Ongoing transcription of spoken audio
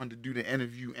wanted to do the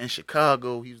interview in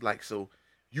Chicago. He was like, so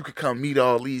you could come meet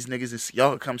all these niggas and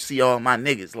y'all could come see all my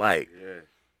niggas. Like, yeah.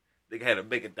 Nigga had $1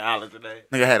 million today.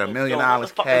 Nigga had $1 million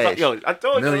cash. Yo, I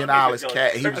told you. $1 million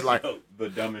cash. He was like, the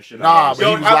dumbest shit. Nah, but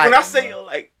he was like, when I say yo,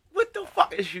 like, what the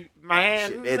fuck is you,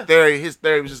 man? His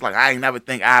theory was just like, I ain't never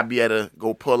think I'd be able to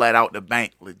go pull that out the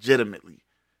bank legitimately.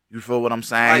 You feel what I'm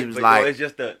saying? Right, he was like, yo, it's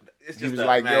just he was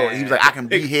like, I can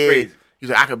be here. Crazy. He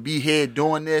was like, I could be here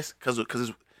doing this because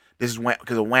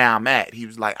of where I'm at. He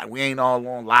was like, we ain't all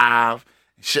on live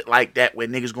and shit like that where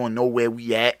niggas gonna know where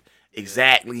we at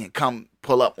exactly and come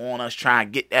pull up on us try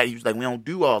and get that. He was like, we don't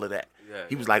do all of that. Yeah,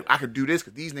 he was like, I could do this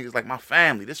because these niggas like my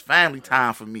family. This family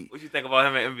time for me. What you think about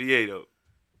him at NBA though?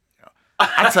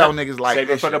 I tell niggas like save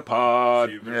it for the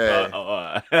pod.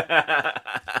 Yeah.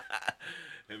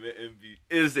 Him at NBA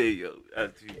is a yo.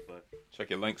 That's too funny. Check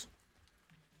your links.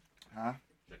 Huh?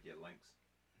 Check your links.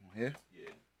 Here?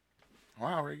 Yeah.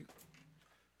 Wow, Ray.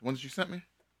 The ones you sent me?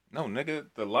 No, nigga,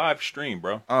 the live stream,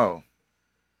 bro. Oh.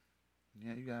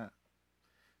 Yeah,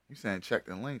 you saying check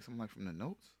the links. I'm like, from the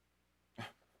notes?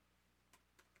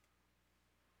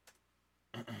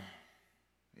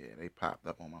 Yeah, they popped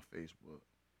up on my Facebook.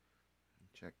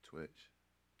 Check Twitch.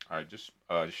 All right, just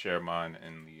share mine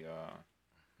in the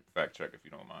fact check if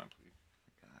you don't mind, please.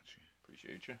 Got you.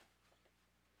 Appreciate you.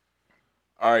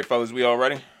 All right, fellas, we all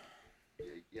ready?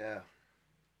 Yeah.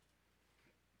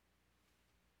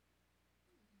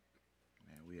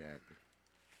 Man, we active.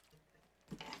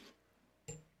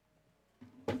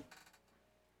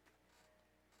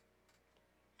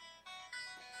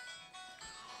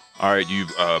 All right, you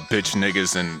bitch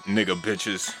niggas and nigga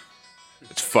bitches.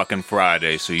 It's fucking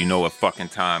Friday, so you know what fucking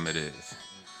time it is.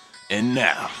 And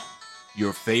now,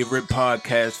 your favorite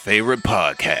podcast.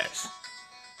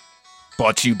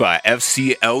 Brought to you by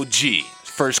FCLG,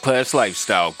 First Class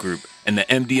Lifestyle Group, and the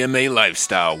MDMA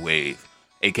Lifestyle Wave,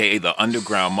 a.k.a. the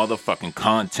underground motherfucking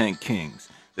content kings.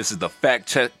 This is the Fact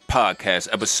Check Podcast,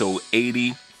 episode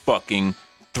 80 fucking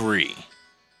 3.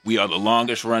 We are the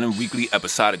longest running weekly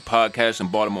episodic podcast in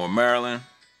Baltimore, Maryland.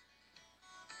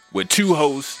 With two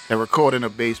hosts. They record in the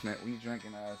basement. We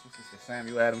drinking what's this, the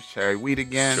Samuel Adams Cherry Wheat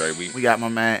again. Cherry Wheat. We got my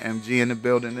man MG in the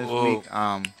building this week.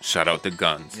 Shout out to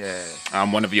Guns. Yeah.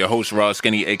 I'm one of your hosts, Raw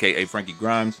Skinny, a.k.a. Frankie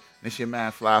Grimes. This your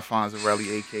man Fly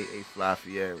Fonzarelli, a.k.a. Fly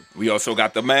Fieri. We also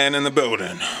got the man in the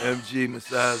building. MG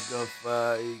Massage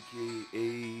Guffa,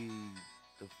 a.k.a.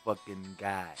 the fucking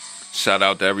guy. Shout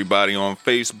out to everybody on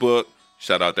Facebook.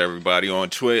 Shout out to everybody on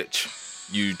Twitch,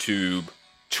 YouTube,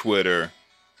 Twitter.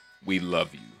 We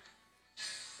love you.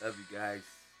 Love you guys.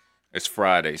 It's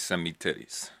Friday. Send me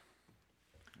titties.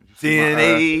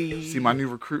 DNA. See my new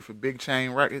recruit for Big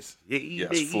Chain Records?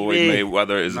 Yes, Floyd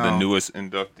Mayweather is the newest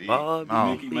inductee.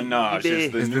 Nicki Minaj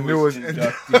is the newest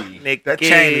inductee. That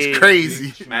chain is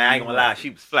crazy. Man, I ain't gonna lie. She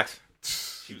was flexing.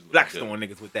 She was flexing on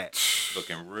niggas with that.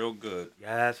 Looking real good.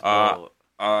 Yes, how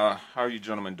are you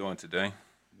gentlemen doing today?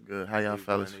 Good. How y'all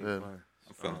fellas feel? I'm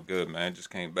feeling good, man. Just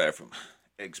came back from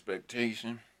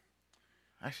Expectation.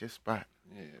 That's your spot.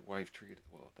 Yeah,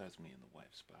 that's me in the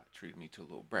wife spot. Treated me to a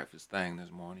little breakfast thing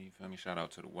this morning. You feel me? Shout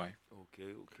out to the wife.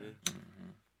 Okay.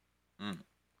 Mm-hmm.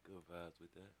 Good vibes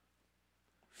with that.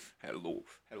 Had a little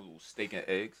steak and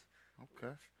eggs.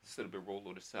 Okay. Instead of a roll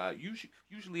on the side.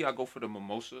 Usually I go for the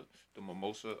mimosa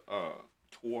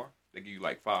tour. They give you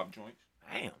like 5 joints.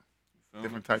 Damn.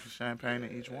 Different types of champagne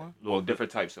in each one? Well,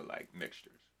 different types of like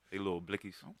mixtures. They little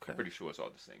blickies. Okay. I'm pretty sure it's all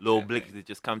the same. Little champagne. blickies that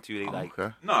just come to you. They like.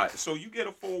 Okay. Nah, so you get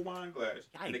a full wine glass.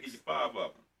 And they give you 5 of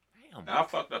them. Damn. Now I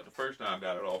fucked up the first time.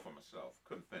 Got it all for myself.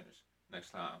 Couldn't finish.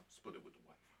 Next time, split it with the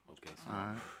wife. Okay. So.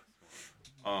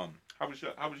 All right.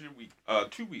 How was your week?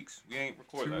 2 weeks. We ain't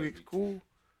recorded 2 weeks. week. Cool.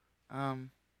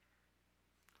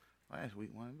 Last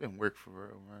week, man, been work for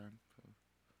real, man.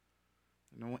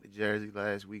 So, went to Jersey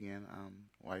last weekend.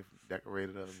 Wife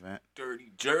decorated an event.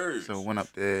 Dirty Jersey. So went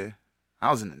up there. I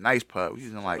was in a nice pub. We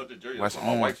was in like West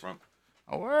Orange.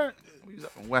 Oh, what? We was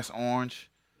up in West Orange.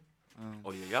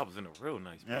 Oh yeah, y'all was in a real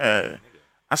nice. Yeah.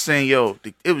 I seen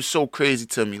it was so crazy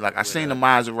to me. Like I seen the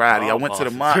Maserati. I went to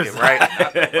the market, right?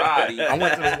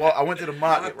 I went to the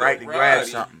market, right, to grab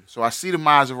something. So I see the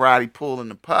Maserati pull in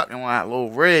the parking lot,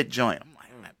 little red joint. I'm like,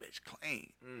 that bitch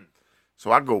clean.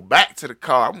 So I go back to the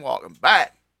car. I'm walking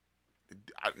back. The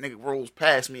nigga rolls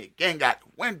past me again, got the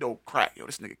window cracked. Yo,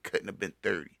 this nigga couldn't have been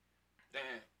 30. Damn.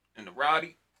 And the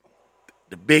Roddy?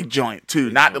 The big joint,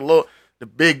 too. Not the little, the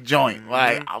big joint.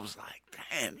 Like, I was like,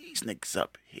 damn, these niggas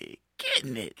up here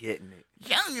getting it.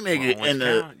 Young nigga in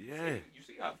the... Yeah. You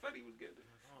see how Fetty was getting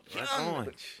it? That's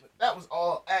orange. That was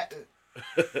all after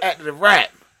the rap.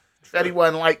 Fetty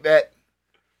wasn't like that.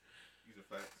 These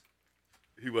are facts.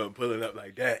 He wasn't pulling up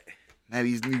like that. Now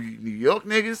these New York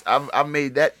niggas, I've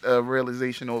made that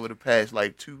realization over the past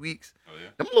like 2 weeks. Oh yeah.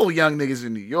 Them little young niggas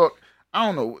in New York, I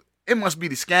don't know. It must be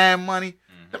the scam money.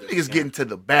 Them niggas getting to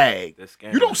the bag.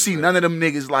 You don't see none of them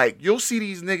niggas like. You'll see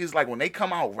these niggas like when they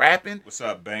come out rapping. What's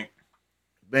up, Bank?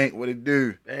 Bank, what it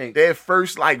do? Bank. Their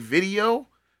first like video,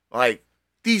 like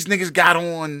these niggas got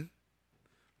on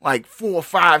like 4 or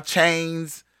 5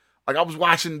 chains. Like I was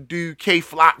watching the dude K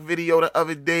Flock video the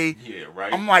other day. Yeah,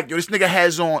 right. I'm like, yo, this nigga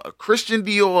has on a Christian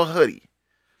Dior hoodie,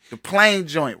 the plain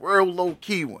joint, real low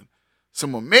key one,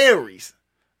 some Amaris.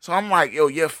 So I'm like, yo,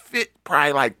 your fit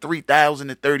probably like 3,000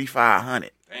 to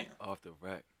 3,500. Damn. Off the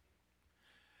rack.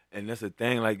 And that's the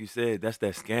thing, like you said, that's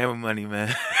that scammer money,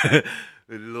 man.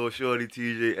 The little shorty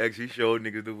TJ he showed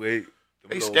niggas the way.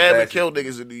 They scam and kill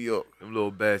niggas in New York. Them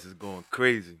little bastards going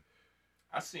crazy.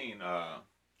 I seen a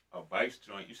Vice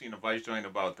joint. You seen a Vice joint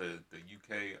about the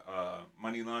UK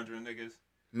money laundering niggas?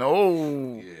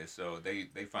 No. Yeah, so they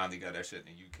finally got that shit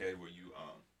in the UK where you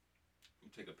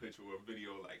take a picture or a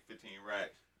video like 15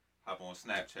 racks, hop on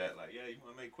Snapchat like, yeah, you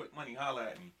want to make quick money, holla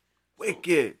at me.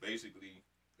 Wicked. So basically,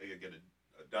 they could get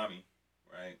a dummy,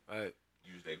 right? Right.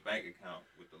 Use their bank account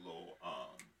with the little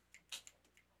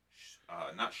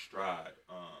not Stride,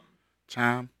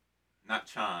 Chime. not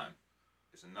Chime.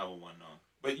 It's another one though.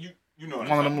 But you know what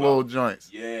One of I'm them talking little about. joints.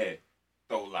 Yeah.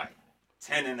 Throw like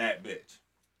 10 in that bitch.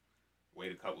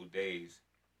 Wait a couple of days.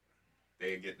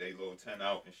 They get their little 10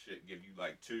 out and shit, give you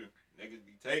like 2. Niggas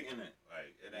be taking it.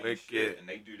 Like, it ain't Wicked. shit. And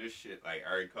they do this shit like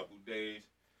every couple of days.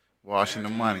 Washing the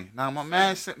money. Now, my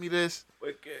man sent me this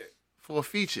Wicked. for a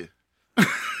feature.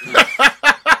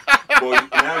 Boy,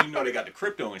 now you know they got the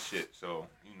crypto and shit. So,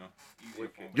 you know. easier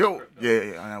for 'em with Yo, crypto.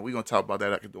 yeah, we going to talk about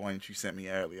that after the one that you sent me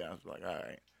earlier. I was like, all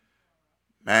right.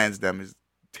 Man's them is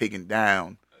taken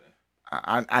down.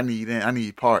 I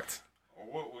need parts.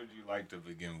 What would you like to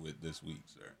begin with this week,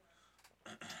 sir?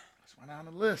 Let's run down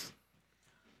the list.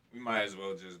 We might as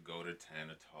well just go to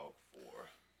Tana Talk 4.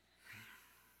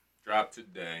 Drop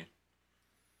today.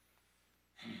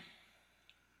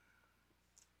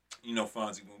 You know,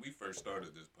 Fonzie, when we first started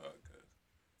this podcast,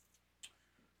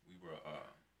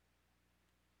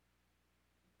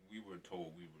 we were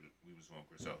told we was on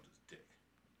Griselda's dick,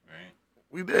 right?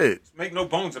 We did. Make no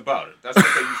bones about it. That's what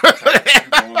they used to tell us.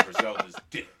 We were on Griselda's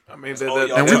dick. I mean, That's all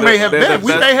y'all and we tell may us. have they're been. the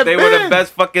We best- may have They been. were the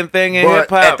best fucking thing in But hip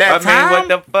hop. at that what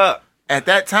the fuck? At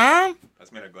that time,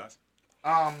 That's made a glass.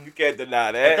 You can't deny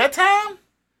at that. that time,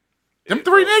 them Yeah,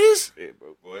 3 bro. niggas. Yeah,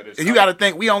 bro. Boy, it is And you got to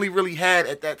think we only really had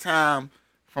at that time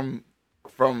from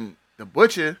the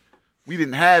Butcher, we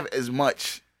didn't have as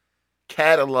much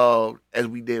catalog as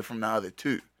we did from the other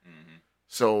 2. Mm-hmm.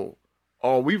 So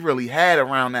all we really had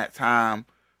around that time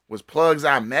was Plugs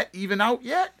I Met even out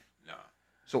yet. Nah.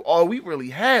 So all we really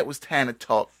had was Tana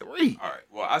Talk 3. All right.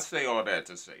 Well, I say all that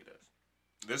to say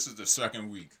this. This is the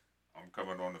second week I'm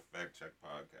coming on the Fact Check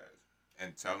podcast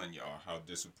and telling y'all how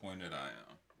disappointed I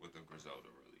am with the Griselda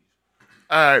release.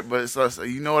 All right, but so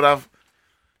you know what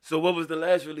So what was the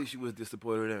last release you was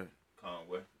disappointed in?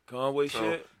 Conway so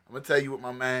shit? I'm gonna tell you what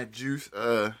my man Juice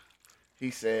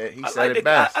he said I it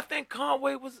best. I think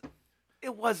Conway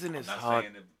it wasn't as I'm not hard.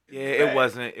 saying Yeah,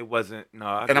 was bad. it wasn't. No,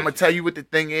 And I'm gonna tell you what the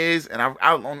thing is, and I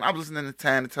was listening to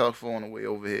Tana Talk 4 on the way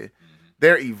over here.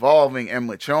 They're evolving and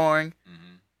maturing,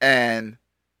 and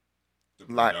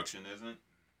The like- production isn't.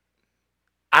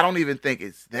 I don't even think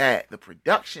it's that. The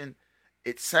production,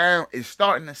 it's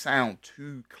starting to sound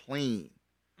too clean.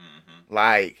 Mm-hmm.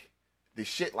 Like the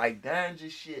shit, like Danger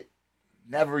shit,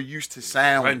 never used to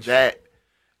sound Grungy. that.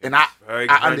 And I very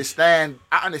grungy.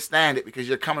 understand it because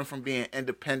you're coming from being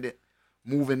independent,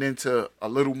 moving into a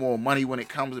little more money when it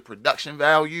comes to production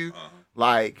value. Uh-huh.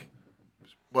 Like,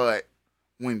 but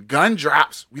when Gun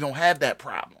drops, we don't have that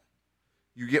problem.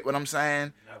 You get what I'm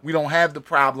saying? We don't have the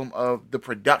problem of the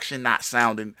production not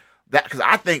sounding that, because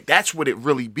I think that's what it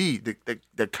really be.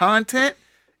 The content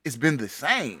has been the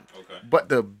same, Okay. but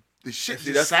the shit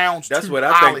See, just sounds that's too what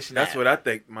I polished think. That's now. what I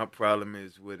think my problem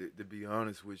is with it. To be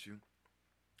honest with you,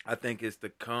 I think it's the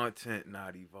content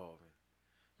not evolving.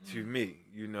 To me,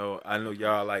 I know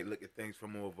y'all like look at things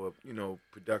from more of a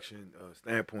production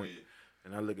standpoint,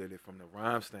 and I look at it from the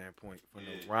rhyme standpoint. From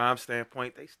the rhyme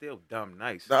standpoint, they still dumb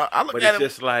nice. No, I look But at it's it.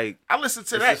 just like I listen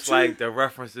to it's that just too. like the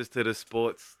references to the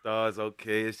sports stars.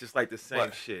 Okay, it's just like the same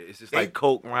But shit. It's just they- like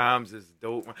Coke rhymes is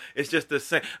dope. It's just the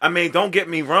same. I mean, don't get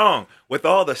me wrong. With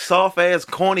all the soft ass,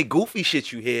 corny, goofy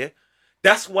shit you hear,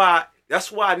 that's why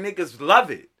niggas love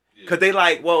it. Cause they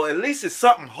like, well, at least it's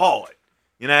something hard.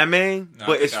 You know what I mean? Nah,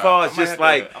 but I as think far I as might just have to-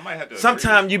 like, I might have to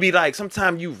sometimes you be like,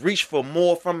 sometimes you reach for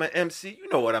more from an MC. You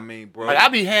know what I mean, bro? Like I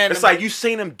be handing. It's like you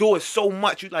seen him do it so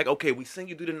much. You like, okay, we seen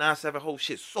you do the 9/7 whole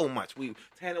shit so much. We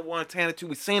Tanner 1, Tanner 2.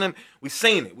 We seen him. We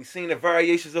seen it. We seen the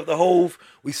variations of the Hove.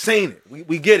 We seen it.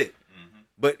 We get it.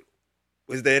 But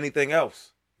was there anything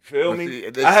else? Feel But me? see,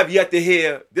 this- I have yet to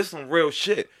hear this some real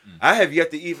shit. I have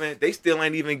yet to even. They still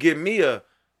ain't even give me a.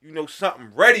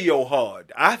 Something radio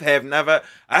hard. I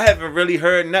haven't really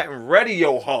heard nothing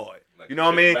radio hard. Like You know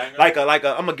what I mean? banger? Like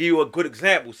I'm gonna give you a good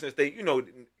example since they,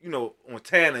 on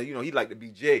Tanner, he like to be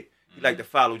Jay. He like to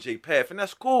follow Jay path, and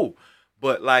that's cool.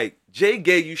 But like Jay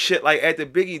gave you shit like after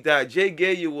Biggie died, Jay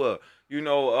gave you you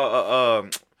know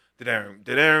what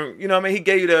I mean? He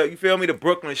gave you you feel me, the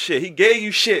Brooklyn shit. He gave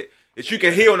you shit that you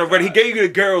can hear on the radio. He gave you the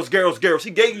girls. He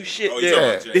gave you shit you talking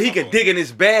about Jay, that he can dig in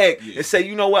his bag and say,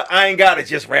 you know what, I ain't gotta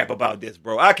just rap about this,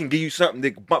 bro. I can give you something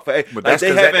that bump for. But that's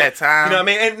 'cause at that time, you know what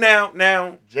I mean? And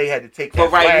now. Jay had to take For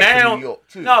that right flag now, to New York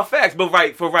too. no facts.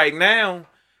 But for right now,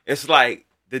 it's like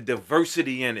the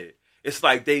diversity in it. It's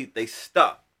like they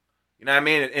stuck. You know what I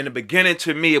mean? In the beginning,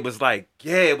 to me, it was like,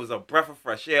 yeah, it was a breath of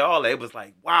fresh air. All that. It was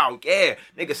like, wow, yeah,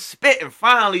 nigga spitting.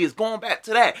 Finally, is going back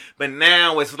to that. But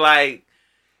now it's like,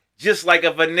 just like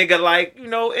if a nigga like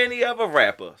any other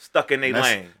rapper stuck in their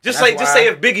lane. Just say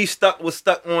if Biggie was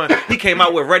stuck on, he came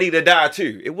out with Ready to Die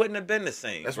too. It wouldn't have been the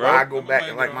same. That's bro. why I go back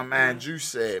and like my man Juice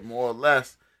said, more or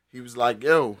less, he was like,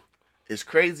 yo, it's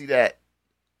crazy that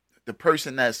the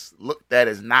person that's looked at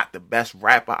as not the best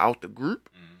rapper out the group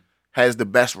has the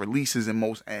best releases and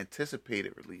most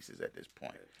anticipated releases at this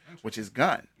point, which is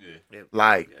Gun. Yeah.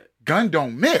 Like, Gun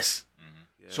don't miss.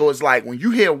 So it's like when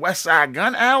you hear a West Side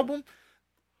Gun album,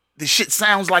 the shit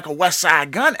sounds like a West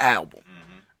Side Gun album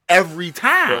every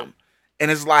time. And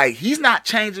it's like he's not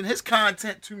changing his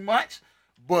content too much,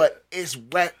 but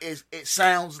it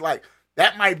sounds like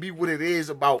that might be what it is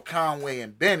about Conway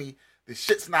and Benny. The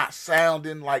shit's not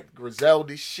sounding like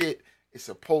Griselda shit is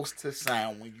supposed to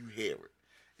sound when you hear it.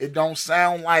 It don't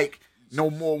sound like no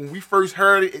more. When we first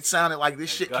heard it, it sounded like this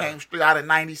shit came straight out of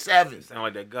 97. It sound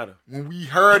like that gutter. When we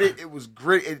heard it, it was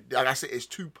great. Like I said, it's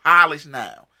too polished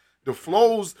now. The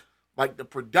flows, like the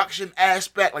production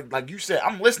aspect, like you said,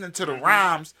 I'm listening to the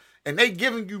rhymes, and they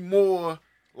giving you more.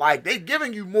 Like they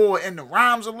giving you more in the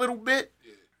rhymes a little bit.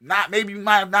 Not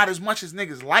as much as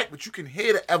niggas like, but you can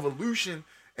hear the evolution,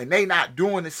 and they not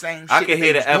doing the same shit. I can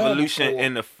hear they the was doing evolution before.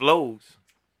 in the flows,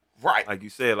 Right. like you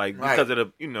said, like Right. because of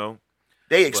the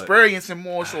They experiencing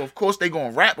more, so of course they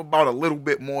gonna rap about a little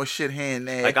bit more shit here and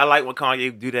there. Like I like when Conway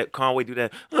do that.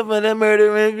 That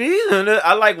murdering me.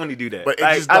 I like when he do that. But it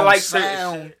like, just don't I like certain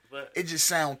sound. shit, but It just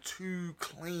sounds too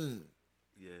clean.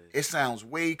 yeah. It sounds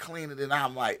way cleaner than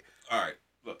I'm like. All right,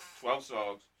 look, 12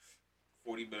 songs,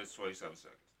 40 minutes, 27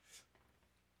 seconds.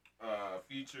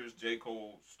 Features J.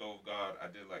 Cole, Stove God. I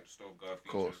did like the Stove God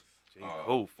features. course. J.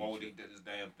 Cole Foldy feature. did his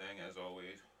damn thing as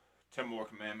always. 10 More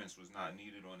Commandments was not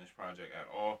needed on this project at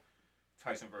all.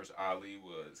 Tyson vs. Ali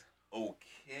was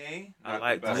okay. I Not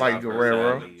like the best like I've heard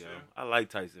Guerrero. of them, Yo. too. I like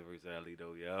Tyson vs. Ali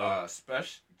though, yo.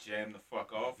 Special jammed the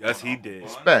fuck off. Yes, on he Uncle did. Bun.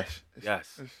 Special.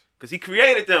 Yes, because he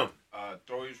created them.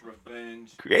 Throwy's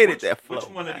Revenge. Created Which- that flow, Which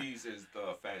one of man. these is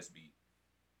the fast beat?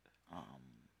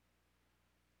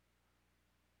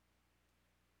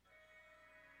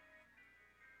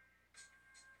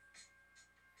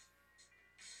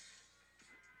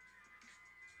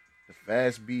 The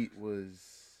fast beat was.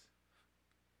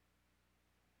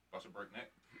 Buster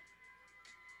Breakneck?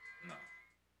 No.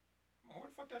 Come on, where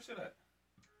the fuck that shit at?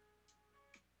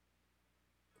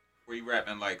 Where you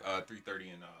rapping like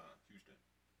 3:30 in Houston?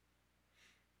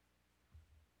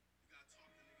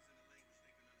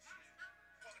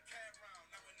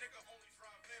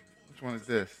 Which one is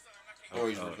this?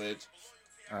 Throwy's Revenge.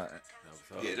 All right.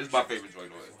 Yeah, this is my favorite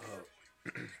joint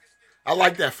on it. I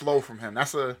like that flow from him.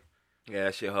 That's a. Yeah,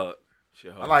 that shit hard.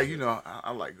 Shit I hard. like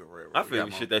I like Guerrero. I feel Yeah,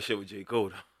 you shit that shit with J. Cole.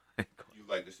 Though. You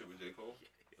like this shit with J. Cole?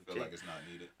 I feel like it's not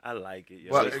needed. I like it.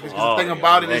 Yo. But It's the hard, thing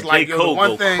about it yo. is And like J. yo, Cole the one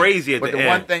go thing. crazy at but the the end.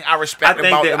 one thing I I respect think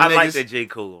about that them I like niggas. that J.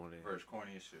 Cole on it. First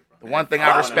corny as shit, bro. The one thing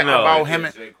I respect know. about him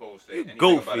and J. Cole say anything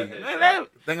Goofy. about a Man, headshot. that,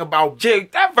 thing about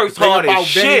Jake, that verse thing hard about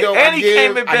as Benny shit. though, And he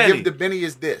came in I Benny. give the Benny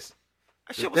is this.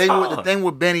 That The shit was thing hard. with the thing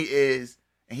with Benny is,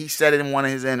 and he said it in one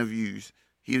of his interviews.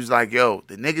 He was like, "Yo,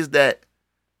 the niggas that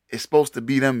is supposed to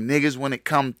be them niggas when it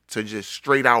come to just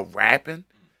straight out rapping,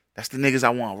 that's the niggas I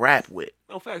want to rap with.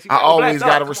 No facts. He I got always Black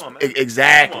gotta Dog. Come on, respect man.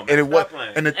 exactly." Come on, And it man. was, Stop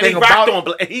playing. and the And thing he rapped about on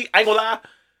Black. He ain't gonna lie.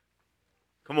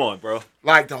 Come on, bro.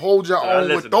 like to hold your I own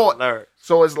listen with to thought. the lyrics.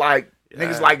 So it's like Yeah.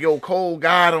 niggas like, yo, Cole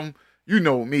got him. You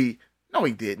know me. No,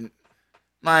 he didn't.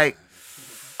 Like,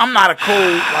 I'm not a Cole.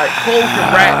 Like Cole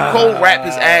can rap. Cole rap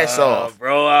his ass off,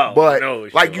 bro.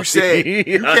 But like you said,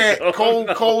 you can't.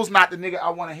 Cole's not the nigga I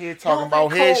want to hear talking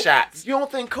about headshots. You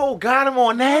don't think Cole got him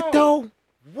on that though?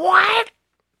 What?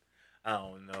 I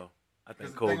don't know. I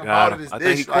think Cole got him. I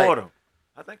think he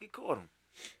caught him.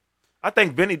 I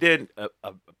think Benny did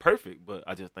a perfect, but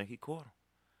I just think he caught him.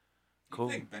 Cool.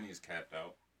 You think Benny's capped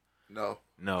out? No.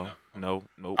 I'm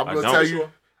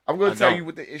gonna tell you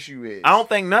what the issue is. I don't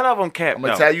think none of them capped. I'm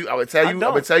gonna tell you. I'm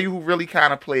gonna tell you who really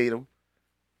kind of played him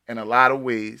in a lot of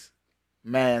ways.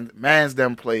 Man's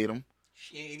them played him.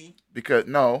 Shady. Because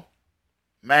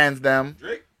Man's them.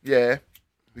 Drake. Yeah,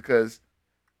 because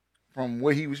from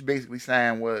what he was basically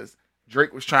saying was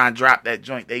Drake was trying to drop that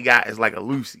joint they got as like a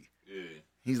Lucy. Yeah.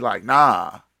 He's like,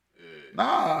 nah.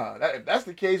 If that's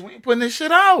the case, we ain't putting this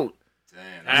shit out.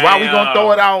 Damn. Why we gonna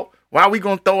throw it out? Why we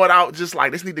gonna throw it out just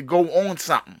like this need to go on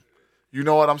something? You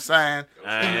know what I'm saying?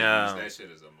 That shit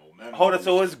is a momentum. Hold it,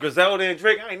 so it's Griselda and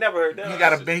Drake. I ain't never heard that. He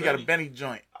got a Benny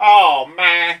joint. Oh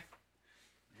man.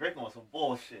 Drake on some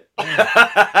bullshit. And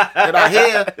I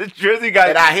hear Drizzy got.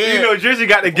 And I hear, you know, Drizzy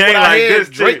got the game like this.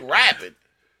 Drake rapping.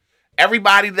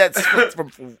 Everybody that's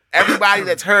everybody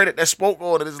that's heard it that spoke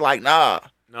on it is like, nah.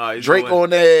 Drake on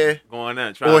there. Going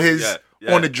there. Or his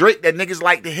on the Drake that niggas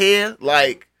like to hear,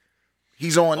 like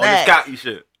he's on that. The cocky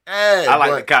shit. Yeah, I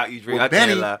like the cocky Drake. I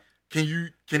Benny, tell you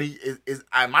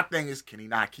my thing is, can he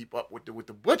not keep up with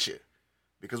the Butcher?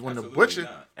 Because when Absolutely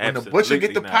the Butcher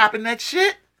get to popping that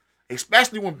shit,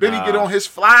 especially when Benny get on his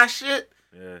fly shit,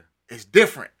 it's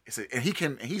different.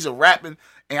 And he's a rapping,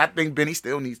 and I think Benny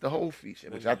still needs the whole feature.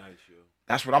 Which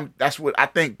that's what I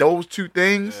think. Those two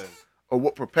things are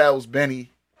what propels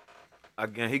Benny.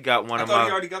 Again, he got one I of thought my.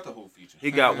 he already got the whole feature. He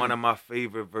got one of my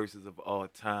favorite verses of all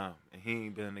time, and he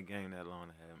ain't been in the game that long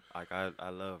to him. Like I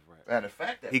love rap. And the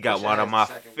fact that he got one of my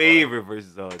favorite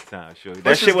verses of all time. Sure, that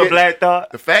Push shit with Black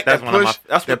Thought. The fact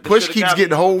that Push keeps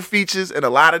getting whole features and a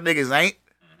lot of niggas ain't.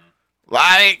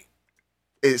 Like,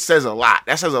 it says a lot.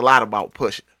 That says a lot about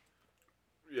Push.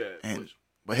 Yeah.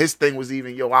 But his thing was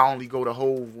even, I only go to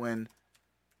Hove when.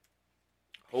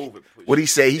 Push. What he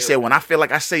say? He said, when I feel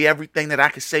like I say everything that I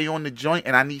can say on the joint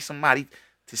and I need somebody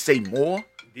to say more,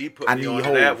 D put me on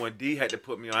that one. D had to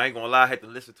put me on. I ain't gonna lie, I had to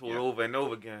listen to it over and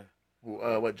over again.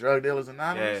 What, Drug Dealers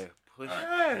Anonymous? Yeah. Push.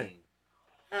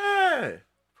 Hey.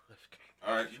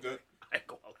 All right, you good? I ain't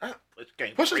gonna lie.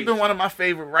 Push has been one of my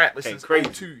favorite rappers since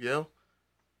 02, yo.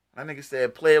 That nigga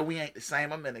said, player, we ain't the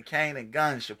same. I'm in the cane and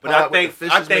gun. But I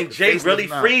think Jay really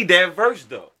freed that verse,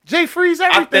 though. Jay frees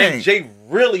everything. I think Jay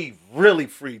really, really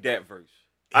freed that verse.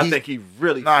 I think he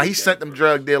really he sent them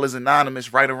Drug Dealers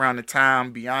Anonymous right around the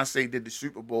time Beyonce did the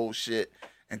Super Bowl shit.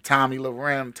 And Tommy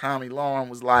Lauren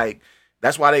was like,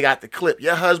 that's why they got the clip.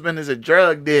 Your husband is a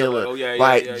drug dealer. Oh,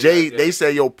 yeah, Jay, they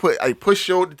said, Push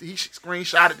showed, he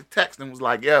screenshotted the text and was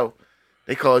like, yo,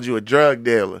 they called you a drug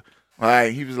dealer.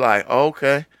 Like, he was like, oh,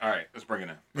 okay. All right, let's bring it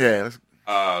in. Yeah.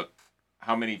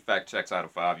 How many fact checks out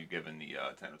of 5 you giving the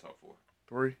Tanner Talk for?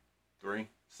 3. 3?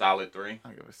 Solid 3?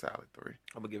 I'll give it a solid 3.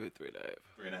 I'm going to give it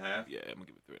 3.5. 3.5? Yeah, I'm going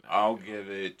to give it 3.5. I'll give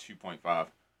it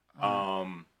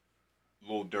 2.5.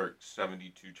 Lil Durk,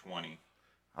 7220.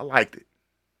 I liked it.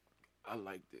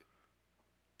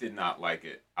 Did not like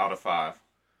it. Out of 5.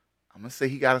 I'm going to say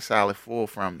he got a solid 4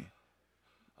 from you.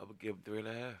 I would give it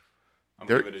 3.5. I'm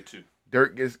going to give it a 2.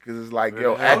 Dirk gets, because it's like,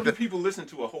 how do people listen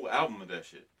to a whole album of that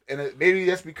shit? And maybe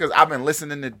that's because I've been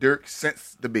listening to Dirk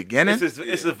since the beginning.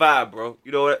 It's a vibe, bro.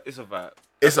 You know what? It's a vibe.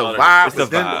 It's a vibe. It's a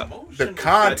vibe. The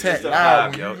content now,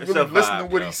 when you really listen to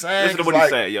what he's saying. Listen to what he's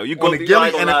saying, yo. You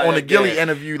on the Gilly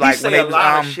interview, like when they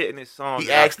was shit in his song. He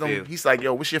asked him, he's like,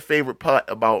 yo, what's your favorite part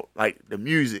about like the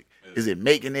music? Is it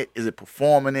making it? Is it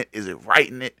performing it? Is it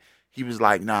writing it? He was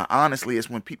like, nah, honestly, it's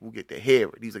when people get to hear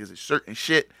it. He's like, is it certain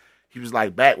shit? He was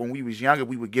like, back when we was younger,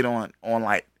 we would get on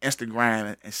like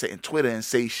Instagram and say and Twitter and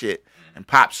say shit and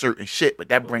pop certain shit, but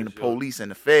that bring the police and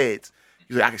the feds.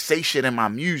 He's like, I can say shit in my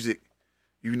music,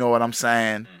 you know what I'm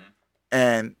saying?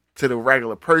 And to the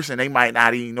regular person, they might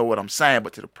not even know what I'm saying,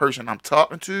 but to the person I'm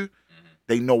talking to,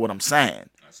 they know what I'm saying.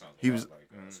 He was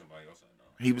somebody else I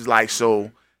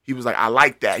know. He was like, I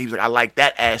like that. He was like, I like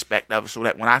that aspect of it, so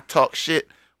that when I talk shit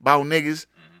about niggas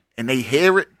and they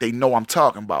hear it, they know I'm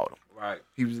talking about them. Right.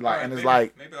 He was like, and it's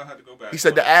like, maybe I'll have to go back. He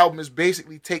said the album is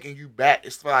basically taking you back.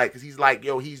 It's like, because he's like,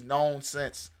 yo, he's known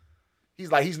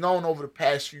over the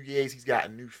past few years, he's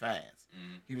gotten new fans.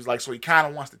 He was like, so he kind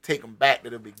of wants to take them back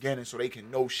to the beginning so they can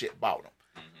know shit about him.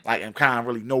 Like, and kind of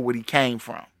really know where he came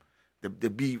from to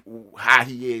be how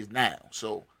he is now.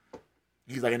 So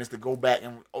he's like, and it's to go back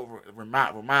and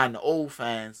remind the old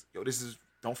fans, yo,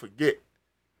 don't forget,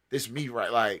 this me,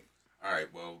 right? Like, all right,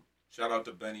 well, Shout out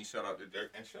to Benny, shout out to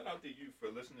Dirk, and shout out to you for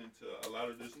listening to a lot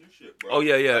of this new shit, bro. Oh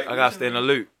yeah. Like, I gotta stay in the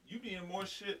loop. You be in more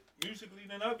shit musically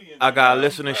than I be in. I gotta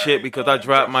listen to shit because I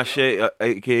dropped my shit.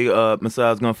 AKA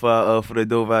Messiah's gonna file for the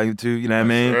Doe Volume 2. You know what I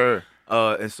mean? Sure.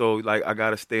 And so like I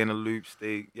gotta stay in the loop.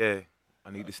 I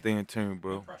need to stay in tune,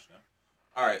 bro.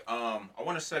 All right. I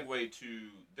want to segue to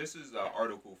this is an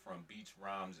article from Beats,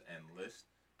 Rhymes, and List.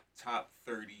 Top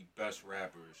 30 best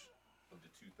rappers of the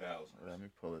 2000s. Let me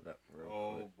pull it up real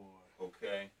quick. Boy.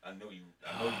 Okay. I know you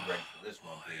ready for this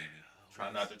one, baby.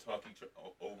 Try not to talk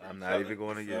over. I'm not even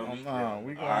going to yell. No,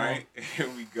 we All right. Here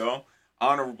we go.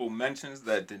 Honorable mentions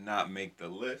that did not make the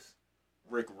list.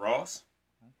 Rick Ross.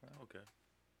 Okay.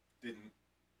 Didn't.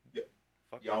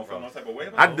 Y'all don't feel no type of way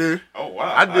about I it? do. Oh,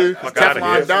 wow. I do. Fuck outta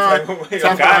here. Teflon Don.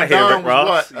 Fuck out of here, Don Rick was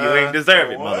Ross. what? You ain't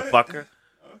deserve it, what? motherfucker.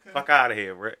 Okay. Fuck out of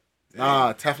here, Rick.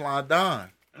 Nah, Teflon Don.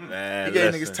 Man, He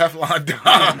gave listen. niggas Teflon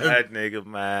Don. That nigga,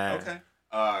 man. Okay.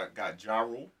 Got Ja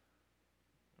Rule.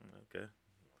 Okay.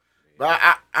 But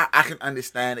I can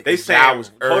understand it. They 'cause say Ja was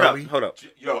hold early. up.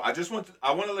 Yo,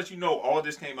 I want to let you know all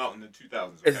this came out in the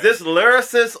 2000s. Okay? Is this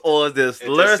lyricist or is this It just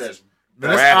lyricist? says But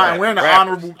this Rappers. we're in the Rappers.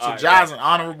 honorable. So All right, Ja's an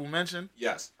honorable mention.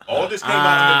 yes. All this came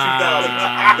out in the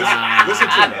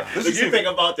 2000s. Listen to me.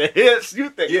 about the hits, you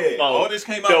think Yeah, all this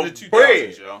came out in the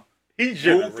 2000s, yo. He's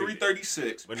Rule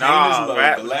 336, But Pain nah, is Love,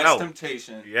 rap- The Last no.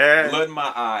 Temptation, Yeah. Blood in My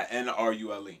Eye, and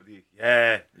R.U.L.E.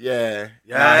 Yeah. Yeah.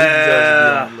 Yeah. Nah, he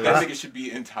deserves to be on the That list. nigga should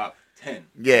be in top 10.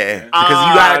 Yeah, because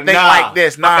you gotta think nah. like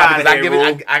this. Nah, Fuck because outta I give here,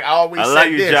 it. I always I say love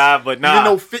you, this. Ja, but nah. Even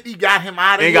though 50 got him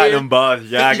out of Ain't here, got them bars,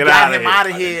 Ja. 50 Get got out of him here. out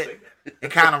of here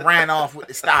and kind of ran off with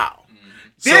the style.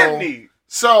 Didn't he?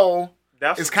 So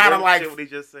That's it's some kinda great like- shit what he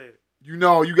just said. you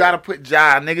know, you gotta put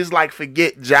Ja. Niggas like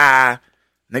forget Ja.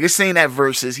 Niggas seen that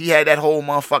verses. He had that whole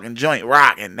motherfucking joint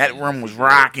rocking. That room was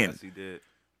rocking. Yes, he did.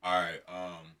 All right.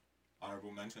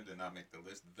 Honorable mention did not make the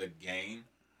list. The Game,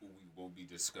 who we will be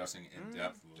discussing in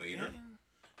depth later.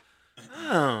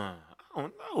 I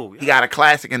don't know. He got a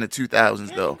classic in the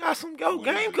 2000s though. Got some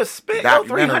game could spit.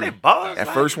 Documentary. 300 bars. That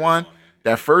like, first one.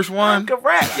 That first one. could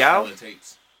rap, y'all. Hella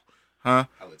Tapes. Huh?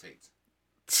 Hella Tapes.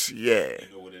 Yeah.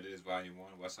 You know what it is, Volume 1,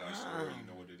 West Side Story. You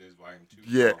know what it is, Volume 2,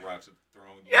 Yeah. Rocks of the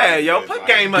Throne. You Yeah, know yo, what it is, put Volume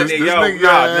game up This- there, this yo. nigga,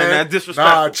 Nah, man. man, disrespectful.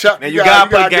 Nah, Chuck, man, you you gotta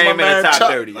gotta put give game my in the man top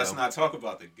Chuck. 30, yo. Let's not talk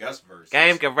about the guest verse.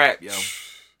 Game can rap, yo.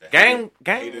 The Game-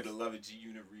 Hated the Love It G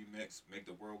Unit remix, Make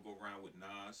the World Go Round with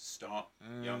Nas, Stomp,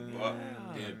 Young Buck,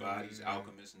 Dead Bodies,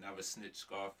 Alchemist, Never Snitch,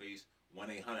 Scarface,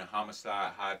 1-800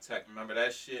 Homicide, High Tech. Remember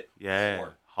that shit? Yeah,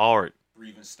 hard.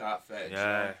 Breathing Stop, Fat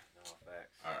Yeah. Joe.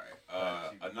 All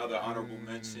right. Another honorable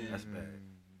mention. That's bad.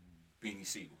 Beanie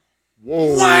Siegel.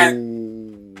 Whoa.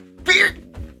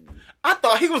 I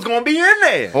thought he was gonna be in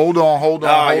there. Hold on. Nah, hold yo,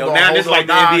 on, now hold this on, like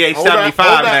the nah, NBA hold up, 75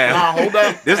 hold up, now. Nah, hold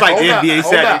up. This like the Hold up, NBA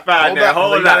hold up, 75 hold now. up.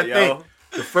 Hold You gotta up, yo. think.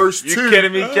 The first You two.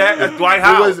 kidding me, Jack? That's Dwight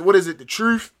What Howard. what is it? The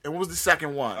Truth, and what was the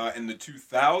second one? In the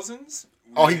 2000s,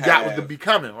 Oh, we he got with have- the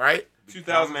Becoming, right?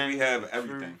 2000s, we have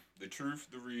everything. The Truth,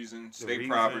 The Reason, State Reason.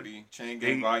 Property, Chain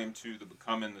Gang They- Volume 2, The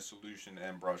Becoming, The Solution,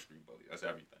 and Broad Street Bully. That's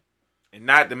everything. And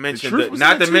not to mention, Truth the, was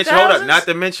not in the to mention, hold up,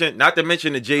 2000s? not to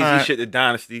mention the Jay-Z Alright. shit, the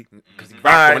Dynasty, because he All rocked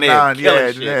on right, there, nah, killing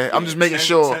yeah, shit. yeah. I'm just making 10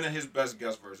 sure. 10 of his best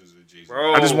guest verses are Jay-Z.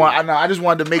 Bro. I just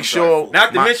wanted to make I'm sorry, sure. fool. Not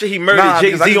to my- mention he murdered Nah,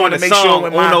 because I Jay-Z just on wanna the make sure song,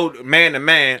 with my- Uno Man to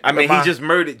Man. I mean, my- he just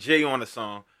murdered Jay on the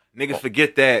song. Niggas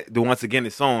forget that the once again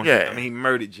the song. Yeah. I mean, he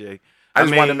murdered Jay. I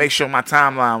just wanted to mean, make sure my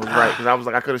timeline was right because I was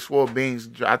like, I could have swore Beans.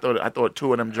 I thought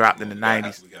two of them dropped in the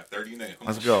 90s. We got 30 names.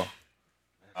 Let's go.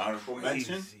 Honorable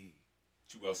mention, crazy.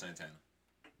 Joel Santana.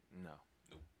 No.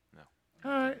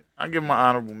 All right, I give him my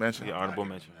honorable mention Yeah, honorable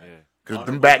mention. Yeah. because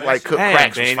them Honorable back like mention. cook Damn,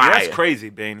 cracks was Benny, fire. that's crazy,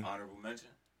 Benny. Honorable mention,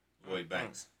 Lloyd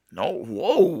Banks. No,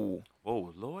 whoa,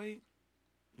 Whoa, Lloyd?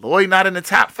 Lloyd not in the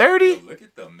top 30. Yo, look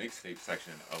at the mixtape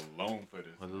section alone for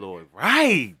this. Oh, Lloyd.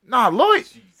 Right. Nah, Lloyd.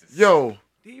 Jesus. Yo,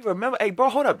 Do you remember? Hey, bro,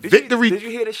 hold up. Did Victory- you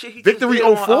hear the shit he Victory just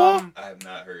did 04? on, I have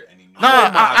not heard any. Nah,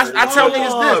 I tell God,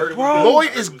 niggas this, bro.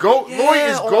 Lloyd is Yeah, Lloyd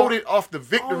is on- goated off the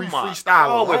Victory my freestyle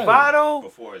God, with alone. Vado?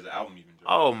 Before his album even dropped.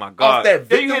 Oh, my God. that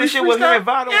Did you hear the Victory shit with him freestyle? and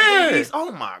Vado? Yeah. And Beast?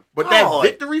 Oh, my But God. that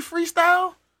Victory freestyle,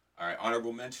 All right,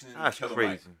 honorable mention, That's Killer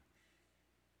crazy. Mike.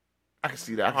 I can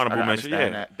see that. I can Honorable mention, yeah.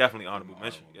 understand that. Definitely honorable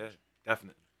mention. Yeah,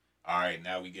 definitely. All right,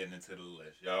 now we getting into the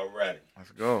list. Y'all ready?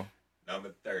 Let's go. Number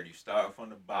 30, starting from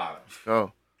the bottom. Let's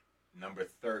go. Number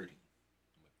 30,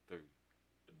 the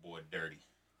boy Dirty.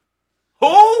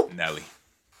 Who? Nelly.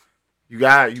 You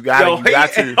got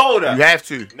to. Hold up. You have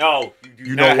to. No,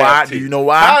 you know why? Do you know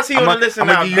why? How's he gonna listen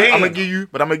now? I'm gonna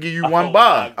give you one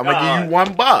bar. I'm gonna give you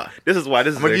one bar. This is why.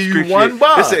 This is I'm gonna give you one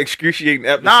bar. This is an excruciating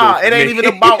episode. Nah, it ain't even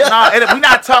about. We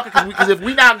not talking because if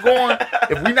we not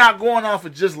going off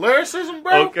of just lyricism,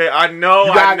 bro. Okay, I know.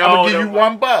 I'm gonna give you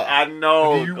one bar. I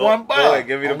know. Give you one bar. Go ahead,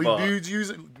 give me the Only bar. dudes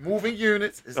using moving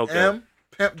units is Okay. M,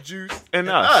 Pimp Juice, And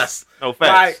us. No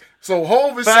facts. Like, so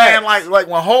Hov is Facts. saying like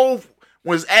when Hov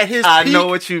was at his I peak, know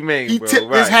what you mean, he bro. tipped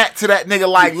right. his hat to that nigga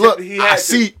like, look, I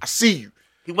to. see you.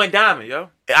 He went diamond, yo.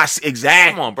 I see,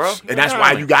 exactly. Come on, bro. And that's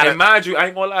why you got And mind you, I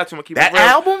ain't gonna lie to him. Keep that it real.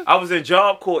 album. I was in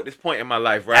Job Corps at this point in my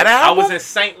life, right? That album? I was in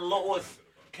St. Louis,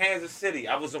 Kansas City.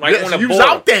 I was right Yes, on the you was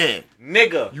border. out there.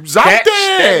 Nigga. You was out that,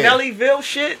 there. That Nellyville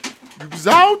shit. You was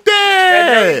out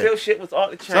That there. Nellyville shit was off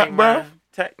the chain, Something, bro. man.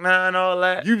 Tech 9, all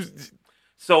that. You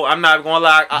So I'm not gonna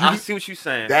lie. I see what you're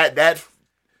saying. that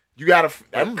you gotta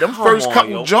them Come first on,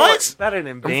 couple yo. joints. Better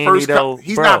than Them Beanie, first though.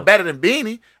 he's bro. not better than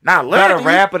Beanie. Not Better lyrically.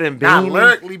 rapper than Not Beanie.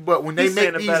 lyrically, but when they He's saying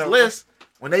make a these better- lists,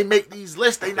 they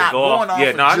not going off Yeah,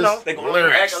 of no, I just know. They going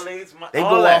lyrics. off accolades. They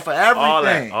all go that, off of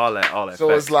everything. All that. So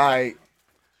facts. it's like,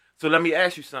 So let me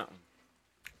ask you something.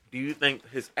 Do you think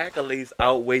his accolades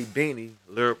outweigh Beanie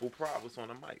lyrical prowess on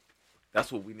the mic?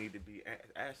 That's what we need to be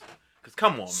asking. Cause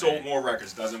come on, Sold man. more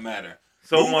records, doesn't matter.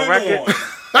 Sold more Moving records.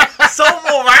 on. Sold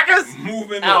more records.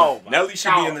 Moving Oh, on. my Nelly should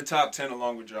God. be in the top 10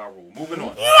 along with Ja Rule. Moving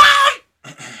on.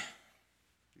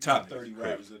 Top 30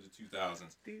 rappers of the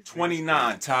 2000s.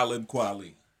 29, Talib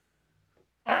Kweli.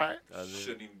 all right.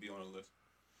 Shouldn't even be on the list.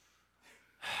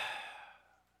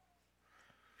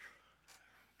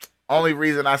 Only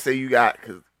reason I say you got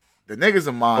because the nigga's a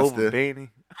Over monster, Beanie.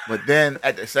 but then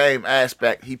at the same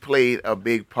aspect, he played a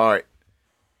big part.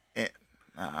 In,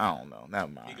 I don't know. Never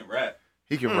mind. He can rap.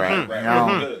 He can rap. Rap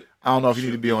I don't know if he need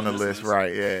to Should be on the this list, list.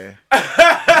 right? Yeah.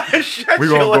 Shut We're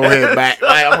gonna your go ahead ass back. up.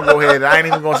 Like, I'm gonna go ahead. I ain't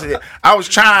even gonna say it. I was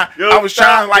trying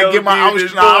stop, like yo, get my. I was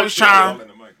this trying. I'm in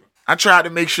the mic, bro. I tried to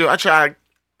make sure. I tried to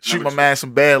shoot Number my man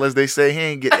some bail, as they say. He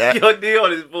ain't get that. Your deal on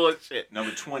this bullshit.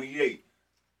 Number 28.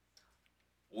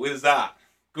 Wiz I,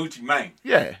 Gucci Mane.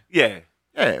 Yeah, Yeah.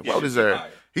 well should deserved. be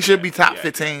higher. He should be top Yeah,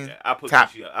 15. yeah. I put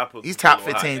top. Gucci up. I put He's Gucci top a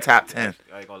little 15, high. top Yeah, 10.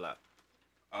 I ain't gonna lie.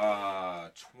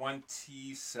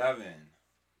 27.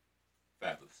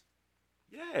 Fabulous.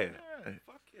 Yeah.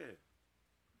 Fuck yeah.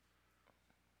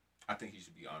 I think he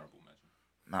should be honorable mention.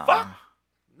 Nah, Fuck.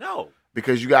 No.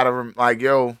 because you gotta like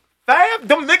yo Fab,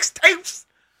 them mixtapes.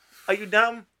 Are you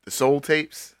dumb? the soul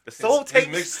tapes. The soul His tapes,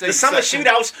 mixtape the summer section.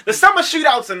 shootouts. The summer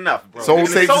shootouts enough, bro. Soul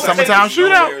Niggas, tapes, the the summertime tapes is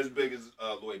nowhere shootout. as big as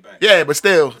Lloyd Banks. Yeah, but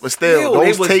still, Still, they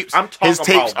those was- tapes. I'm talking His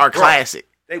tapes about, are bro. classic.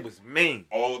 They was mean.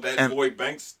 All of that And- Lloyd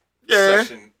Banks Yeah,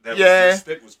 section that yeah, was his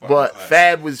stick was fucking But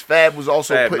classic. Fab was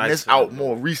also Fab putting nice this to out know.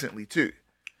 more recently too.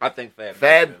 I think Fab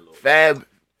Fab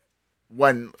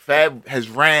has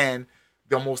ran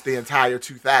almost the entire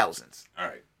 2000s All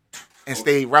right. and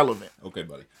stayed relevant. Okay,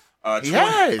 buddy. He 20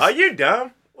 has. Are you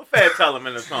dumb? What Fab tell him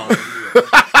in the song?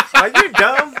 Are you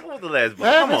dumb? What was the last one?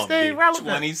 Fab Come has on, stayed B. relevant.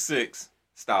 26,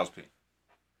 Styles P.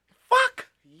 Fuck.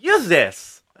 Use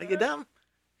this. Are you dumb?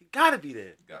 You gotta be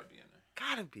there. Gotta be in there.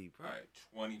 Gotta be, bro. All right.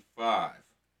 25,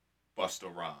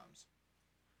 Busta Rhymes.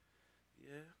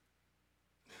 Yeah.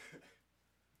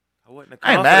 I wasn't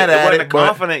I ain't confident. mad at wasn't it, but-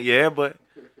 confident, yeah, but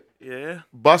yeah.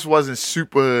 Bus wasn't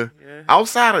super Yeah.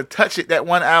 outside of Touch It. That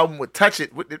one album with Touch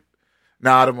It with the.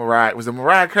 Nah, the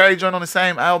Mariah Carey joint on the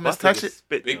same album as Busta Touch can It?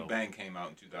 spit, Big though. Bang came out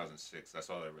in 2006. That's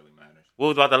all that really matters. What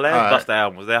was about the last Alright. Busta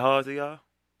album? Was that hard to y'all?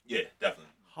 Yeah, definitely.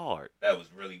 Hard. That was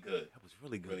really good. That was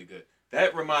really good. Really good.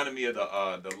 That reminded me of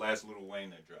the last Lil Wayne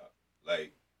that dropped.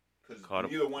 Like, because Caught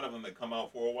up. neither one of them had come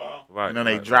out for a while. Right. And then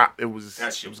they right. dropped. It was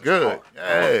That shit was good. hard.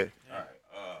 Yeah. All right.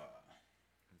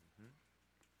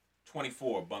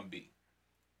 24, Bun B.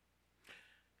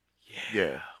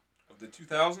 Yeah. Of the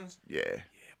 2000s? Yeah. Yeah,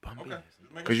 Bun B. Okay.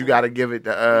 Because you got to give it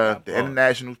the got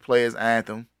International Players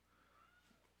Anthem.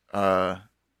 Off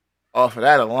of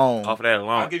that alone. Off of that I'll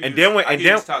alone. give you And this- then when I'll and give you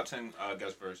then his top 10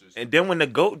 guest verses. and then when the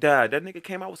GOAT died, that nigga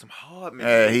came out with some hard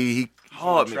Yeah, mixtapes. he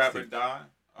hard Trapper mixtapes. Die.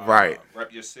 Right.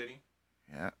 Rep Your City.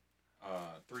 yeah.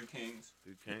 Three Kings.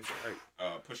 Dude, can't get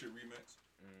right. Push It Remix.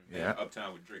 Yeah. And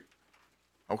Uptown with Drake.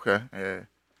 Okay. Yeah.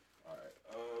 All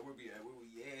right. Where we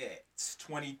at?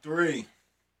 23.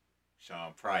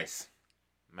 Sean Price.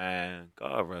 Man,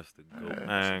 God rest the GOAT. Yeah.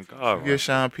 Man, You God give rest.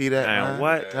 Sean P that. Man, Man.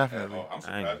 what? Definitely. Oh, I'm I ain't-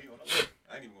 surprised he on the list.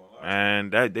 I ain't even gonna lie. Man,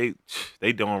 that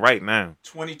they doing right now.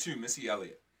 22. Missy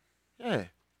Elliott. Yeah.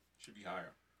 Should be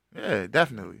higher. Yeah.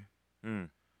 Definitely.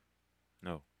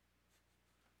 No.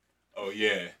 Oh,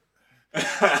 yeah. we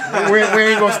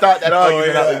ain't gonna start that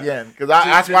argument up again because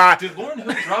that's why. Did Lauryn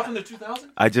Hill drop in the 2000s?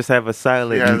 I just have a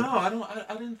silent. Yeah. No, I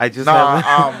didn't. I just No,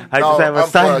 have. I just have a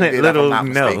Unplugged silent did, if little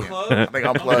I'm not mistaken. no. I think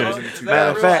Unplugged was in the Is 2000s. that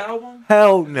a real fact, album?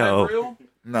 Hell Is that no. real?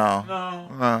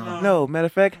 No. No, matter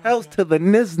of fact, hells to the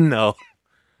nis no.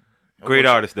 Great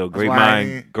artist though, great why I mind,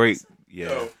 ain't- great. Yeah.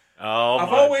 Yo, Oh I've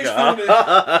my always God.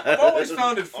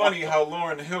 found it funny how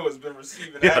Lauryn Hill has been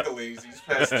receiving accolades these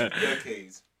past 2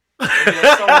 decades. And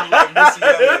yet someone like Missy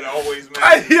Elliott always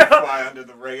managed to fly under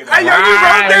the radar. Hey, yo, you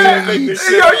wrote that. Right.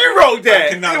 Yo, you wrote I that.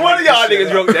 cannot One of make y'all this shit niggas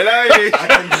up. wrote that. I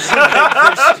can make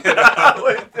this shit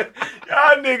up.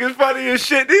 Y'all niggas funny as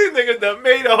shit. These niggas done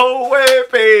made a whole web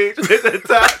page with the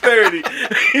top 30.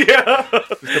 Yeah.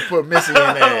 Just to put Missy in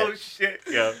there. Oh shit,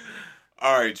 yo.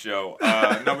 All right, yo.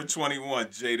 Number 21,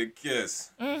 Jada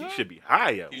Kiss. He should be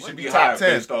higher. He should be Top higher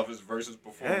 10. based off his versus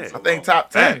performance. Yeah. I think alone.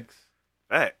 top 10.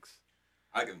 Facts.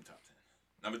 I give him top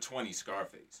 10. Number 20,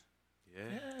 Scarface. Yeah.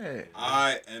 Yeah.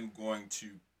 I am going to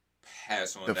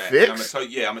pass on The that. Fix? And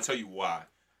I'm gonna tell you why.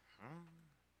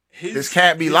 This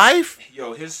can't be life?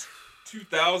 Yo, his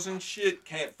 2000 shit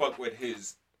can't fuck with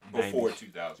his before 90.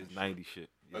 2000. Just 90 shit.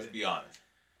 Let's be honest.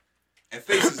 And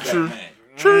Face is that True. man.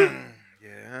 True.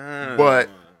 Yeah. But-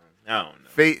 I don't know.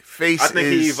 Face I think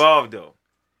is. he evolved though.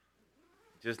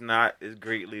 Just not as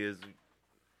greatly as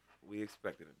we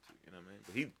expected him to. You know what I mean?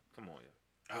 But he, come on,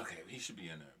 yo. Okay, he should be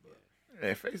in there, but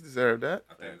Yeah, Face deserved that.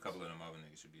 I think a couple of them other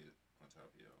niggas should be on top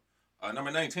of yo.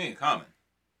 Number 19, Common.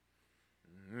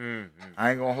 Mm-hmm.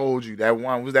 I ain't gonna hold you. That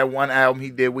one album he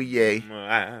did with Ye.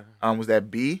 Was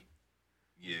that B?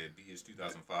 Yeah, B is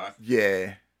 2005.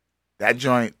 Yeah. That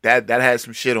joint that had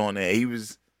some shit on there.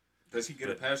 Does he get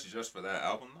a pass just for that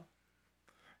album though?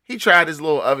 He tried his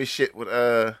little other shit with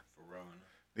For real.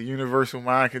 the Universal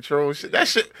Mind Control shit. That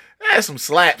had some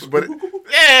slaps, but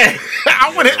yeah,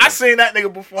 I seen that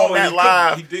nigga perform that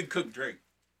live. He did cook Drake.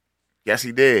 Yes,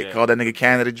 he did. Yeah. Called that nigga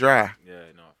Canada Dry. Yeah,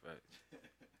 no,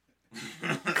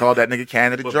 facts. Called that nigga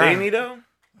Canada But Dry. Beanie though?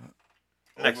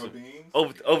 Next Over one.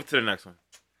 Beans. Over to the next one.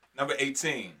 Number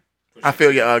 18. I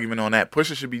feel your argument on that.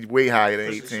 Pusha should be way higher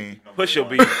than 18. Pusha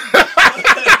be.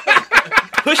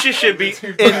 Pusha should be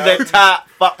in the top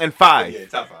fucking 5. Yeah,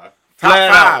 top 5. Top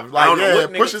Flat out. 5. I don't Like, know yeah, what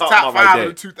nigga Pusha's talking top about 5 like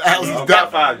of the that. 2000s. Top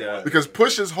Top 5, yeah. Because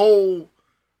Pusha's whole,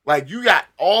 like, you got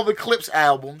all the Clips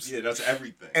albums Yeah, that's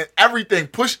everything. and everything.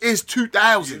 Push is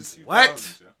 2000s.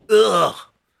 What? Ugh.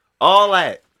 All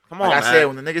that. Come on, Like I man. said,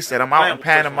 when the nigga said, I'm out Playing in with Push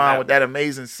on Panama that with that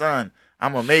amazing son.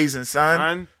 I'm amazing, son.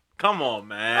 Son, come on,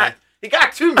 man. He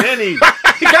got too many.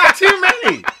 He got too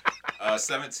many.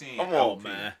 17. Come on, LP.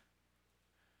 man.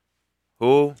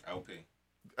 Who? LP.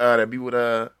 That be with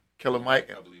Killer Mike.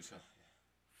 I believe so.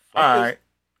 All right.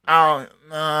 I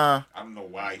don't know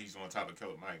why he's on top of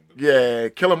Killer Mike. But yeah,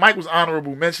 Killer Mike was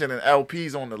honorable mention and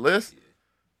LP's on the list.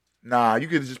 Nah, you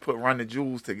could just put Run the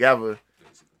Jewels together.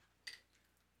 basically.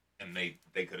 And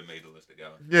they could have made the list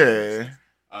together.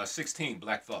 Yeah. 16,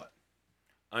 Black Thought.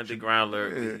 Underground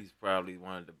lyric. Yeah. He's probably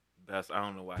one of the best. I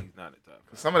don't know why he's not in the top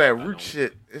 5. Some of that I root don't-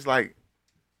 shit, it's like,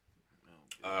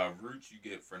 Roots, you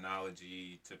get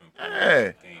Phrenology, Tipping Point.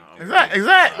 Yeah. Game exactly.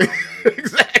 I don't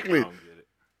Exactly. get it.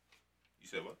 You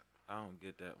said what? I don't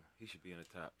get that one. He should be in the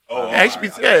top. Oh, Yeah, he should be,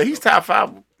 yeah, he's top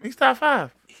 5. He's top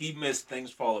 5. He missed Things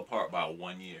Fall Apart by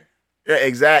 1 year. Yeah,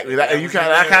 exactly. That, you was kind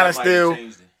the of, I year kind that of might still, have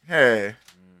changed it. yeah.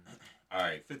 All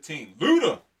right, 15,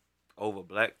 Luda. Over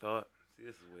Black Thought. See,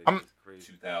 this is where I'm- it's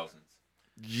crazy. 2000s.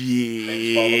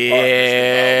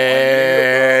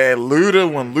 Yeah,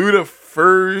 Luda when Luda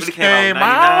first Luda came came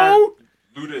out out.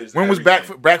 Luda is When was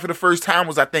everything. Back for the first time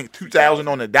was I think 2000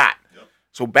 on the dot. Yep.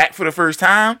 So Back for the first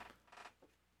time,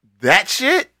 that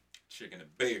shit. Chicken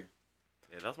and Bear.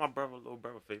 Yeah, that's my little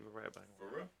brother favorite rapper.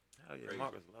 For real. Hell yeah, Crazy.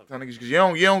 Marcus loves it. Tell niggas, 'cause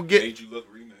you don't get. Made You Look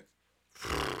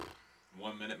remix.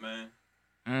 1 Minute Man.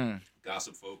 Mm,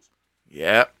 Gossip Folks.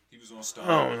 yep. He was on Star.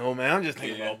 I don't know, man. I'm just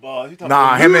thinking Yeah. about bars. You talking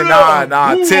Nah, about him and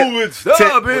nah, Ooh, Tip, it's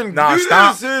stopping, nah, this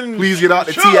stop. and Please get out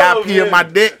the shove, TIP of my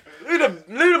man. dick. Luda,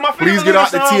 my favorite Please get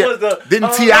out the song T- was the,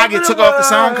 Didn't T.I. get took off the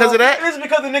song 'cause of that? It's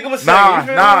because the nigga was Nah, saying, you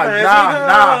feel nah,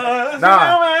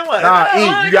 me?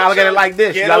 E, you gotta look at it like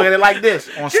this. You gotta look at it like this.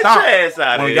 On Get Stomp, your ass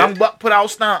out of when here. Young Buck put out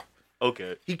Stomp,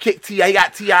 Okay. he kicked T.I. He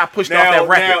got T.I. pushed off Now, that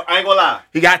record. now, I ain't gonna lie.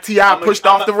 He got T.I. pushed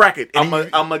off the record. And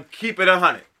I'm gonna keep it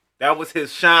 100. That was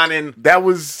his shining. that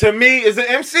was To me, as an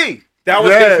MC, that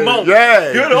was Yeah, his moment. yeah.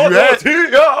 You know, You had- T.I. I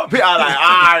like,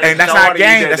 all right, and that's how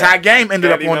Game. That's how Game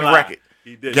ended up Can't on even the lie. record.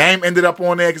 He did. Game ended up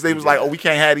on there because they was like, oh, we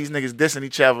can't have these niggas dissing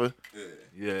each other.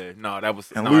 Yeah, no, that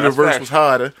was. And no, that's Ludaverse facts. was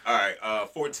harder. All right,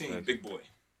 14, Big Boy.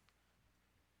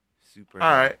 Super.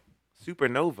 All right,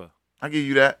 Supernova. I'll give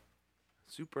you that.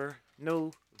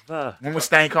 Supernova. Supernova. When was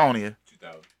Stankonia?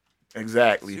 2000.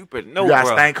 Exactly. Supernova. You got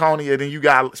Stankonia, then you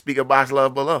got Speaker Box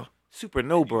Love Below. You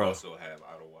Supernova. also have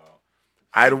Idlewild.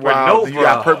 Idlewild, then you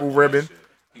got Supernova. Purple Ribbon.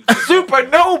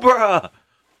 Supernova.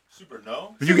 Super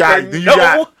no. Then you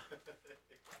got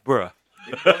Bruh.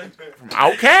 from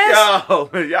Outkast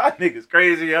Yo, y'all niggas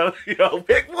crazy, yo. Yo,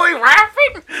 Big Boy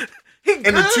rapping. He in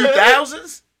the good.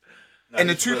 2000s. In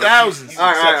the 2000s. He's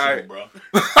All right, exceptional,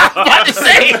 bro. I'm about to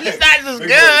say he's not just Big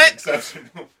Boy is good.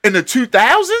 exceptional. In the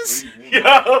 2000s. Yo,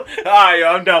 all right, yo,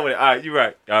 I'm done with it. All right, you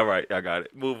right. All right, I got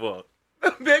it. Move on.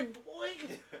 Big Boy.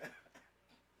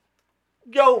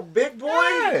 Yo, Big Boy.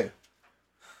 Yeah.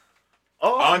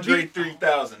 Oh, Andre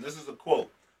 3000. This is a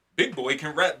quote. Big Boy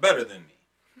can rap better than me.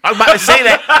 I was about to say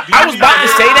that. I was about to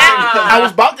say that. I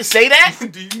was about to say that.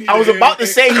 I was about to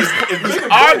say he's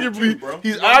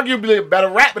arguably a better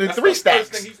rapper than Three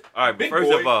Stacks. All right, but Big first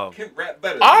Boy of all, can rap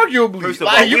better. Arguably, First of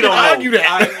all, like, you we can don't know. argue that.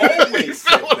 I always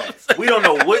said that. we don't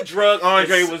know what drug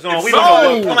Andre was on. if We don't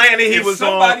know so- what planet he if was on.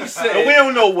 somebody said- And we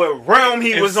don't know what realm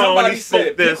he If was on when somebody he spoke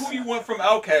said, this. pick who you want from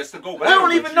Outkast to go back.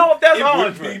 don't even know if that's it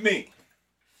Andre. would be me.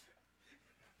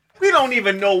 We don't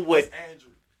even know what.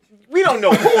 We don't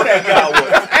know who that guy was.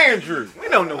 That's Andrew. We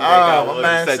don't know who that guy Oh, was. my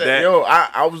man Said said, that. yo,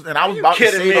 I was about to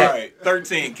kidding say me? that. All right,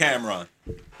 13, Cameron.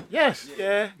 Yes,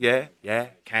 Yeah.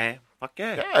 Cam. Fuck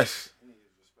yeah. yes.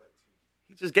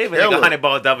 He just gave a Killer. nigga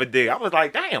 $100 the other day. I was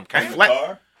like, damn, Cam. Flex-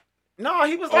 Car? No,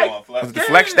 he was Oh, like, on Flex. Was the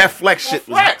flex? That flex shit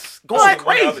was. flex. Going The other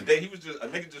crazy. day, he was just a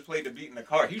nigga just played the beat in the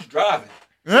car. He was driving.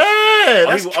 Yeah,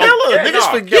 that's killer. yeah, Niggas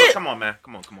no, forget. killer. Come on, man.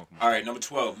 Come on. All right, number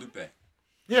 12, Lupe.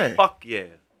 Yeah, Fuck yeah.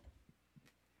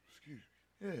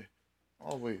 yeah.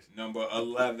 Always. Number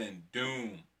 11,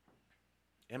 Doom.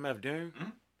 MF Doom?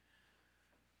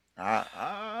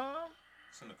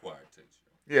 It's an acquired taste.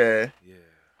 Yeah.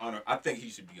 Yeah. I think he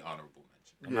should be honorable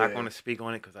mention. I'm Yeah. not going to speak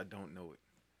on it because I don't know it.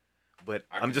 But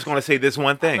I I'm can just going to say this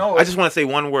one thing. know I it. just want to say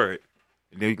one word.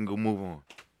 And then we can go move on.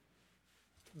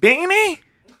 Beanie?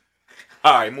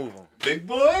 All right, move on. Big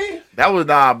Boy. That was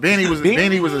Benny was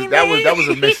that was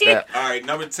a misstep. All right,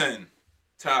 number 10,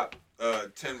 top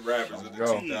 10 rappers of the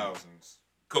Go. 2000s.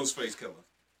 Ghostface Killer.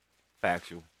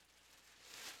 Factual.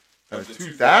 Of the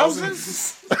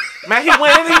 2000s? Man, he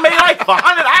went and he made like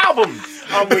 100 albums.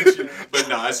 I'm with you. But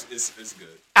no, it's good.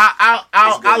 I'll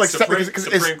It's good. accept it because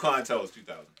it's Supreme Clientele is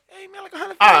 2000. He made like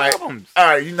 100 all right. albums. All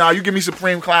right, you give me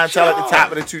Supreme Clientele at the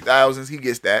top of the 2000s, he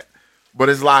gets that. But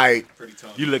it's like, Pretty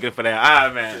tough. You looking for that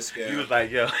Iron Man. Just scared. You was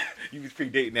like, yo, you was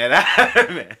predating that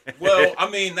Iron Man. Well, I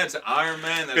mean, that's Iron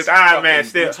Man. Because Iron Man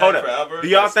still, Wu-Tang hold up. Forever. Do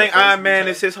y'all That's the think first Iron Man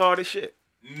Wu-Tang. is his hardest shit?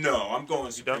 No, I'm going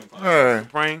Supreme don't? Clientele.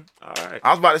 Supreme? All right. I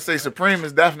was about to say Supreme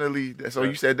is definitely, so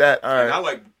you said that. All And I right.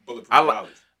 like Bulletproof I like-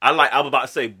 Violence. I was about to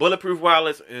say Bulletproof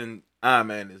Wireless and Iron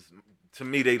Man is, to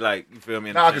me, they like, you feel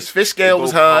me? Nah, because Fish They Scale both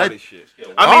was hard hard. as shit. Yeah,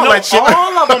 I mean, all no, that shit-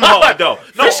 all of them hard, though.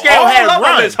 No, Fish Scale all had of them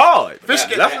run. is hard. Fish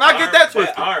Scale- Let's not get that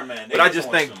twisted. Iron Man, they But I was just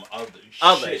on think some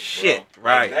other shit, shit, bro.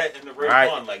 right. Like that in the Red Right.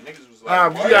 One, like niggas was like, Nah,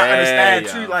 what? you gotta understand,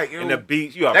 too, like, in the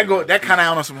beats, you that kind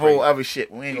of on some whole other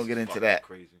shit. We ain't gonna get into that.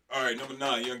 Crazy. All right, number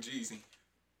 9, Young Jeezy.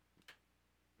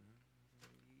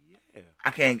 Yeah.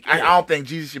 I don't think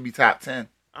Jesus should be top 10.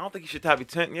 I don't think he should top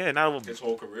 10. Yeah, not over. His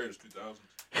whole career is 2000.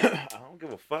 I don't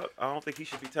give a fuck. I don't think he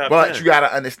should be top 10. But you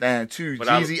gotta understand too, But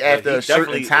Jeezy he after a definitely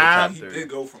certain is time, top He did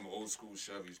go from old school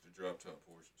Chevys to drop top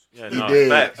Porsches. Yeah, He no, did.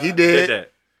 facts. He did.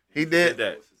 that. he He did. did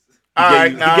that. All He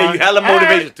right, gave you hella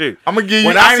motivation too. I'm gonna give you.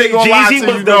 When I I ain't say gonna lie Jeezy to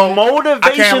was you, the though. I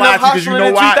motivation can't lie of to you because you hustling know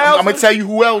in why. 2000. I'm gonna tell you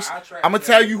who else. I'm gonna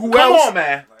tell you who Come else. on,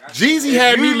 man. Jeezy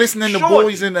had me You listening to short.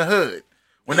 Boys in the Hood.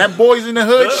 When that Boys in the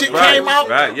Hood shit Right, came out,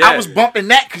 right, yeah. I was bumping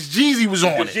that because Jeezy was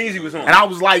on Because it, Jeezy was on. and I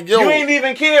was like, "Yo, You ain't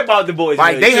even care about the boys.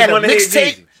 Like, man. they You had just a wanna hear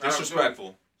mixtape. Jeezy.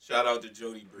 Disrespectful. Shout out to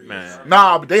Jody Breeze. Man.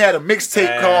 nah." But they had a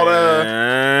mixtape called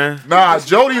Nah.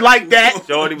 Jody like that.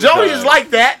 Jody was Jody done. is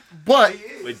like that, but.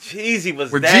 But Jeezy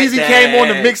was When that Jeezy came on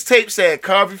the bad. mixtape, said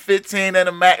Carvey 15 and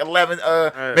a Mac 11,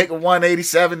 make a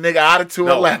 187 nigga out of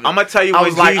 211. No, I'm gonna tell you I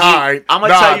when was like, Jeezy. all right, I'm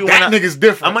gonna tell you that when nigga's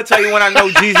different. I'm gonna tell you when I know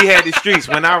Jeezy had the streets.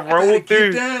 When I rolled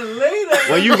through,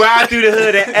 when you ride through the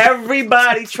hood and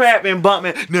everybody trapping,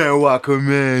 bumping. Now I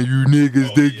command you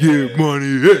niggas to get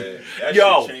money. Hey. That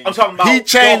Yo, shit changed. I'm talking about He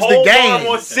changed the whole game.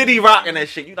 Baltimore City rocking that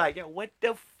shit. You like, yo, what the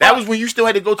fuck? That was when you still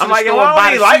had to go to I'm the like, yo, store and I buy don't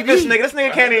the even like CD. this nigga. This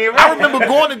nigga can't even rap. I remember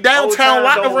going to downtown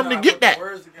locker room to get that.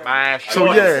 Man, So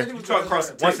sure. yeah, You talk across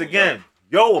the table. Once again,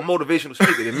 yo, a motivational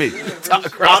speaker than me. talk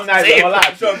across I'm not the even table. gonna lie.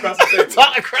 You talk across the table.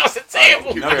 Talk across the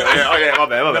table. Number Oh yeah, my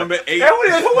bad. Number 8.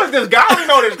 Hey, who is this guy? I don't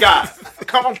know this guy.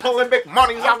 Come on, pulling big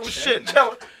money out of shit,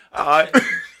 chilling. All right,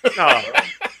 no, all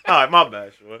right, my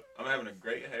bad, short. I'm having a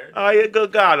great hair. Oh, you're a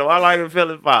good guy though. I like him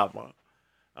feeling vibe, man.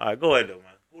 All right, go ahead though, man.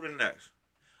 Who the next?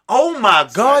 Oh my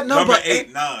God, number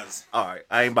 8, Nas. All right,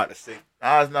 I ain't about to say.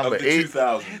 Nas number Of the 8.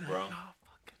 2000s, bro.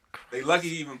 They lucky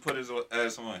he even put his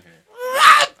ass on here.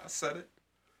 What? I said it.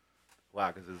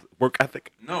 Why? Because his work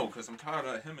ethic. No, because I'm tired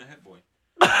of him and Hit Boy.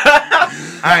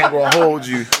 I ain't gonna hold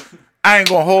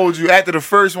you. After the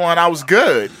first one, I was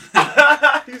good.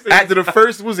 After the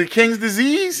first, was it King's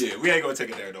Disease? Yeah, we ain't gonna take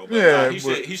it there though. But Yeah,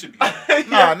 he should be there.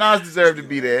 Nah, Nas deserved to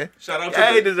be there. Shout out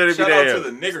Yeah, he deserved to be there. Shout out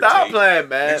to the nigger Stop tape. playing,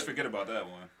 man. Let's forget about that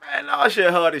one. Man, all shit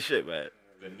hard as shit, man.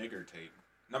 The nigger tape.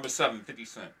 Number 7, 50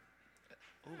 Cent.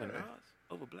 Over Nas?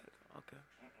 Over Black? Okay.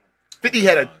 50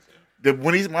 had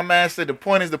my man said the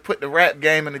point is to put the rap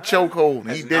game in the chokehold,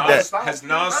 and he did that. Has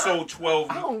Nas sold 12?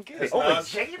 I don't get it. Has Over Nas,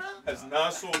 Jada? has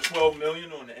Nas sold 12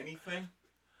 million on anything?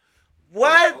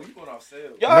 What? Oh, you going off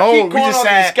sales? Y'all No, keep we going just off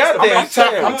saying. these goddamn I'm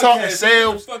sales. talking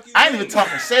sales. I ain't even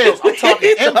talking sales. I'm talking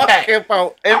impact.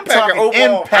 About I'm impact talking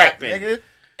overall impact, rapping. nigga.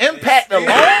 Impact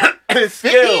alone. It's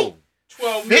 50? skill.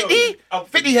 12 50? million. Out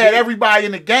the 50 had gate. everybody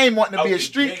in the game wanting to Out be a the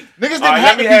street. gate. Niggas didn't All right,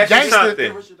 have to let be me ask you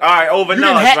gangster. something. All right, over You Nas,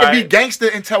 didn't have right? to be gangster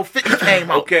until 50 came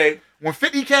out. Okay. When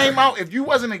 50 came out, if you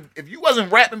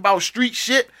wasn't rapping about street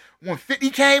shit, when 50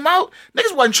 came out,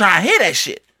 niggas wasn't trying to hear that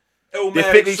shit. Illmatic Did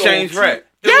 50 sold change rap?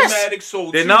 Yes. Illmatic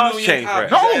sold Did 2 Nas million change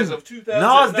copies rap? as No. of 2019.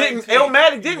 Nas didn't.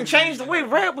 Illmatic didn't change the way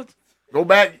rap was. Go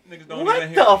back. Niggas don't What even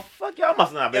hear the me. fuck? Y'all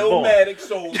must not been born. Illmatic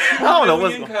sold 2 don't know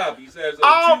what's million going- copies as of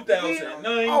Oh,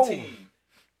 2019.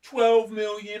 12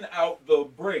 million out the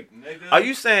break, nigga. Are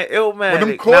you saying Illmatic? When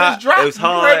them quarters not dropped, it was you heard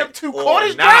hard them 2 or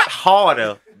quarters not drop?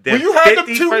 harder than When you heard them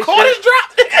 50 2 first quarters shit?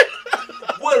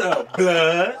 drop, What up,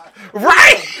 blood?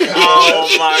 right?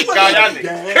 Oh my God,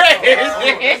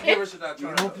 y'all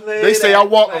They say I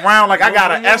walk around like I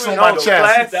got an S on my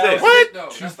chest. Classic. What?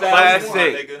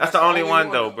 Classic. That's the only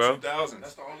one though, bro. 2000s.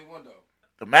 That's the only one though.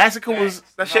 The massacre was.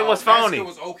 That shit was phony. It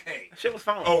was okay. That shit was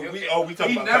phony. We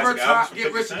talking He about never classic albums tried. from Get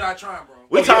 50 rich or Cent? not trying, bro.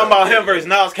 We talking about him versus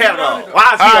Nas catalog.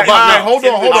 Why is he All right, above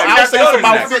Nas? hold on. I'll say something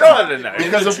about 50.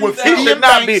 Because of what 50 He should and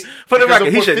not be. Banks. For the because record,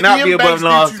 of he what should 50 not be and above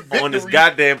Banks Nas did to on this Victory.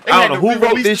 goddamn. They I had don't to know who wrote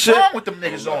re-release this the shit. song with them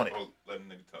niggas on it. Let a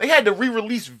nigga talk. They had to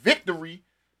re-release Victory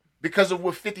because of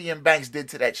what 50 and Banks did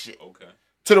to that shit. Okay.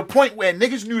 To the point where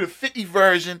niggas knew the 50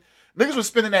 version. Niggas was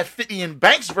spinning that 50 and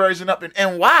Banks version up in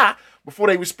NY before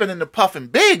they was spinning the Puff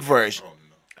and Big version. Oh,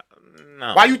 no.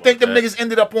 No, Why you think them that. niggas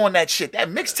ended up on that shit? That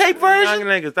mixtape Young version?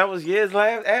 niggas, that was years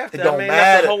after. It don't That's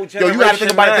matter. a whole Yo, you gotta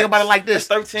think about it. Think about it like That's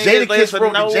this. 13 years Jada later Kiss for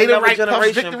wrote the no Jada another Wright Puff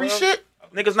generation, Victory bro. shit.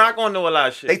 Niggas not gonna know a lot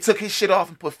of shit. They took his shit off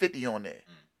and put 50 on there.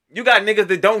 You got niggas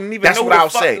that don't even That's know what who I'll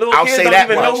the fuck say. little I'll kids say don't that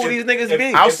even know much. who these niggas If-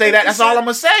 be. I'll say that. That's all I'm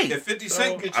gonna say. If 50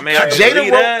 Cent gets I you mean, I can Jada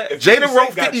believe that. wrote Jada wrote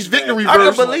 50's Victory I can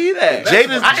verse. believe that.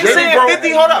 Jada's- I ain't Jada saying wrote-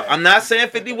 50. Hold up. I'm not saying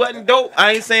 50 wasn't dope.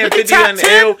 I ain't saying Look at 50 top wasn't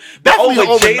 10. ill. But Definitely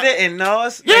over over Jada and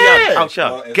Nas, Yeah. nigga, out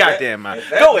y'all. Well, if Goddamn, that- man. if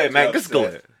that Go ahead, gets man. you Just go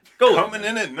upset, ahead. Go Coming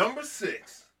ahead. in at number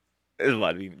 6. It's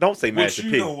about to be. Don't say What Master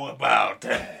you P. know about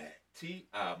that?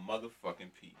 T.I.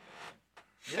 motherfucking P.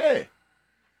 Yeah.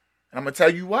 And I'm gonna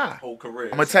tell you why. Whole career.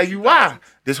 I'm gonna tell you why.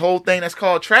 This whole thing that's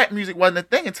called trap music wasn't a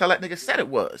thing until that nigga said it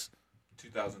was.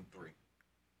 2003.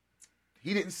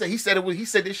 He didn't say. He said it was. He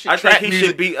said this shit I trap think he music,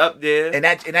 should be up there. and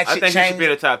that I shit think he should changed be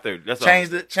in the top 30. That's all.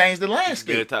 changed the He should be in the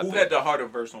landscape. top Who 30. had the harder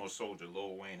verse on Soldier,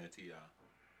 Lil Wayne or T.I.?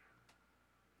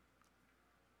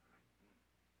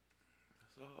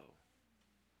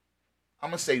 I'm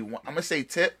gonna say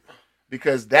Tip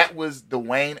because that was the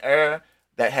Wayne era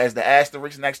that has the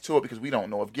asterisk next to it because we don't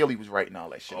know if Gilly was writing all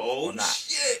that shit or not.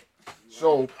 Shit.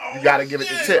 So you gotta give it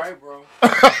to Tip. Right, bro.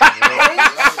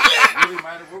 Really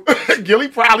might have wrote that. Gilly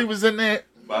probably was in there.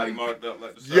 Body marked up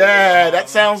like the Yeah, that don't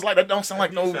sound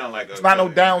like no. Sound like It's not no a-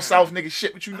 down south nigga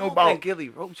shit. What you I know don't about? think Gilly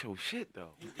wrote your shit though.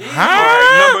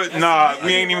 Huh?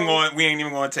 We ain't even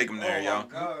going to take him there, yo.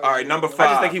 All right, number 5. I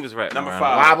just think he was rapping. Number around.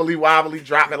 5. Wobbly,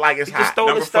 drop it like it's He just hot. stole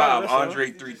Number the style. 5, that's all.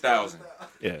 Andre 3000.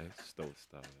 Yeah, stole the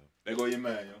style. There go your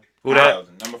man, yo. Who that?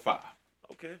 3000, Number 5.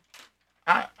 Okay.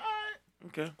 I-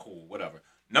 Okay. Cool, whatever.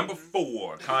 Number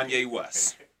 4, Kanye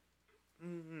West.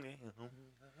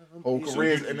 whole So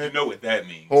careers you, in you the know what that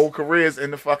means. whole careers in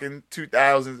the fucking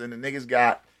 2000s, and the niggas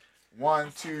got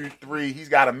 1, 2, 3. He's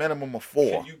got a minimum of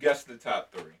 4. Can you guess the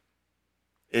top 3?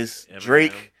 It's Eminem,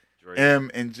 Drake, Drake,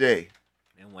 M, and J.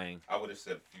 and Wayne. I would have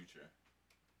said Future.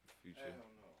 Future.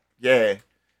 Yeah,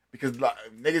 because like,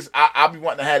 niggas, I'll be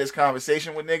wanting to have this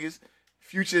conversation with niggas.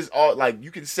 Future's all like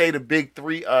you can say the big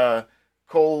 3,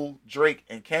 Cole, Drake,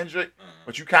 and Kendrick,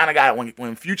 but you kind of got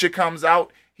when Future comes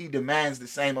out, he demands the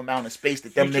same amount of space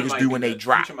that them Future niggas might do be when they the-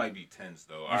 drop. Future might be 10s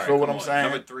though. You feel what I'm saying?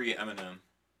 Number 3, Eminem.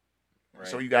 Right.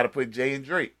 So you got to put Jay and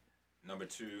Drake Number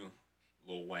 2,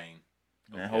 Lil Wayne.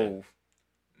 and Okay. Hove.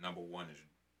 Number 1 is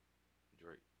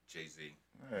Drake. Jay-Z.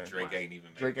 Yeah. Drake ain't even.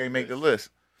 Drake ain't make the list.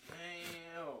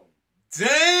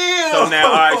 Damn. So now,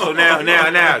 all right. So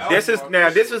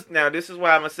now, this is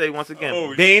why I'm gonna say once again,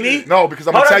 Oh, Beanie. shit. No, because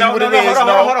I'm gonna tell you what it is. Hold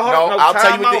on. I'll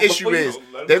tell you what Time the out issue before you-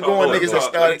 is. They're going niggas that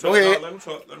started. Go ahead. Let him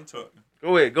talk.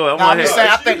 Go ahead. No, I'm just saying.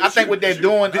 ahead. I think what they're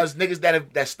doing is niggas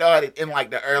that started in like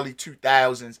the early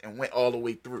 2000s and went all the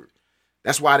way through.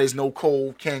 That's why there's no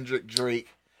Cole, Kendrick, Drake.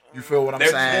 You feel what I'm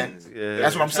They're saying? tens. Yeah.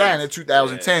 That's what I'm saying. In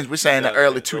 2010s, we're saying the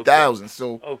early 2000s.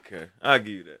 So Okay, I give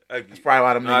you that. that's probably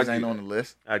why them I niggas give ain't you on the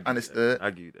list. I give you Understood. that. I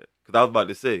give you that. Because I was about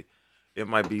to say, it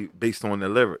might be based on the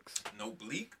lyrics. No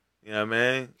Bleak. You know what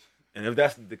I mean? And if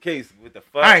that's the case, what the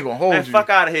fuck? I ain't gonna hold Man, you. fuck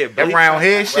out of here, That Bleak. round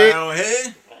head shit. Round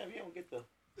head. Man, you don't get the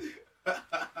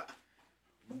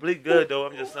Bleak good though.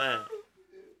 I'm just saying.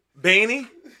 Beanie.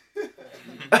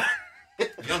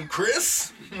 Young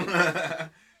Chris.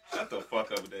 Shut the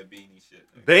fuck up with that Beanie shit.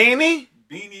 nigga. Beanie.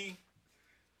 Beanie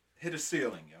hit a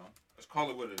ceiling, yo. Let's call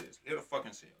it what it is. Hit a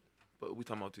fucking ceiling. But we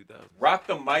talking about 2000. Rock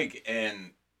the Mic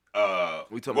and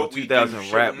We talking what about we 2000 do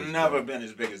should rappers, have never bro. been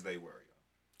as big as they were, yo.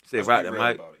 Say Let's rock be the real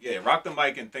mic. about it. Yeah, Rock the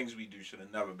Mic and things we do should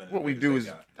have never been. What as we big do as is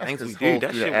they got. that's Things we 'cause do. Hov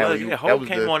That threw shit the was. alley-oop. Yeah, That Hope was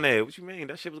came the- on there. What you mean?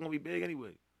 That shit was gonna be big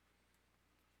anyway.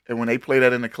 And when they play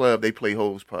that in the club, they play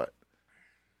Hov's part.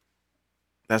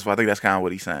 That's why I think that's kind of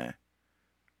what he's saying.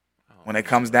 When it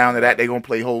comes down to that, they gonna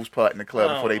play Hov's part in the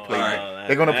club before they play. alright.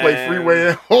 They're gonna play Freeway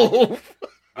and Hov.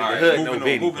 All right, hood, moving no on,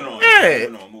 Beanie. moving on, Yeah.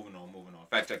 moving on.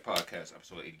 Fact Check Podcast,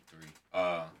 episode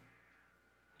 83.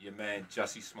 Your man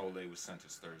Jussie Smollett was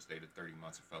sentenced Thursday to 30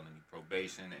 months of felony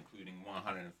probation, including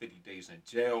 150 days in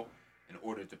jail, in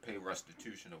order to pay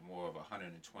restitution of more of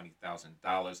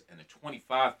 $120,000 and a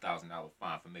 $25,000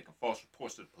 fine for making false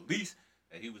reports to the police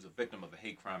that he was a victim of a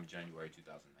hate crime in January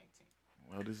 2019.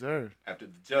 Well deserved. After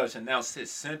the judge announced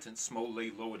his sentence,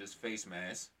 Smollett lowered his face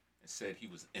mask and said he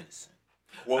was innocent.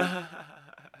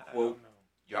 Quote,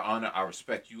 Your Honor, I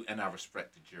respect you and I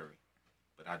respect the jury,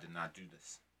 but I did not do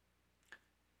this.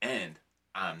 And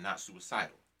I'm not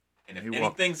suicidal. And if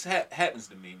anything happens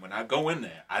to me when I go in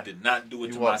there, I did not do it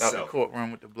He to walked out myself. the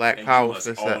courtroom with the Black And Power you must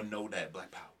fist all up. know that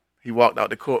Black Power. He walked out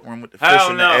the courtroom with the Hell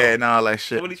fist in the no. air and all that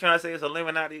So shit. what he trying to say is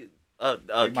Illuminati.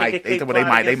 They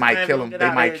might kill him.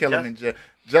 They might kill him in jail.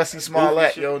 Jussie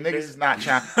Smollett, yo, niggas is not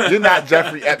trying. You're not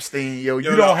Jeffrey Epstein, yo.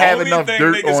 You don't have enough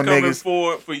dirt on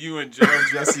niggas. For you and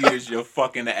Jesse is your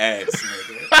fucking ass,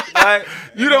 nigga. Right?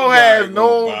 You don't have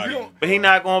no. You don't, But he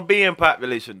not gonna be in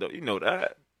population though. You know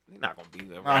that. He not gonna be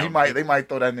there. nah, he might. They might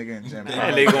throw that nigga in gym.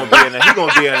 And they gonna be in. He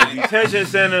gonna be in a detention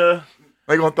center.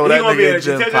 They gonna throw He that gonna be in nigga a in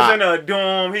gym. detention Pop. center, a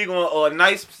dorm. He gonna or a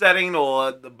nice setting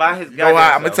or by his. You know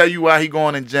why? I'm gonna tell you why he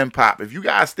going in gym pop. If you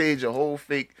guys stage a whole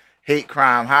fake hate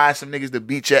crime, hire some niggas to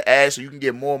beat your ass so you can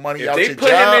get more money If out they your put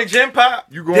job. him in gym pop,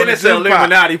 You going then to it's an gym pop.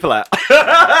 Illuminati plot.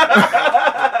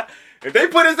 If they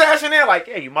put his ass in there, like,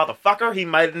 yeah, you motherfucker,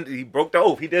 he broke the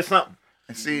oath. He did something.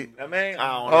 And see, I mean, I don't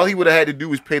all know. he would have had to do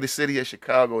was pay the city of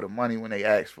Chicago the money when they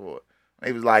asked for it.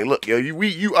 They was like, look, yo,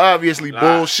 you obviously Lied.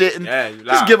 bullshitting. Yeah, you Just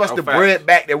lied. give us No the facts. bread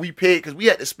back that we paid because we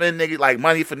had to spend niggas like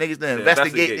money for niggas to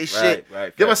investigate this shit.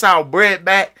 Right, Give us our bread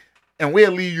back and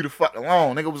we'll leave you the fuck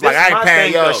alone. Nigga was This like, I ain't my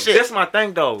paying thing, y'all though. shit. This my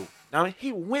thing though. I mean,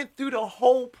 he went through the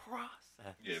whole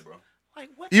process. Yeah, bro. Like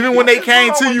what? Even the when fuck they is came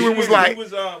wrong to with you and was He like,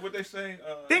 was what they say?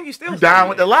 then you still you dying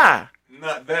with the lie.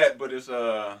 Not that, but it's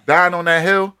Dying on that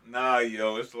hill. nah,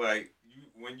 yo. It's like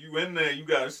when you in there, you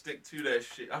gotta stick to that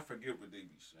shit. I forget what they be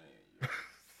saying.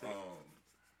 Yo.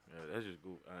 Yeah, that's just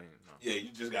good. I ain't know. Yeah, you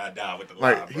just gotta die with the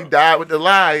lie, Like, bro. he died with the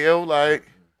lie, yo. Like,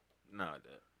 Nah,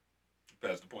 that.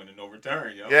 Past the point of no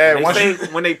return, yo. yeah, They once say, you,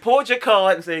 when they pulled your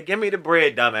card and said, "Give me the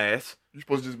bread, dumbass," you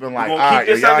supposed to just been like, gonna all keep right,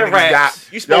 yo, this y'all under niggas wraps.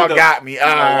 got, You supposed y'all to- got me. All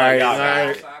right, y'all all got right.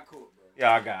 Outside court, bro.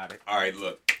 yeah, I got it. All right,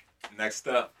 look. Next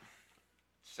up,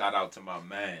 shout out to my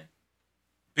man,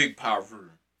 Big Paru,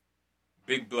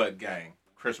 Big Blood Gang,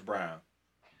 Chris Brown.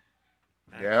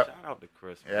 Man, Yep. Shout out to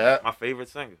Chris. Man. Yep. My favorite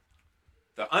singer.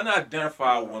 The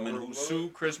unidentified woman who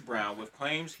sued Chris Brown with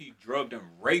claims he drugged and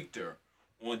raped her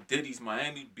on Diddy's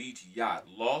Miami Beach yacht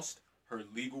lost her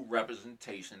legal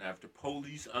representation after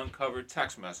police uncovered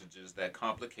text messages that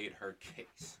complicate her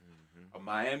case. A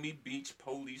Miami Beach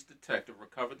police detective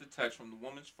recovered the text from the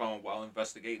woman's phone while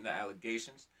investigating the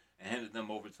allegations and handed them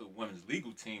over to the women's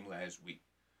legal team last week.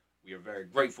 We are very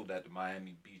grateful that the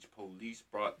Miami Beach police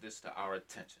brought this to our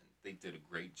attention. They did a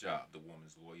great job, the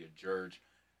woman's lawyer, George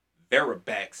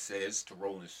Verabak, says to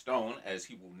Rolling Stone, as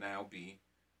he will now be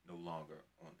no longer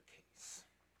on the case.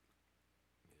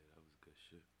 Yeah, that was good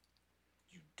shit.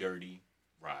 You dirty,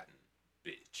 rotten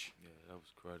bitch. Yeah, that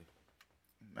was cruddy.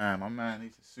 Man, my man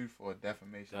needs to sue for a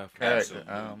defamation of Definitely.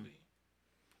 character. Absolutely.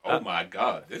 Oh my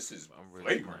God, this is I'm really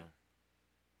flagrant.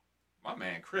 glad. My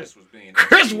man Chris was being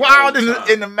Chris the wild whole in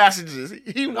time. the messages.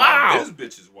 He Nah, wild.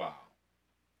 This bitch is wild.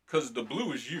 because the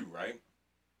blue is you, right?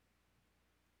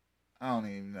 I don't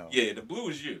even know. Yeah, the blue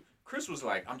is you. Chris was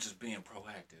like, I'm just being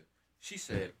proactive. She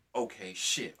said, okay,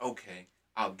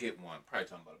 I'll get one. Probably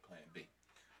talking about a plan B.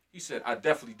 He said, I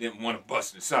definitely didn't want to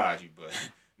bust inside you, but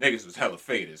niggas was hella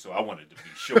faded, so I wanted to be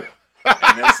sure.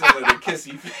 And then some of the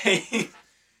kissy face.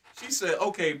 She said,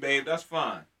 okay, babe, that's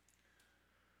fine.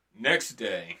 Next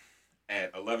day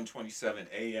at 11:27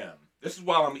 a.m., this is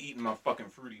while I'm eating my fucking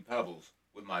Fruity Pebbles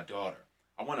with my daughter.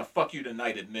 I want to fuck you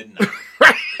tonight at midnight.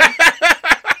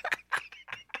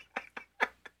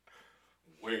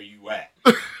 Where you at?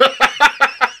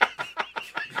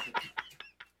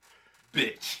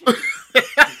 Bitch.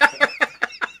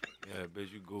 Yeah,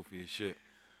 bitch, you goofy as shit.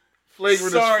 Flagrant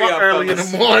as Sorry, fuck I early in the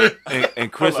fell morning.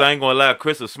 And Chris, I ain't gonna lie,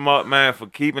 Chris a smart man for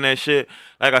keeping that shit.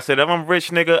 Like I said, if I'm rich,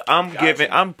 nigga,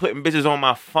 I'm putting bitches on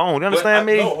my phone. You understand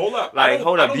me? No, hold up. Like,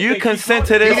 hold up. Do you consent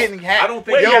to He this? didn't have. I don't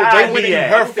think Where Yo, your they ID went through at?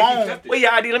 her I don't think he phone. kept it. Where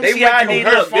your ID? Let me They see your went ID.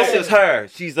 through her Look, this phone. is her.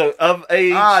 She's of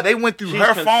age. They went through She's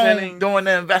her consenting. phone during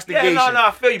the investigation. Yeah, no,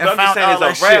 I feel you. But and I'm just found saying, all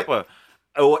as a that shit. rapper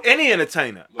or any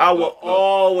entertainer, Look, I will look,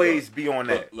 always be on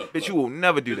that. look, Bitch, you look. will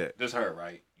never do that. This her,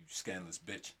 right? You scandalous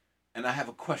bitch. And I have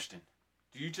a question.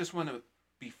 Do you just want to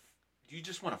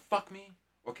fuck me?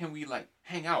 Or can we, like,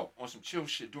 hang out on some chill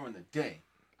shit during the day?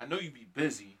 I know you be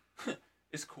busy.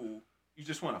 It's cool. You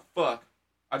just want to fuck.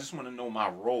 I just want to know my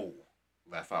role.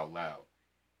 Laugh out loud.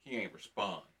 He ain't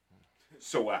respond.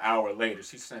 So an hour later,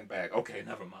 she sent back, okay,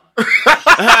 never mind.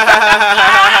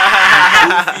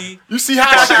 Goofy. You see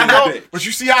how shit go? bitch. But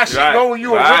you see how shit Right, go when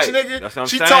you a right. rich nigga? That's what I'm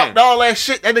She saying. talked all that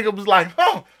shit. That nigga was like,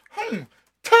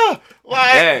 tuh.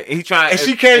 Like, Yeah, he trying. and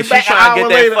she came back an trying hour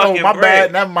later. Oh, my bread.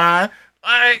 bad. Never mind.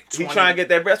 Like, he 20 trying to get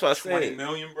that bread. That's what I 20 said.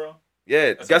 million, bro?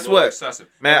 Yeah, That's guess a little what? excessive.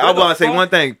 Man, But I where the want to say fuck- one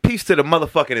thing. Peace to the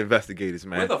motherfucking investigators,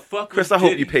 man. Where the fuck Chris, was I hope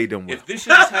Diddy? you paid them well. If this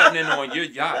shit is happening on your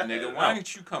yacht, nigga, why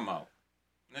didn't you come out?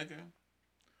 Nigga.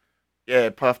 Yeah,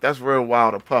 Puff, that's real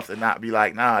wild of Puff to not be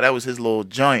like, nah, that was his little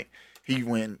joint. He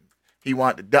wanted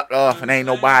to duck off and ain't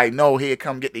nobody know he'd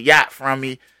come get the yacht from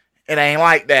me. It ain't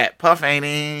like that. Puff ain't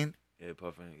in. Yeah,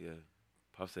 Puff ain't. Yeah,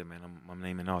 Puff said, man, I'm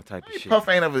naming all type of shit. Puff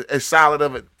ain't as solid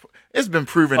of it. It's been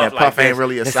proven Puff that like Puff ain't this.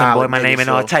 really a Listen, solid boy, my nigga, name and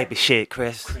so- all type of shit,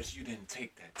 Chris. Chris, you didn't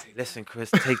take that. Listen,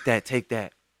 Chris, take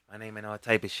that. My name and all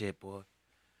type of shit, boy.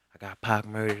 I got Pac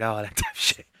murdered, all that type of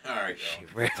shit. All right, yo.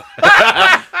 Shit, real.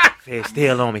 Fed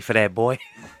still on me for that, boy.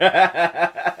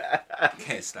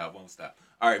 Can't stop, won't stop.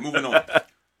 All right, moving on.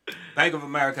 Bank of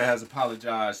America has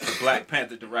apologized to Black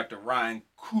Panther director Ryan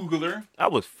Coogler I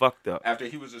was fucked up. after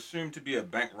he was assumed to be a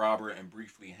bank robber and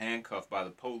briefly handcuffed by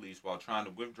the police while trying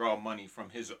to withdraw money from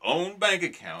his own bank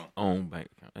account Own bank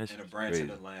account. That in a shit's branch crazy. in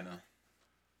Atlanta.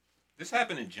 This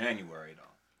happened in January, though.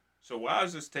 So why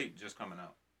is this tape just coming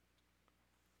out?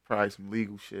 Probably some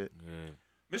legal shit. Yeah.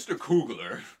 Mr.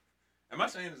 Coogler, am I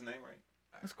saying his name right?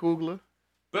 That's Coogler.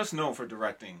 Best known for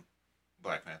directing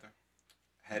Black Panther,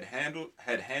 had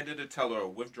handed a teller a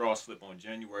withdrawal slip on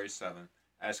January 7th,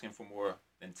 asking for more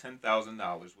than $10,000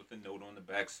 with a note on the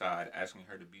back side asking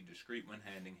her to be discreet when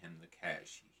handing him the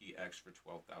cash. He asked for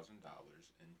 $12,000,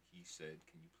 and he said,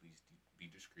 "Can you please be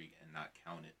discreet and not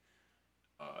count it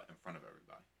in front of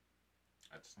everybody?"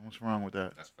 What's wrong with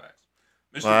that? That's facts.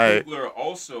 Mr. Right. Coogler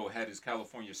also had his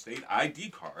California state ID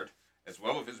card, as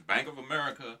well as his Bank of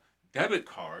America debit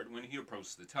card when he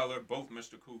approached the teller. Both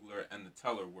Mr. Coogler and the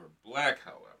teller were black,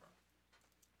 however.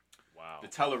 Wow. The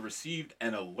teller received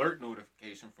an alert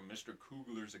notification from Mr.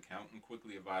 Coogler's account and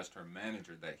quickly advised her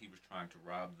manager that he was trying to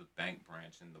rob the bank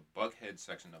branch in the Buckhead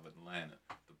section of Atlanta,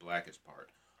 the blackest part.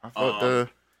 I thought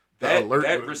That alert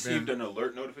would've received been- an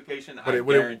alert notification. But I it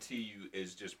would've- guarantee you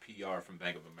is just PR from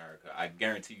Bank of America. I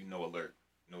guarantee you no alert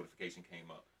notification came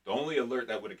up. The only alert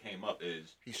that would have came up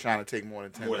is he's trying to take more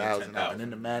than More than 10,000 out, 10,000. and then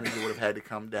the manager would have had to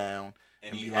come down.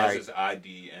 and he be has like- his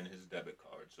ID and his debit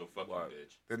card. So fuck you,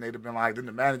 bitch. Then they'd have been like, then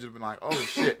the manager would have been like, oh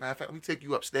shit, matter of fact, let me take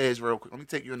you upstairs real quick. Let me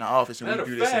take you in the office and Matter we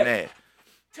do of this and fact-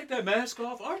 that. Take that mask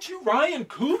off. Aren't you Ryan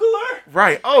Coogler?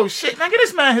 Right. Oh shit, now get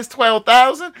this man his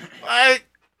 12,000. Like,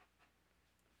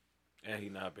 And he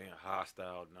not being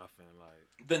hostile, nothing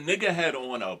like. The nigga had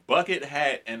on a bucket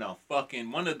hat and a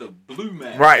fucking one of the blue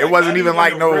masks. Right, it wasn't not even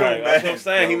like a no- real Right, That's what I'm mask,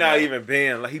 saying. He bro. not even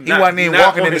being like he wasn't even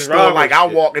walking in the store like I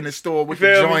walk in the store with the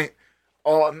feel me? joint.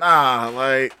 Oh nah,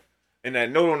 like And that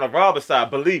note on the robber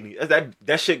side, believe me,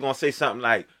 that shit gonna say something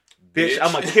like, "Bitch, Bitch.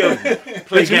 I'ma kill you."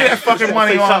 Bitch, you that fucking It's gonna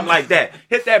money say on- something like that.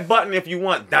 Hit that button if you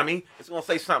want, dummy. It's gonna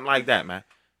say something like that, man.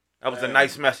 That was a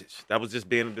nice message. That was just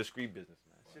being a discreet business,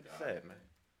 man. Shit is sad, man.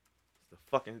 It's the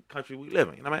fucking country we live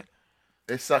in. You know what I mean?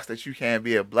 it sucks that you can't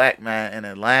be a black man in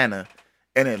Atlanta.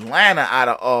 In Atlanta, out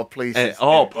of all places, At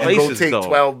all and go places, take though.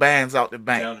 12 bands out the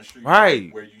bank. Down the street,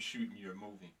 Right. where you shooting your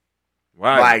movie.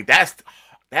 Like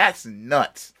that's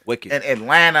nuts. Wicked. In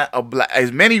Atlanta,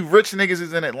 as many rich niggas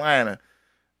as in Atlanta,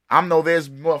 I know there's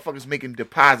motherfuckers making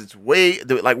deposits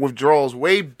like withdrawals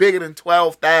way bigger than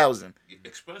 12,000.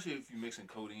 Especially if you're mixing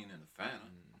codeine and the Fanta.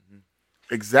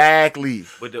 Exactly.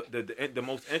 But the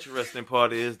most interesting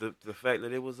part is the fact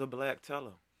that it was a black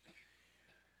teller.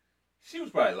 She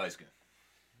was probably light skinned.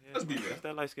 Yeah, Let's be real. That's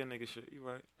that light skinned nigga shit. You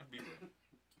right. Let's be real.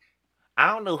 I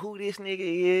don't know who this nigga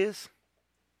is.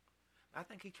 I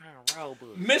think he trying to rob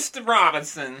us. Mr.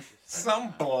 Robinson,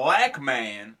 some black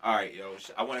man. All right, yo.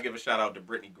 I want to give a shout out to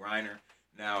Brittany Griner.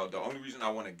 Now, the only reason I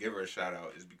want to give her a shout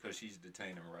out is because she's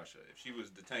detained in Russia. If she was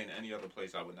detained any other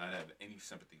place, I would not have any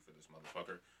sympathy for this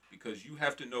motherfucker. Because you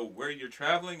have to know where you're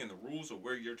traveling and the rules of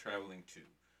where you're traveling to.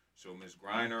 So, Ms.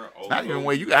 Griner, not even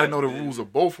where you got to know the rules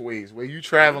of both ways. Where you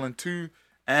traveling to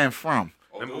and from.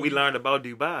 Remember we learned about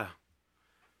Dubai.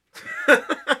 Yeah,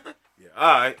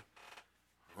 all right.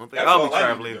 I don't think I'll be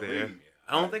traveling there.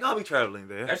 I don't think I'll be traveling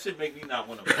there. That shit make me not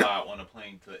want to fly on a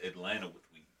plane to Atlanta with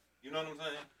weed. You know what I'm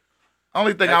saying?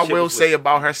 Only thing I will say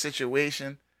about her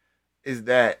situation is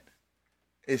that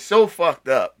it's so fucked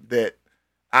up that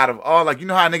out of all, like, you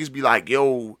know how niggas be like,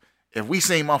 yo, if we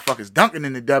seen motherfuckers dunking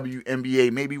in the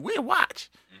WNBA, maybe we'll watch,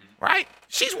 right?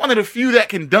 She's one of the few that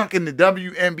can dunk in the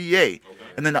WNBA. Okay.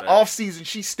 And then the offseason,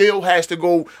 she still has to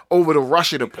go over to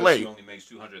Russia to play. She only makes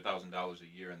 $200,000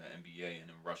 a year in the NBA, and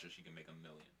in Russia she can make $1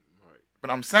 million. Right.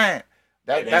 But I'm saying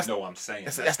that's no, I'm saying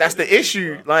that's the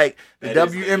issue. Bro. Like the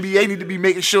WNBA need to be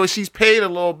making sure she's paid a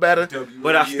little better.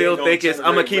 But I still think I'm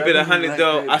gonna keep it 100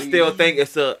 though. I still think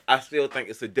it's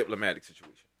a diplomatic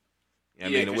situation. You know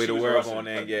what I mean, the way the world going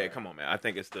in, yeah, come on, man. I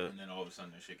think it's the. And then all of a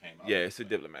sudden, this shit came out. Yeah, it's a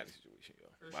diplomatic situation,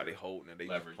 yo. Why they holding it? They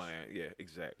just playing. Yeah,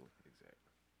 exactly.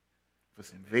 For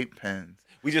some vape pens.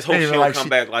 We just hope she don't come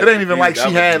back like. It ain't even like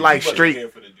she had like straight.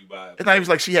 It's not even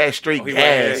like she had straight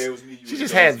gas. She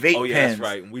just had vape pens. Oh yeah, that's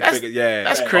right. We figured, yeah,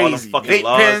 that's crazy. Vape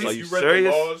pens. Are you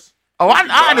serious? Oh,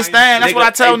 I understand. That's what I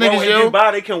tell niggas,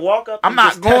 yo. They can walk up. I'm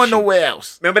not going nowhere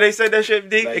else. Remember they said that shit,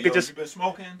 D? They could just been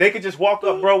smoking. They could just walk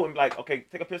up, bro, and be like, okay,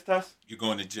 take a piss test. You're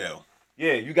going to jail.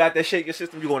 Yeah, you got that shit in your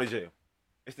system. You're going to jail.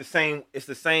 It's the same. It's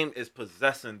the same as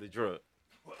possessing the drug.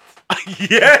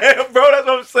 Yeah, bro. That's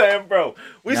what I'm saying, bro.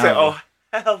 We said, oh,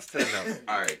 hell to no.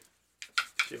 All right.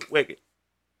 Shit, wicked.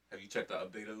 Have you checked the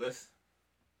updated list?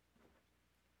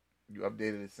 You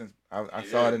updated it since I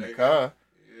saw it in the car.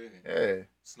 Yeah.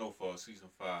 Snowfall season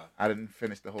 5. I didn't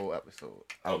finish the whole episode.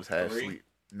 I was half asleep.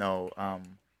 No,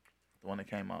 the one that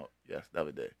came out the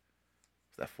other day.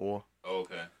 Is that 4? Oh,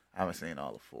 okay. I haven't seen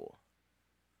all of 4.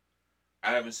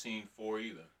 I haven't seen 4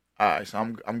 either. All right, so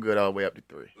I'm good all the way up to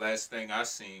 3. Last thing I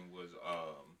seen was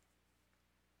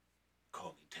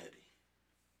Call Me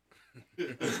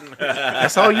Teddy.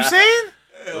 That's all you seen?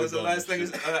 Yeah, that was the last thing.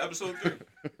 Episode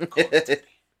 3. Call Me Teddy.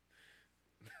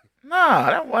 Nah,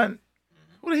 that wasn't.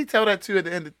 Who did he tell that to at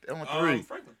the end of 3?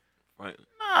 Franklin. Nah.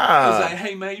 I was like,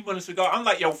 hey man, you want a cigar? I'm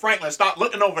like, yo, Franklin, stop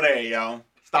looking over there, yo.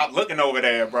 Stop looking over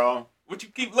there, bro. What you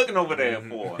keep looking over there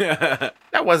for?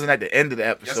 That wasn't at the end of the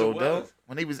episode, though.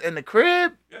 When he was in the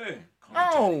crib? Yeah.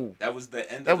 No. That was the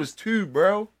end. That was 2,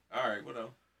 bro. All right, what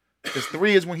else? Because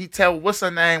 3 is when he what's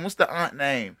her name? What's the aunt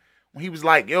name? When he was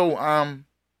like, yo,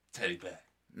 Teddy back.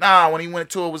 Nah, when he went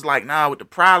to it, was like, nah, what the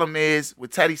problem is,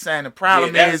 with Teddy saying the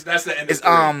problem that's the end is,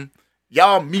 of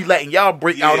y'all, me letting y'all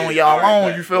break out on y'all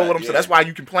own, you feel what I'm saying? That's why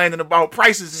you complaining about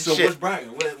prices and shit. So what's Brian?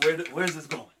 Where's this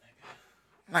going?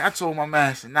 Like I told my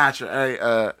man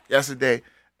Sinatra yesterday,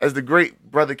 as the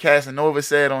great brother Casanova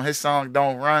said on his song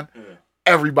 "Don't Run,"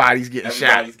 everybody's getting shot.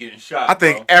 Everybody's getting shot. I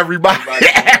think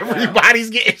everybody's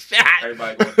getting shot.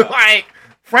 Everybody going down. Like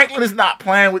Franklin is not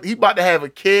playing with. He about to have a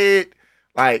kid.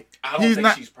 Like I don't think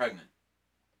she's pregnant.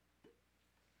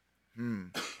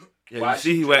 Yeah, why you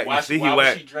see he whack. Why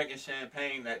was she drinking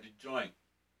champagne at the joint?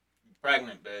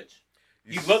 Pregnant bitch.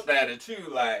 He looked at her too,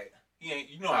 like he ain't.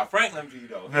 You know how Franklin be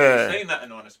though. He didn't say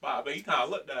nothing on the spot, but he kind of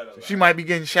looked at her. She might be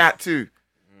getting shot too.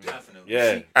 Definitely.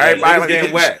 Yeah. Everybody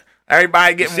getting whacked.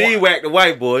 Everybody getting. See, he whacked the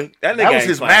white boy. That was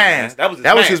his man.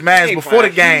 That was his man before the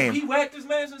game. He whacked his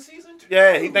man in season 2.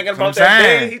 Yeah, he thinking about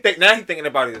that baby. Now he thinking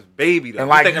about his baby though. And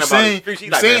like you seen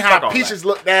how Peaches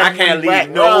looked at him. I can't leave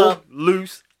no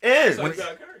loose ends.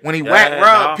 When he whacked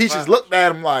Rob, Peaches looked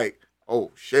at him like,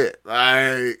 "Oh shit!"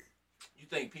 Like, you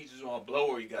think Peaches on blow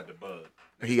or he got the bug?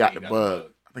 He got the bug.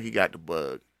 I think he got the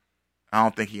bug. I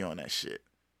don't think he on that shit.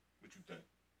 What you think?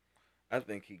 I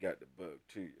think he got the bug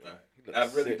too. I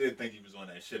really did think he was on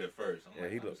that shit at first.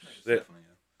 He looks sick.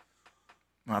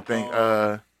 I think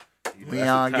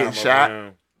Leon getting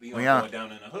shot. Leon going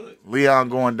down in the hood. Leon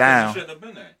going down. He shouldn't have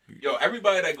been there. Yo,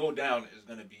 everybody that go down is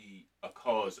gonna be a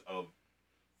cause of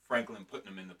Franklin putting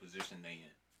them in the position they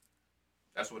in.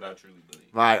 That's what I truly believe.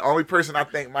 Like, only person I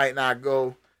think might not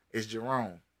go is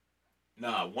Jerome.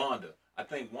 Nah, Wanda. I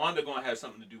think Wanda gonna have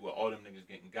something to do with all them niggas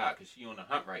getting got, because she on the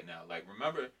hunt right now. Like,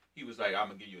 remember, he was like, I'm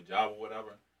gonna give you a job or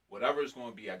whatever. Whatever it's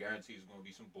gonna be, I guarantee it's gonna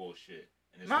be some bullshit.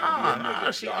 And it's gonna be a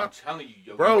nigga. Yo, I'm telling you,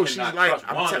 yo, bro, you she's cannot like,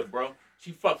 trust Wanda, bro.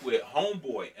 She fuck with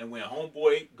Homeboy, and when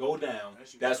Homeboy go down,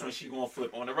 that's when she gonna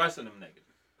flip on the rest of them niggas.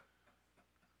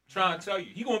 Trying to tell you,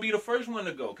 he gonna be the first one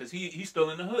to go, cause he's still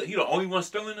in the hood. He the only one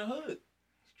still in the hood.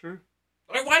 It's true.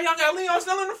 Like, why y'all got Leon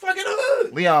still in the fucking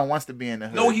hood? Leon wants to be in the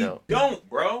hood. No, he though. don't,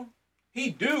 bro. He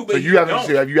do, but So you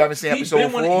haven't seen He episode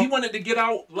 4? He wanted to get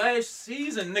out last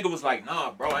season. Nigga was like,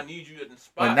 nah, bro, I need you in the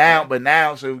spot. But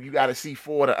now, so you got to see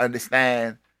 4 to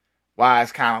understand why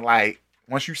it's kind of like,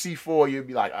 once you see 4, you'll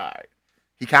be like, all right.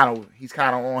 He's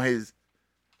kind of on his,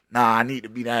 nah, I need to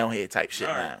be down here type shit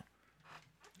now.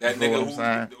 That You know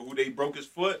nigga who they broke his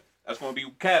foot, that's gonna be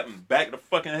Captain, back of the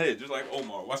fucking head, just like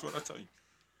Omar. Watch what I tell you.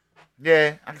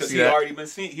 Yeah, I can Because see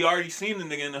that. he already seen the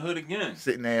nigga in the hood again.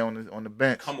 Sitting there on the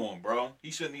bench. Come on, bro. He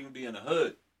shouldn't even be in the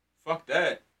hood. Fuck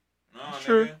that. Nah, That's nigga.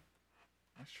 true.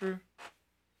 That's true.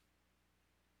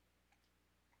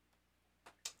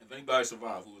 If anybody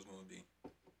survive, who is gonna be?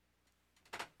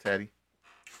 Teddy,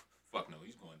 Fuck no,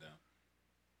 he's going down.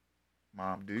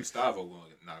 Mom Dukes, Gustavo gonna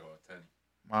knock off Teddy.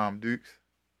 Mom Dukes.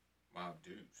 Mob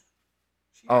Dukes.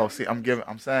 She Oh, came- see,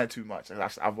 I'm saying too much.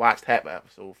 I've watched half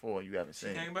episode 4. You haven't She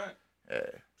seen. came back. Yeah.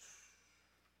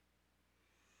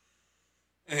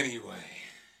 Anyway.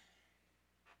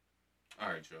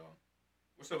 Alright, y'all.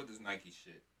 What's up with this Nike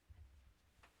shit?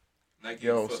 Nike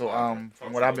Yo, and Foot so Locker. Talk from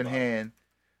to what me I've been about it. hearing,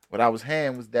 what I was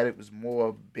hearing was that it was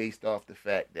more based off the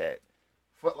fact that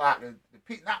Foot Locker,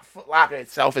 not Foot Locker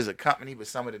itself as a company, but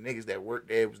some of the niggas that worked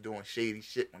there was doing shady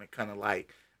shit when it kind of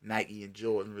like Nike and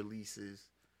Jordan releases,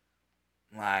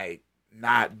 like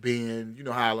not being, you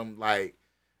know how them like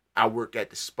I work at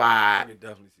the I spot, can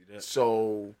definitely see that.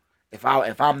 so if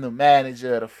I'm the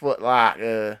manager of the Foot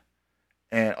Locker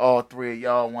and all 3 of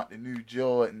y'all want the new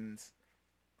Jordans,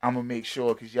 I'm gonna make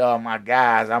sure, because y'all my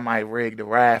guys, I might rig the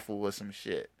raffle or some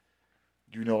shit.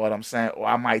 You know what I'm saying? Or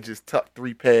I might just tuck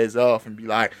 3 pairs off and be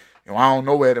like, yo, I don't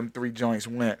know where them 3 joints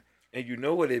went. And you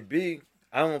know what it be?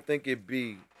 I don't think it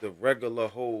be the regular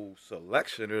whole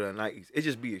selection of the Nikes. It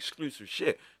just be exclusive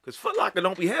shit. Because Foot Locker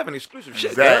don't be having exclusive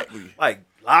shit. Exactly. Girl. Like,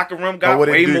 locker room got But what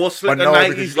way it do- more slicker but no,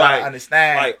 because Nikes. you gotta Like,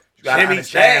 understand. like You gotta Jimmy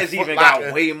understand, Jazz Foot even Locker-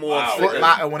 got way more Wow. slicker. Foot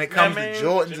Locker, when it comes Man, to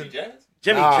Jordans Jimmy and Jazz?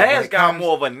 Jimmy Nah, when Jazz it got comes-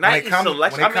 more of a Nike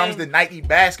selection. When it comes to Nike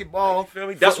basketball, You feel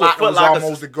me? Foot That's what Locker Foot was Locker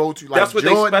almost the go-to. Like that's what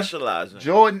Jordan, they specialize in.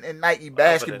 Jordan and Nike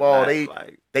basketball, Other than that,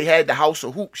 they had the House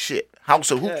of Hoops shit.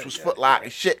 House of Hoops was Foot Locker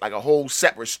shit, like a whole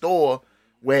separate store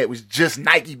where it was just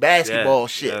Nike basketball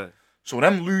shit. Yeah. So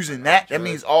them losing that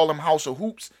means all them House of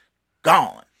Hoops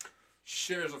gone.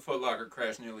 Shares of Foot Locker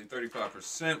crashed nearly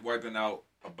 35%, wiping out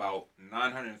about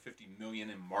 $950 million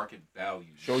in market value.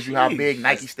 Shows you how big Jeez.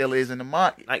 Nike still is in the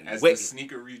market. Nike As wicked. the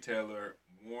sneaker retailer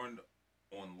warned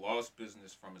on lost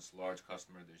business from its large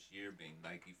customer this year, being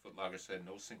Nike, Foot Locker said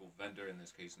no single vendor, in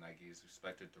this case Nike, is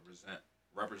expected to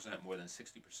represent more than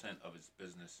 60% of its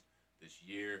business this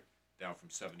year, down from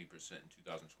 70% in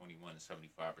 2021 and 75%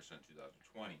 in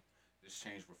 2020. This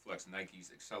change reflects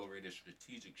Nike's accelerated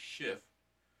strategic shift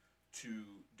to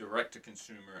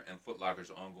direct-to-consumer and Foot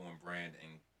Locker's ongoing brand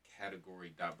and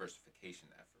category diversification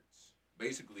efforts.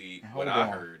 Basically, what I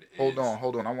heard is... Hold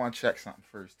on. I want to check something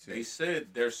first, too. They said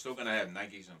they're still going to have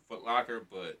Nikes and Foot Locker,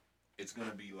 but it's going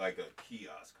to be like a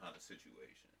kiosk kind of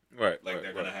situation. Right. Like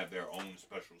they're going to have their own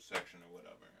special section or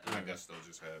whatever. And I guess they'll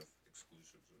just have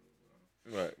exclusives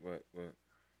or whatever. Right.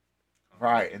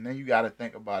 Right, and then you got to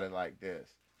think about it like this.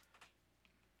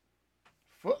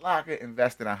 Foot Locker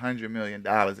invested $100 million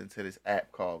into this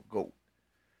app called GOAT.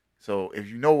 So if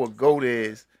you know what GOAT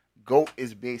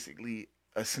is basically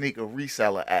a sneaker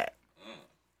reseller app.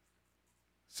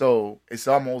 So it's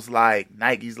almost like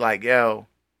Nike's like, yo,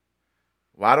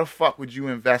 why the fuck would you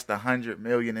invest $100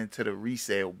 million into the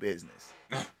resale business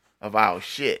of our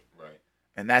shit? Right.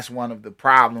 And that's one of the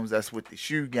problems that's with the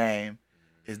shoe game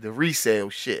is the resale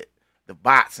shit. The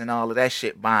bots and all of that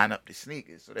shit buying up the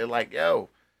sneakers. So they're like, yo,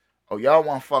 oh, y'all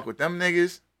want to fuck with them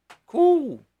niggas?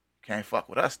 Cool. Can't fuck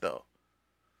with us, though.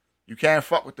 You can't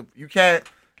fuck with you can't,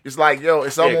 it's like, yo,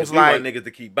 it's almost like. Want niggas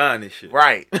to keep buying this shit.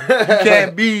 Right. You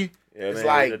can't be, it's man,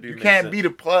 like, that do you make can't sense. be the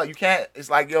plug. You can't, it's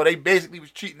like, yo, they basically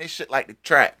was treating this shit like the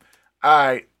trap. All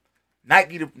right.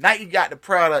 Nike got the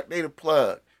product, they the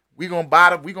plug. We gonna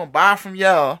buy from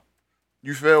y'all.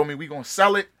 You feel me? We gonna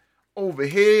sell it over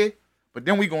here, but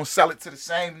then we gonna sell it to the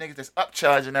same niggas that's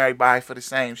upcharging everybody for the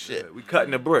same shit. We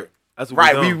cutting the brick. That's what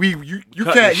Right, you you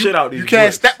cutting can't the shit out these you can't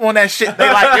whips. step on that shit.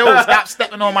 They like, yo, stop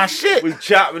stepping on my shit. We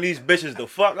chopping these bitches the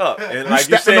fuck up. And like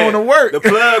you stepping said, on the work. the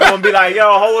plug gonna be like,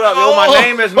 yo, hold up, yo, my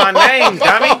name is my name,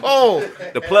 dummy.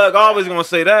 The plug always gonna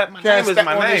say that. My Can't name is step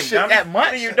my on name, this shit dummy. that much.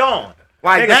 What are you doing?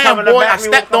 Like, Niggas damn, coming to boy, back I me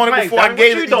with stepped on it complaints, before I dummy.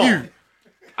 gave What it to doing? you.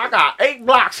 I got 8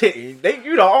 blocks hitting.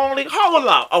 You the only hold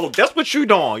up. Oh, that's what you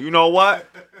doing. You know what?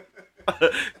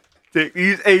 Take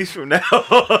these A's from now.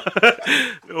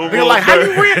 Nigga, like,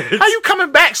 how you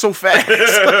coming back so fast?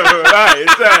 Right,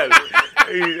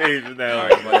 exactly. These A's from now. All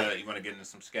right, you want to get into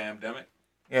some scamdemic?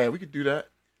 Yeah, we could do that.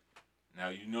 Now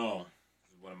you know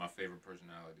this is one of my favorite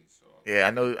personalities. So Yeah,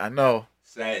 I know.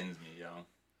 saddens me, yo.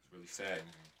 It's really saddens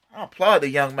me. I applaud the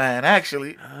young man,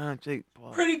 actually. Jake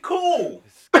Paul. Pretty cool.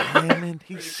 Scamming.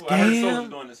 He Pretty cool. I heard Soulja scammed.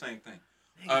 doing the same thing.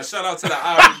 Shout out to the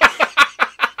Ivory.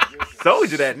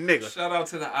 Told you that nigga. Shout out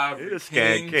to the Ivory He a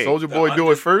scam King. king. Soldier Boy do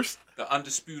it first. The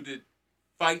undisputed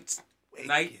fights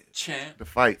night champ. The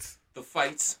fights. The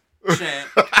fights champ.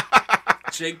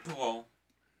 Jake Paul.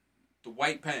 The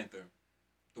White Panther.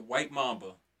 The White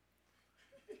Mamba.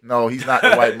 No, he's not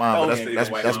the White Mamba. Okay, That's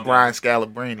the White that's Mamba. Brian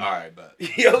Scalabrine. All right, but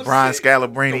Brian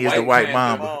Scalabrine The is the White White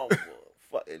Panther. Mamba.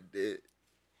 Fucking dead.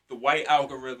 the White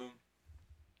Algorithm.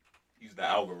 He's the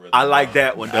algorithm. I like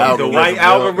that one, though. The Algorithm, white yo.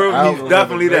 algorithm, he's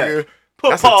definitely that. nigga. Put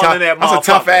That's Paul a tough, in that that's a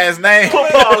tough motherfucker. ass name.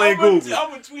 Put Paul in Google. I'm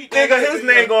gonna tweet that Nigga, his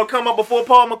name gonna come up before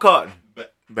Paul McCartney.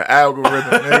 The algorithm,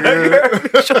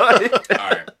 nigga. All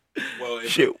right. Well,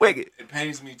 Shit, wicked. It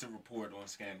pains me to report on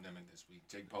Scamdemic this week.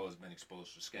 Jake Paul has been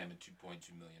exposed for scamming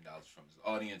 $2.2 million from his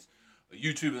audience. A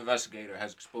YouTube investigator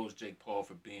has exposed Jake Paul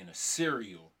for being a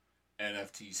serial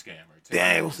NFT scammer, taking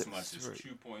as much as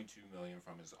 $2.2 million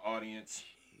from his audience.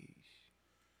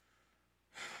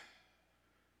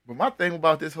 But my thing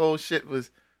about this whole shit was,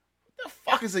 what the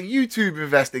fuck is a YouTube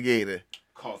investigator?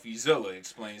 CoffeeZilla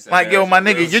explains that. Like, yo, there's my a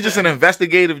real nigga, you're just an scam.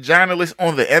 investigative journalist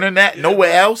on the internet,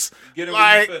 nowhere else. Get it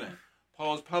Like- where you fit in.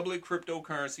 Paul's public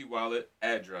cryptocurrency wallet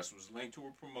address was linked to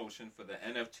a promotion for the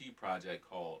NFT project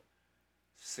called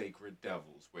Sacred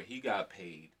Devils, where he got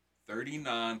paid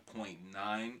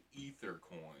 39.9 Ether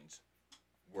coins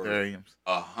worth Ethereums.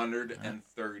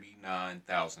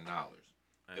 $139,000.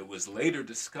 It was later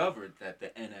discovered that the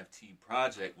NFT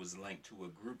project was linked to a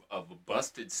group of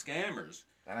busted scammers,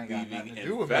 That ain't got leaving nothing to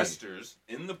do with me. investors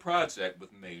in the project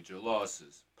with major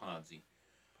losses. Ponzi.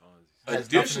 That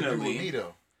has nothing to do with Additionally, me,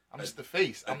 though. I'm just the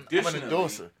face. I'm an Additionally,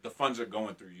 endorser. the funds are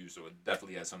going through you, so it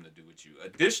definitely has something to do with you.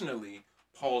 Additionally,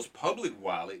 Paul's public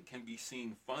wallet can be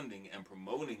seen funding and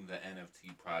promoting the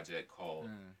NFT project called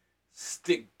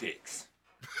Stick Dicks.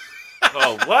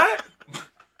 Oh, what?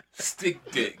 Stick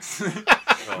Dicks.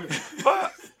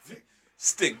 Fuck.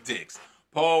 Stick Dicks.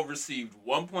 Paul received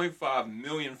 $1.5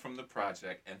 million from the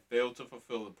project and failed to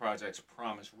fulfill the project's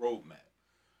promised roadmap.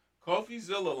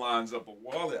 CoffeeZilla lines up a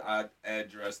wallet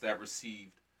address that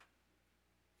received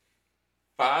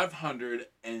 500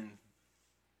 and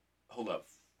hold up,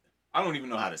 I don't even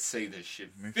know how to say this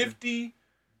shit. 50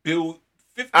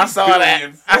 I saw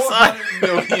that. 400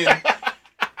 million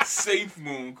Safe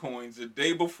Moon coins a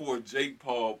day before Jake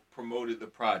Paul promoted the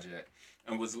project,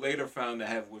 and was later found to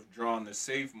have withdrawn the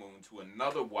Safe Moon to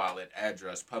another wallet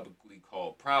address publicly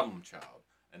called Problem Child,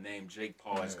 a name Jake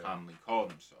Paul has commonly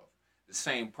called himself. The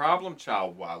same Problem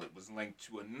Child wallet was linked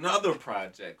to another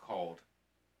project called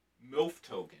MILF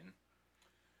Token,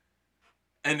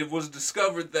 and it was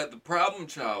discovered that the Problem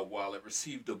Child wallet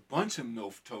received a bunch of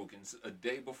MILF tokens a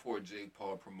day before Jake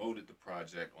Paul promoted the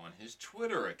project on his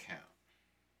Twitter account.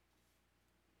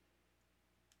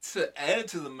 To add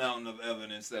to the mountain of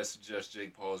evidence that suggests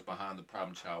Jake Paul is behind the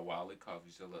Problem Child wallet,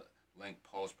 CoffeeZilla linked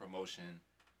Paul's promotion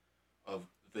of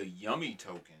the Yummy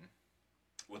token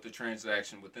with the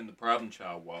transaction within the Problem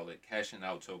Child wallet, cashing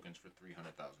out tokens for $300,000.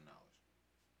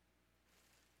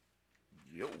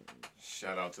 Yo.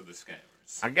 Shout out to the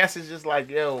scammers. I guess it's just like,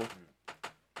 yo,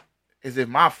 is it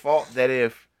my fault that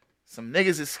if some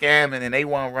niggas is scamming and they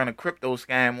want to run a crypto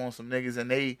scam on some niggas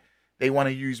and they want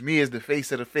to use me as the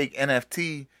face of the fake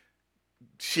NFT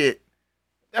shit,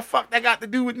 that got to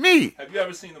do with me? Have you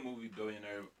ever seen the movie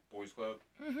Billionaire Boys Club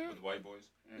with the white boys?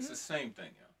 It's the same thing,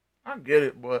 yo. I get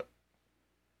it, but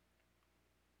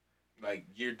Like,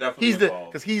 you're definitely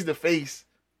involved. because he's the face.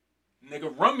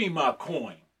 Nigga, run me my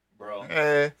coin, bro.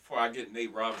 Before I get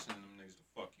Nate Robinson and them niggas to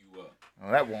fuck you up.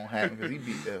 Well, that won't happen because he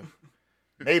beat them.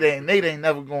 Nate ain't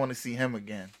never going to see him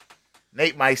again.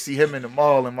 Nate might see him in the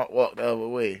mall and might walk the other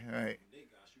way. Right?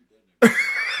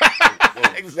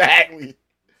 Exactly.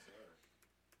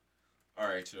 All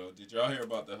right, yo. Did y'all hear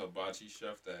about the hibachi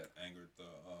chef that angered the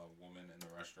woman in the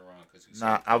restaurant? Cause he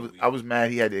Nah, I was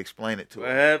mad he had to explain it to What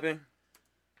her. happened?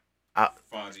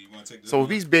 Fonzie, you want to take this So one?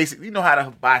 he's basically, you know how the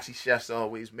hibachi chefs are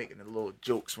always making the little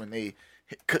jokes when they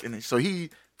cooking it. So he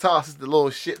tosses the little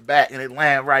shit back and it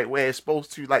land right where it's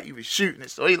supposed to, like he was shooting it.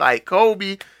 So he like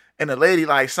Kobe, and the lady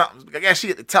like something. I guess she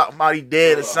at the top about he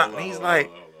dead or something. He's like,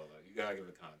 hold on. You gotta give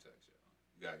the context, yo.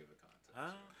 You gotta give the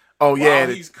context. oh yeah,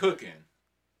 While he's cooking,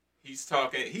 he's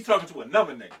talking to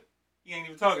another nigga. He ain't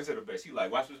even talking to the bitch. He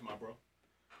like, watch this, my bro.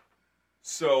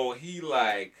 So he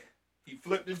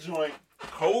flipped the joint,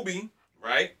 Kobe,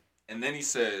 right? And then he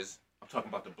says, I'm talking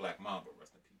about the Black Mamba,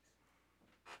 rest in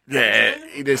peace. yeah,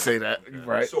 he did say that,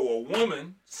 right? So a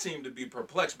woman seemed to be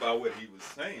perplexed by what he was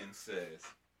saying, says,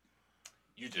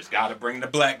 you just gotta bring the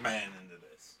black man into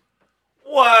this.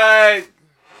 What?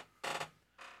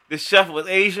 The chef was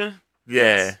Asian?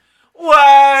 Yeah.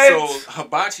 What? So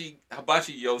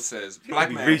Hibachi Yo says, black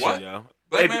Be man reaching, what? yo.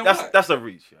 Black Hey, man that's what? that's a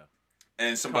reach, yo.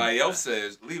 And somebody else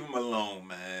says, leave him alone,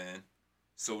 man.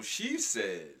 So she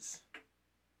says,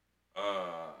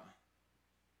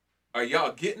 are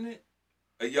y'all getting it?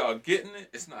 Are y'all getting it?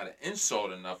 It's not an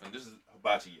insult or nothing. This is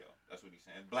Hibachi Yo. That's what he's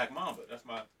saying. Black Mamba. That's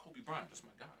my Kobe Bryant. That's my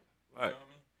guy. You Right. know what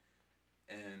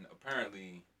I mean? And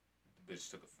apparently, the bitch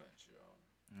took offense, yo.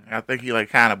 I think he like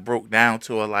kind of broke down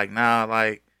to her like, nah,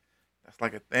 like that's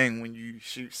like a thing when you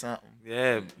shoot something.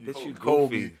 Yeah, bitch, you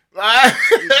Kobe. goofy.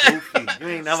 You goofy. You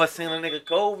ain't never seen a nigga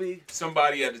Kobe.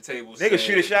 Somebody at the table Nigga said,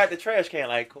 shoot a shot at the trash can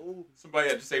like, cool. Somebody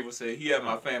at the table said he had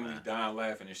my family dying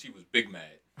laughing, and she was big mad.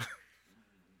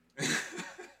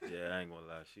 Yeah, I ain't gonna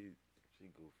lie. She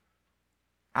goofy.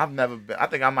 I've never been. I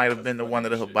think I might have been to one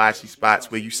of the hibachi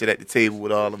spots where you sit at the table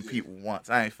with all them people once.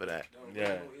 I ain't for that.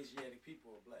 Yeah. Asiatic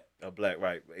people are black. A black,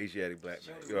 right? Asiatic black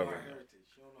man. She You don't know already our know. heritage.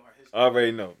 She don't know our history.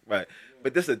 Already know, right?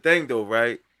 But this is the thing, though,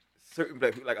 right? Certain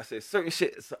black people, like I said, certain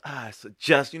shit is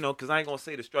just, because I ain't gonna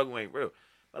say the struggle ain't real,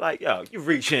 but like, yo, you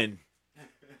reaching.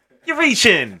 You're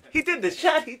reaching. He did the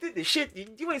shot. He did the shit.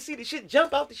 You ain't see the shit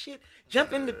jump out the shit,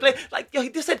 jump in the play. Like, yo, he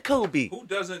just said Kobe. Who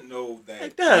doesn't know that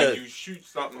Like that. when you shoot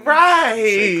something, Right. you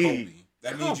say Kobe?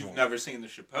 That means Come you've on. never seen the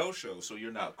Chappelle Show, so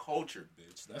you're not cultured,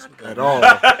 bitch. That's what that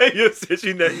At means. all. You said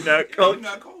you're not Yeah, coach. you're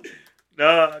not cultured.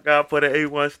 No, I gotta put an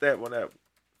A1 stamp on that.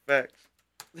 Facts.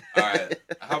 All right.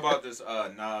 How about this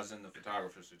Nas and the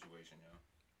photographer situation, yo?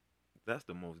 That's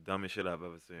the most dumbest shit I've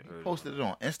ever seen. He posted it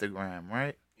on Instagram,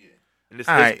 right? Yeah. And it's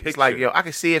All his right. picture. It's like, yo, I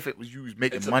can see if it was you was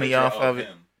making It's a money picture off of it.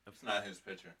 him. It's not his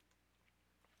picture.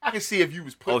 I can see if you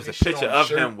was putting Oh, it's a this shit picture on a of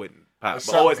shirt him with pop. or But,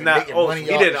 something it's and not. making Oh, money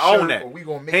he off didn't the own shirt, that. or we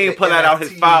gonna make He ain't the pull that out his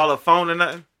NFT. file or phone or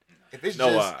nothing. If it's No,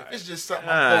 just if it's just something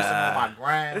I'm posting on my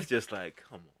gram It's just like,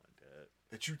 come on, dad.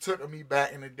 that you took of me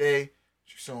back in the day, what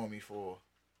you suing me for?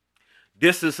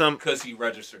 This is some. Because he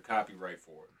registered copyright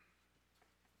for it.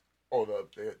 Oh,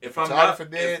 the If I'm photographer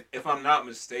not, did. if I'm not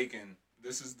mistaken,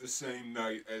 this is the same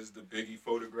night as the Biggie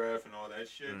photograph and all that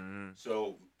shit. Mhm.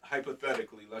 So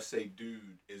hypothetically, let's say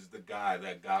dude is the guy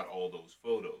that got all those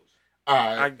photos. All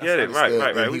right, I get it. Right.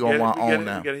 He We gonna get it. want We to get own it.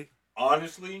 them. We get it.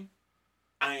 Honestly,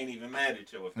 I ain't even mad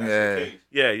at you if that's Yeah. the case.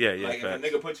 Yeah. Like if a facts.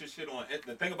 nigga put your shit on,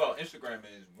 the thing about Instagram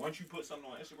is once you put something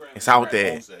on Instagram, It's out Instagram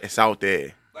there. owns that It's shit. out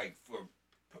there. Like for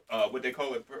what they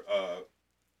call it,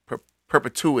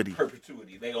 Perpetuity.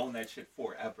 perpetuity. They own that shit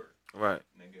forever, Right.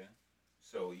 nigga.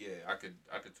 So yeah, I could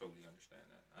totally understand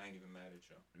that. I ain't even mad at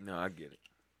you. No, I get it.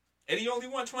 And he only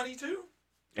won 22.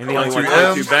 And he only won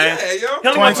 22 22 bands. Yeah, yo. He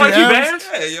only won 22 22 bands.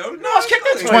 Yeah, yo. Nas kicked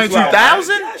that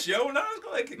 22,000? Yes, yo. Nas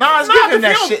go ahead kick Nas that. give him if that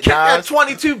you don't shit, kick that Nas.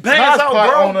 22 Nas bands out, part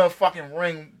bro. on a fucking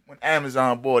ring when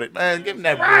Amazon bought it. Man, give him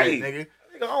that Right. bread,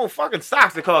 nigga. Nigga own fucking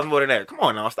socks that cost more than that. Come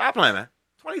on now, stop playing, man.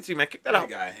 22, man, kick that They out.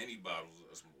 got Henny bottles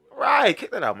or some more. Right,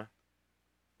 kick that out, man.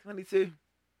 22.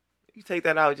 You take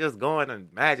that out just going to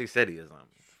Magic City or something.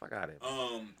 Fuck out of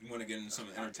here. You want to get into some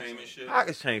entertainment shit?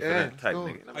 Pockets change for Yeah, that type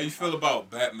let's go. nigga. How you feel about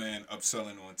Batman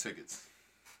upselling on tickets?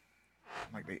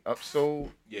 Like they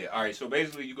upsold. Yeah, all right. So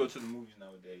basically, you go to the movies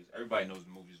nowadays. Everybody knows the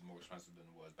movies are more expensive than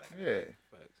it was back then.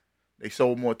 Yeah. They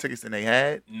sold more tickets than they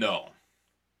had. No.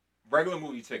 Regular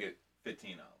movie ticket,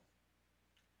 $15.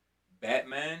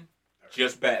 Batman,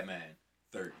 just Batman,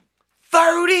 $30.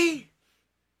 30?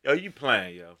 Yo, you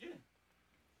playing, yo.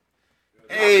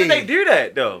 How Hey, did they do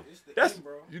that, though? It's the That's- end,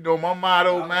 bro. you know my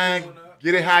motto, man.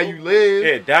 Get it how you live.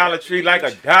 Yeah, Dollar Tree like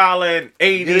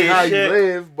 $1.80 Get it how and you shit.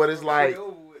 live, but it's like,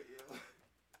 Over with, yo.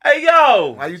 Hey,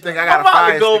 yo. why you think I I'm got a about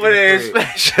fire to go stick over in there and the crib?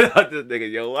 smash shit out this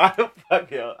nigga, yo. Why the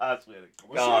fuck, yo? I swear to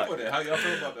What's God. up with it? How y'all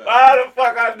feel about that? Why the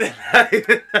fuck I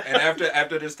did that? And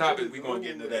after this topic, we gonna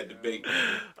get into that debate.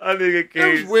 A nigga That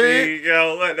was can't weird. see,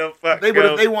 yo. What the fuck? They would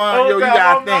yo? if they want, Oh, yo, you God,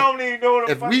 gotta I think. don't even know what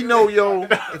the If fuck we it know, is. yo,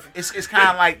 if it's kind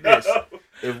of like this.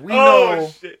 If we Oh, know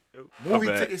shit. movie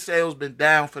My bad. ticket sales been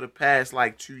down for the past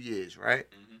like 2 years, right?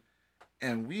 Mhm.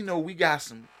 And we know we got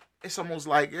some it's almost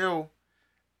like, yo,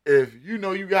 if you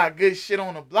know you got good shit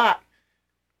on the block,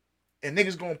 and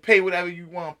niggas gonna pay whatever you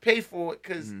want to pay for it,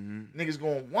 because niggas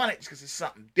gonna want it because it's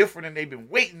something different and they've been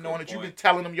waiting on it. You've been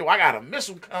telling them, yo, I got a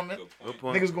missile coming.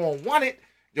 Niggas gonna want it.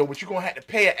 Yo, but you gonna have to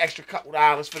pay an extra couple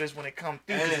 $1 for this when it comes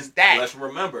through. And it's that. Let's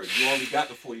remember, you only got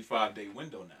the 45-day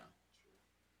window now.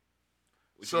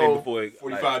 So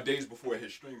 45 days before it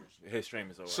hits streamers. It hit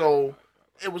streamers. Right. So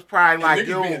it was probably like,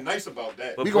 yo, being nice about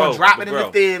that. We gonna drop it in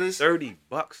the theaters. $30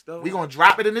 though. We gonna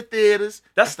drop it in the theaters.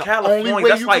 That's the California. only way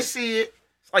That's you like, can see it.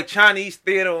 It's like Chinese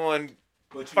theater on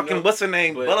fucking what's the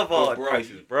name Boulevard bro,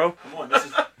 prices, bro. Come on, this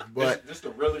is but this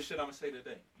the realest shit I'm gonna say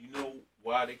today. You know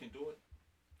why they can do it?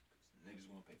 Niggas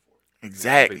gonna pay for it.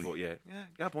 Exactly. Yeah,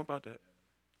 got a point about that.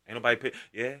 Ain't nobody pay.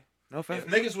 Yeah, no fact.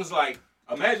 If niggas was like,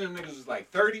 imagine if niggas was like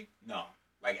 30. No,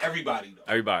 like everybody though.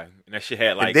 Everybody, and that shit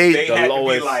had like They the had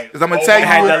lowest. to be like, Because I'm gonna tell you,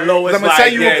 had the lowest, I'm gonna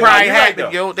tell you what probably you're right, happened, though.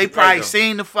 yo. They You're right, probably though.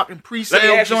 seen the fucking Let me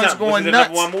pre-sale ask you joints something. going Was it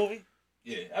nuts. One movie?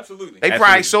 Yeah, absolutely. They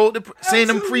probably sold seen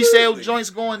them Absolutely. pre-sale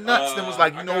joints going nuts. Then was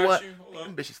like, you I know got what? you. Hold on.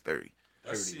 Them bitches 30.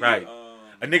 Let's see, Right.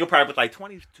 A nigga probably put like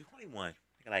 20 to 21.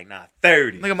 Like, nah,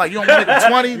 30. Nigga, I'm like, you don't want it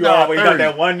 20? You Nah, always got 30.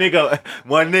 that one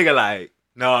nigga like,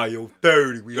 nah, yo,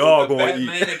 30. We all gonna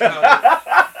eat.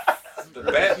 The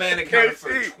Batman accounted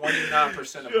for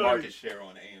 29% of market share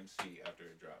on AMC after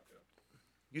it dropped. Though.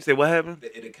 You say what happened?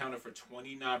 It accounted for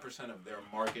 29% of their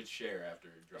market share after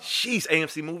it dropped. Jeez,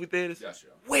 AMC movie theaters? Yes,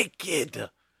 yo. Wicked. Yeah.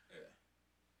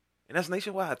 And that's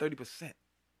nationwide, 30%.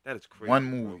 That is crazy. One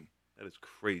bro. movie. That is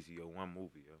crazy, yo. One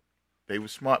movie, yo. They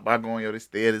was smart by going, yo, this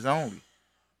theaters only.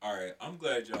 All right, I'm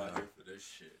glad y'all here for this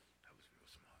shit. That was real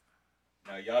smart.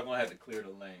 Now, y'all gonna have to clear the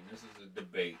lane. This is a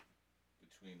debate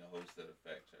between the hosts of the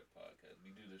Fact Check podcast.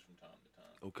 We do this from time to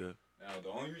time. Okay. Now, the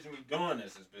only reason we doing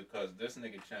this is because this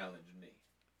nigga challenged me.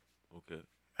 Okay.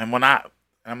 And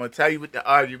I'm gonna tell you what the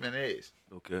argument is.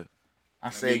 Okay. I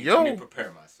Let said, me yo,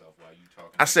 prepare myself while you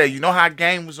talking. I said, you know how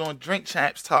Game was on Drink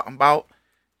Champs talking about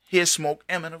his Smoke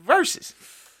M in the verses.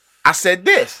 I said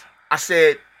this. I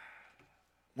said,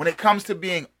 when it comes to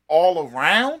being all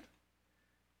around,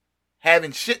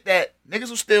 having shit that niggas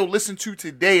will still listen to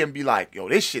today and be like, yo,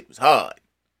 this shit was hard.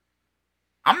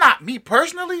 I'm not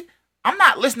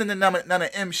listening to none of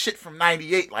M shit from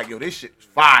 98 like, yo, this shit was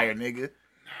fire, nigga.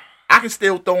 I can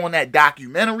still throw on that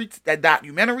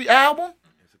documentary album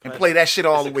and play that shit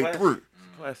all the way through.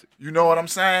 Classic. You know what I'm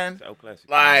saying? It's classic.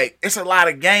 Like, it's a lot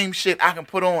of game shit I can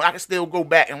put on. I can still go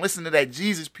back and listen to that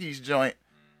Jesus Piece joint.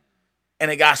 And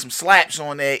it got some slaps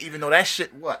on there, even though that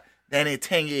shit, that ain't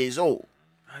 10 years old.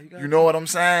 You know what I'm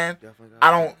saying?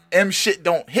 M shit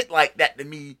don't hit like that to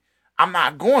me. I'm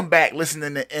not going back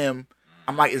listening to M.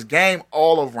 I'm like, is Game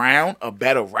all around a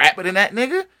better rapper than that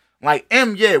nigga? Like,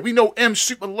 M, yeah, we know M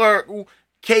super lyrical,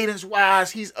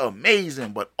 cadence-wise, he's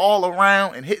amazing. But all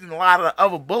around and hitting a lot of the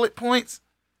other bullet points.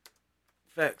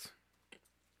 Facts.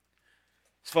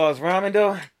 As far as rhyming,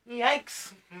 though,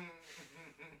 yikes.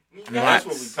 That's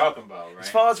what we talking about, right? As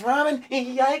far as rhyming,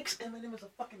 yikes. Eminem is a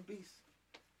fucking beast.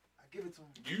 I give it to him.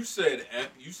 You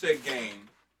said Game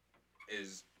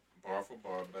is bar for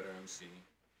bar better MC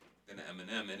than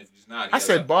Eminem, and if he's not, I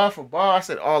said bar for bar. I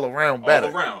said all around better.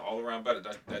 All around better.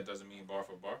 That doesn't mean bar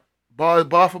for bar.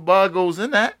 Bar for bar goes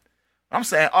in that. I'm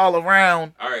saying all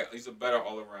around. All right, he's a better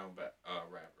all around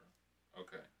rapper.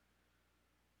 Okay.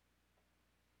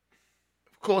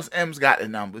 Of course, M's got the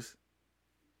numbers.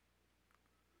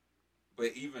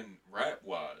 But even rap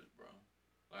wise, bro,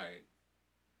 like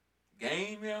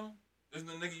Game, yo, this is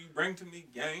the nigga you bring to me,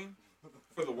 Game,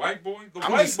 for the white boy,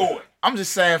 boy. I'm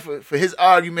just saying for his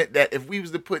argument that if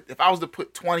I was to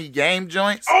put 20 Game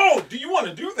joints. Oh, do you want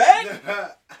to do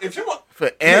that? If you want for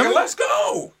M, nigga, let's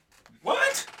go.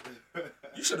 What?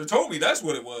 You should have told me that's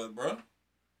what it was, bro.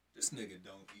 This nigga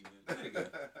don't even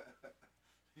nigga.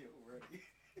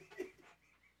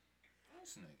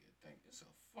 This nigga think it's a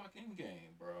fucking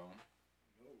game, bro.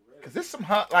 Cause there's some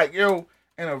hard, like, yo,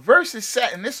 in a versus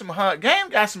set, and there's some hard. Game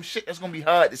got some shit that's gonna be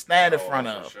hard to stand in front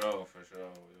of. For sure.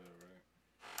 Yeah,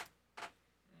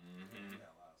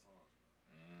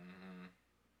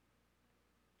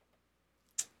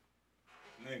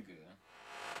 right. Nigga.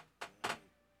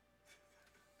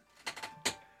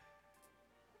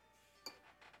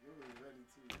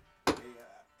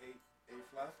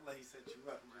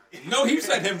 No, he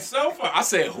said himself. I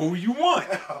said, who you want?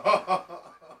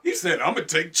 He said, I'm going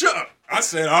to take Chuck. I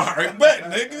said, all right, bet,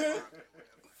 nigga.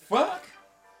 Fuck.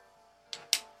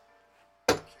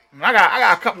 I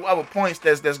got a couple other points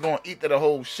that's going to eat to the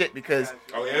whole shit because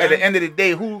at the end of the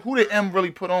day, who did M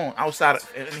really put on outside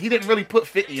of, and he didn't really put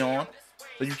 50 on,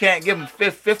 so you can't give him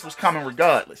fifth. Fifth was coming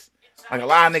regardless. Like a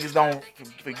lot of niggas don't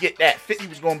forget that 50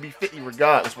 was gonna be 50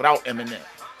 regardless without Eminem.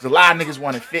 Cause a lot of niggas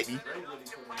wanted 50.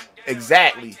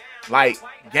 Exactly. Like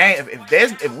game.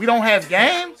 If we don't have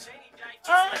game,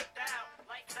 alright.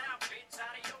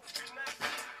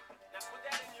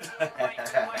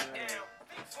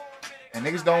 And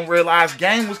niggas don't realize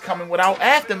game was coming without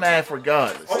Aftermath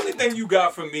regardless. Only thing you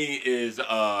got for me is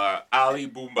Ali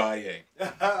Boumbaye.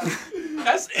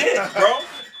 That's it, bro.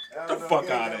 Get the fuck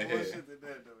out of here.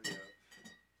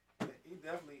 He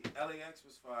definitely, LAX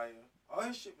was fire. All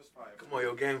his shit was fire. Come on,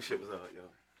 yo, game shit was out, yo.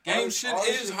 Game shit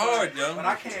is hard, yo. But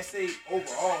I can't say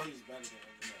overall he's better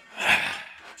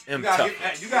than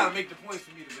Eminem. You M gotta make the points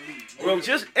for me to believe. Bro,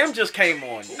 just came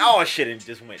on. All shit and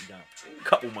just went down a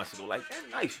couple months ago. Like, that's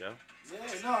nice, yo. Yeah,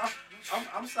 no,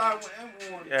 I'm siding with M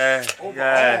on overall.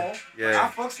 yeah. Like, I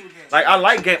fucks with game. Like, I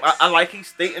like game. I like he's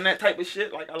stating that type of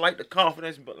shit. Like, I like the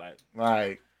confidence, but like,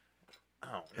 Like, I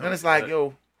don't know. and then it's like,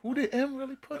 yo, who did M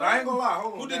really put But I ain't on? gonna lie,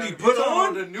 hold on. Who did now, he if put you talking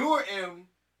on? about the newer M.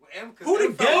 Who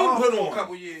did Game put for on? a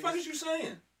couple years. What the fuck is you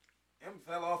saying? M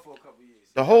fell off for a couple years.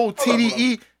 The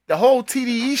whole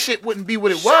TDE shit wouldn't be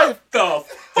what it was. The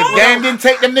If Game didn't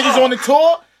take them niggas on the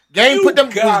tour, Game You put them.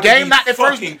 Was gotta Game be not the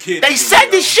first? fucking kidding They me, said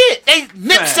yo. this shit.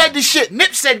 Nip Man. said this shit.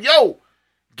 Nip said, "Yo,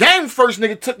 Game first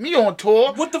nigga took me on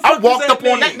tour. What the I fuck walked does up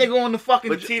that on that mean? nigga on the fucking.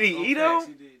 But TDE though,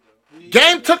 He did, though.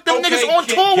 Game took them niggas on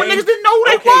Game- tour when Game- niggas didn't know who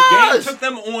they Game was. took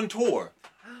them on tour.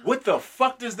 What the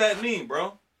fuck does that mean,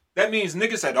 bro? That means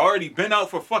niggas had already been out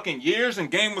for fucking years, and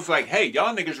Game was like, "Hey,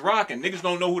 y'all niggas rocking. Niggas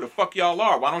don't know who the fuck y'all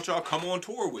are. Why don't y'all come on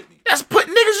tour with me?" That's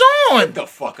putting niggas on. Get the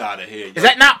fuck out of here. Yo. Is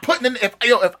that not putting in? If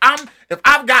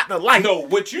I've got the light, No,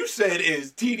 what you said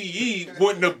is TDE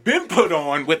wouldn't have been put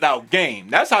on without Game.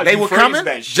 That's how they you were phrase coming.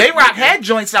 that shit. J Rock nigga. had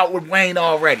joints out with Wayne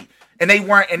already, and they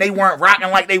weren't rocking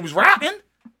like they was rocking.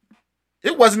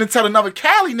 It wasn't until another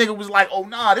Cali nigga was like, "Oh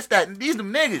nah, these them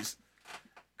niggas."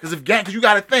 Because you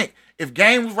got to think, if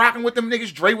Game was rocking with them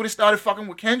niggas, Dre would have started fucking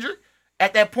with Kendrick.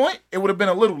 At that point, it would have been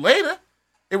a little later.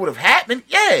 It would have happened,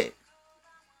 yeah.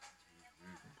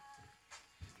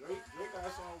 Drake got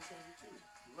a song with Kendrick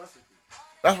too. Recipe.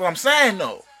 That's what I'm saying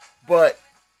though. But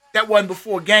that wasn't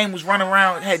before Game was running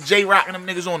around, had J Rock and them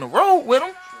niggas on the road with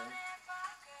him.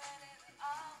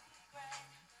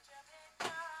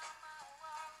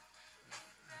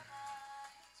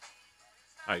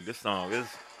 like this song is.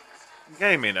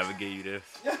 Game ain't never gave you this.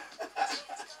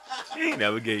 He ain't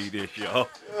never gave you this, yo.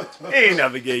 He ain't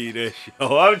never gave you this,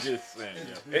 yo. I'm just saying,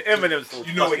 yo. Eminem's so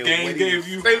You know what fucking Game witty. gave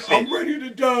you? Stupid. I'm ready to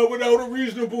die without a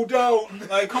reasonable doubt.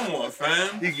 Like, come on,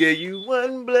 fam. He gave you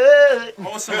one blood.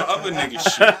 On some other nigga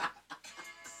shit.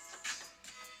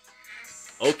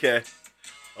 Okay.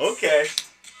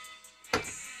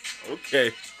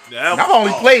 That And I've was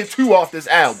only hard. played 2 off this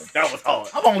album. That was hard.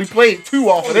 I've only played 2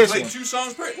 off of Only this played one. 2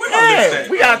 songs per. Where Yeah, my list at,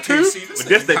 we bro? got I can't 2. see this But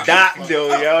this the nigga. doc,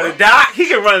 though, yo. The doc, he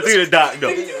can run through the doc, though.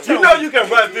 You know you can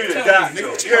run through the doc, though.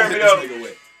 You hear me, though?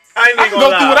 I ain't I even can gonna go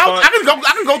lie. through without. Fun.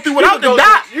 I can go through without the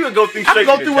doc. You can go through I can straight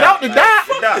go to through the without doc. the doc.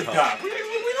 The doc The hard. doc. We don't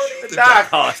need The the doc doc.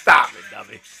 hard. Stop it,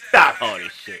 dummy. Doc hard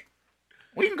as shit.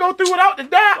 We can go through without the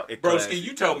doc. Fucking Broski, classic.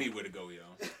 you tell me where to go, yo.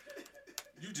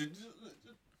 You just.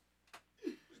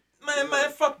 Man,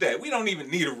 fuck that. We don't even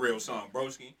need a real song,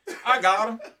 broski. I got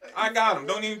him.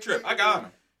 Don't even trip. I got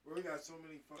him. Bro, we got so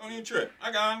many fucking. Don't even trip.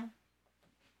 I got him.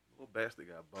 Little bastard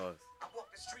got buzzed. I walk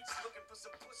the streets looking for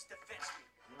some puss to fetch me.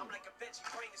 I'm like a veggie,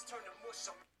 brain is turned to mush.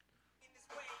 I'm in this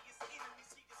way, his enemies,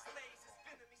 he displays his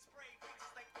venom, he spray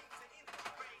bitches like things in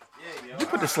the rays. Yeah, yo. You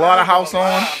put the Slaughterhouse on.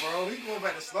 Nah, bro, he going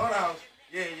back to Slaughterhouse.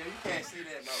 Yeah, yo, you can't say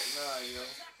that about yo.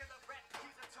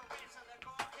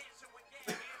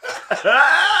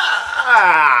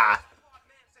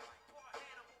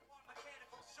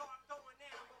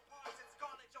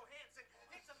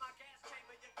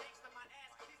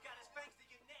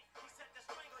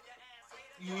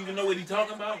 You even know what he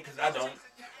talking about? Because I don't.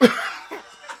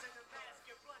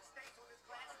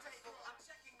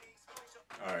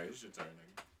 All right, it's your turn,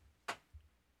 nigga.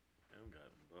 Them got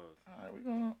him buzzed. All right, we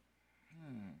gonna.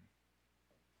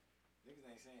 Niggas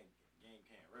ain't saying Game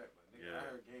can't rap, but nigga, Yeah. I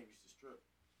heard Game used to strip.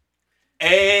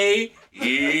 Hey,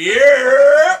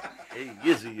 yeah. Hey,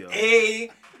 Yizzy, yo. Hey,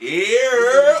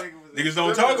 yeah. Niggas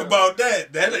don't talk about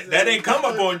that. That ain't come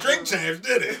up on Drink Champs,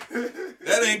 did it?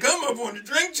 That ain't come up on the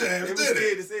Drink They Champs, was did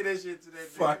scared it? to say that shit to that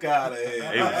Fuck out of They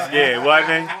here. was scared, what,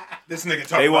 man? This nigga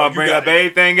talking They about want to bring you up gotta-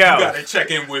 everything You else. gotta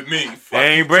check in with me. Fuck They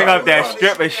ain't you bring up talking that about.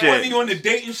 stripper Wasn't shit. he on the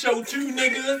dating show too,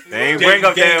 nigga? They ain't bring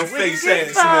up that face wicked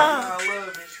ass fun. nigga. I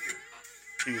love that shit.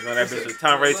 He was on that bitch with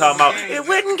Tom Ray talking about, it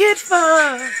wouldn't get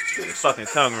fun. His fucking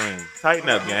tongue ring. Tighten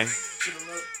up, gang.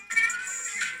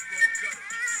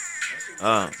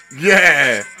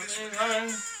 Yeah.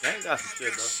 Gang got some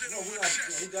shit, though. No, we not.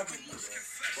 He definitely do that.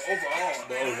 But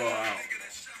overall,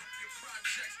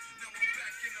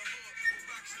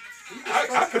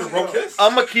 I could have wrote this.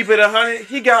 I'm gonna keep it 100.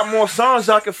 He got more songs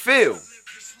I can feel.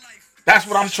 That's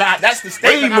what I'm trying. That's the Way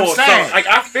statement I'm more saying. songs. Like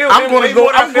I feel. I'm him gonna way go.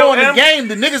 more than I I'm feel going to him. game.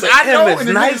 The niggas But I know M is and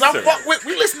the niggas I nicer. fuck with.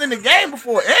 We listening to game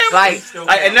before M. Like, still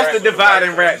and that's rap the with the divide right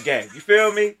and rap words. game. You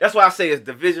feel me? That's why I say it's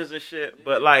divisions and shit.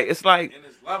 But like, it's like, in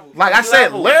his level. like I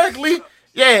said, levels. lyrically,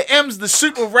 yeah, M's the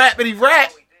super rapidy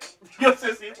rap. yo,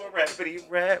 since he for rap, but he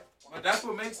rap. But that's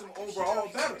what makes him overall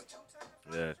better.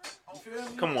 Yeah. You feel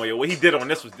me? Come on, yo. What he did on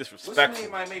this was What's disrespectful.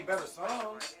 name might make better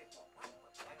songs.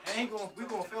 We gonna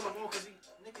feel him more because he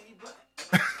black.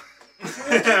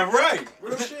 Right.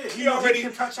 Real shit. We already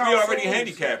can touch our souls.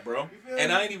 handicapped, bro. You feel And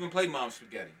me? I ain't even played Mom's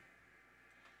Spaghetti.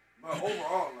 But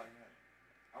overall, like that,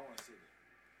 I want to see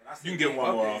that. But I see You can get Game one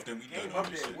up more there. off, then we Game done on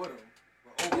up this there shit. with him.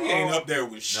 But He overall, ain't up there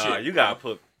with shit. Nah, you gotta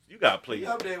play. He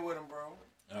up there with him, bro.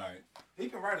 All right. He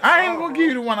can write a song. I ain't gonna bro. give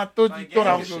you the one I thought you Like, thought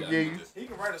I yeah, was Shit, gonna I give need you. this. He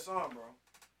can write a song, bro.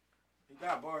 He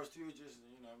got bars too. Just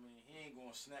you know, what I mean, he ain't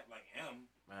gonna snap like him.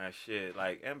 Man, shit.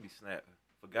 Like, M be snapping.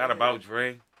 Forgot about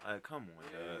Dre. Like, come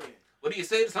on, dog. What do you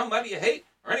say to somebody you hate?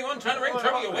 Or anyone trying to ring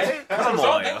trouble your way? Hey, come Some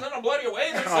on, things yo. don't blow your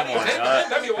way. Then Come somebody on, take dog.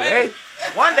 them your way. Hey,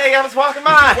 one day I was walking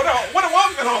by. What a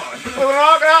woman on? With an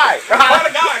organ eye. What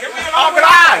a guy. Give me an Organ organ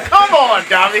eye. Come on,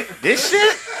 dummy. This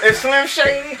shit? It's Slim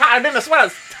Shady. Hotter than the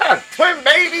sweaters. Twin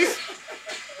babies.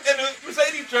 in the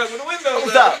Mercedes truck with the windows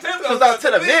Who's up. up? The Tim's Who's up up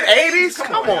to the mid '80s?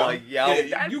 Come on, yo. Yeah,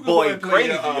 That you can boy go and play crazy,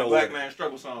 the, yo. Black Man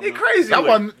Struggle song. He man. crazy. That with it.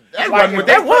 wasn't that Like, wasn't what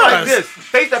that that was was. this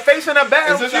face to face in a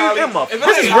battle. Is this Shoot them up. if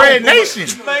This it's is Ali Red Boom-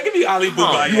 Nation. Man, give me Ali Come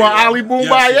on. Boumaier. You want Ali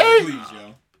Boumaier? Yes, please,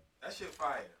 yo. That shit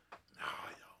fire.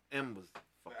 M was The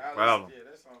fucking Alice- problem. Yeah,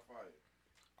 that song fire.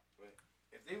 But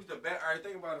if they was the battle, all right,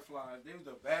 think about it, Fly. If they was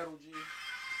the battle, G.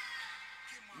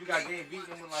 You got game beating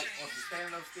them with like on the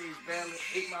standing up stage battle,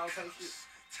 8 Mile type shit.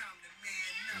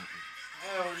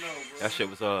 Hell no, bro. That shit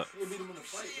was hard. He beat him in the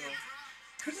fight,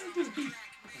 bro.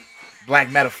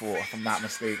 Black Metaphor, if I'm not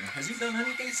mistaken. Has he done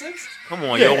anything since? Come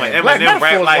on, Yeah, yo. When Black Eminem Metaphor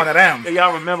rap is like, one of them. Yeah,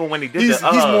 y'all remember when he did He's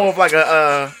the? he's more of like a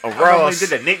I remember when Ross. he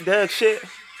did the Nick Doug shit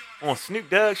on Snoop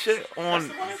Dogg shit on. That's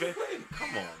the one I just played. Come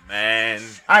on, man.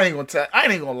 I ain't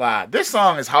gonna lie. This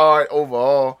song is hard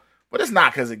overall, but it's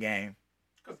not because of game.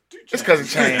 It's because of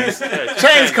Chains.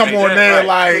 Chains come on there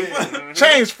like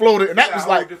Chains floated, and that He got was a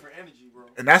whole like, different energy, bro.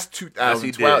 and that's Yes,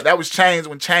 he 2012. did. That was Chains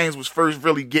when Chains was first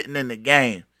really getting in the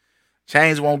game.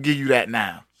 Chains won't give you that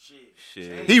now.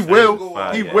 Shit. He Chains will,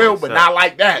 go he off. will, but not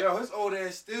like that. Yo, his old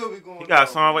ass still be going. He got a off,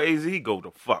 song bro. with AZ. He go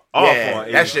the fuck off Yeah, on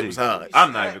AZ. that shit was hard.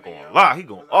 I'm not even gonna lie. He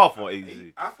going off on AZ.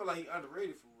 I feel like he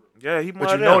underrated for real. Yeah, he But one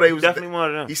you of know them. they He was definitely one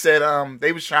of them. He said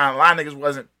they was trying. A lot of niggas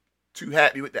wasn't too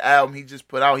happy with the album he just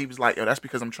put out. He was like, yo, that's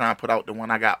because I'm trying to put out the one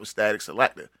I got with Static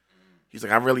Selector. He's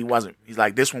like, I really wasn't. He's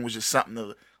like, this one was just something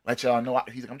to let y'all know.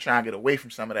 He's like, I'm trying to get away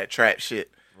from some of that trap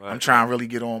shit. Right. I'm trying to really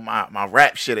get on my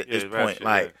rap shit at this rap point. shit,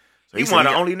 like, yeah. so He said one of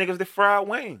he the got- only niggas that fried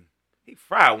Wayne. He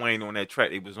fried Wayne on that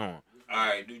track they was on. All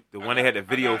right, dude. The one they had the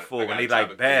video for when they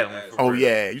like battling. for Oh real.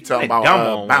 yeah, you talking They about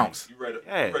dumb on Bounce? You read,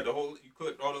 Yeah. you read the whole. You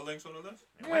put all the links on the list.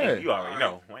 Wayne, you already Alright.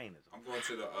 know. Wayne is. I'm going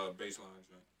to the baseline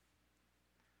joint.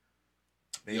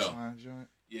 Baseline joint.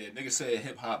 Yeah, nigga said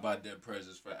hip hop by Dead Prez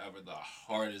is forever the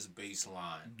hardest bass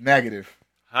line. Negative.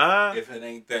 Huh? If it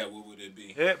ain't that, what would it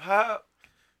be? Hip hop.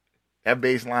 That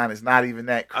bass line is not even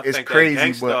that. I It's think crazy, that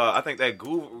gangsta, but I think that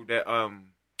guru that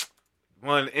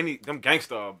one any them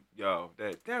gangsta yo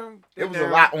that damn. it was a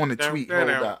lot on the tweet. Hold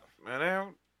up.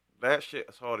 Man, that shit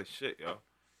is hard as shit, yo.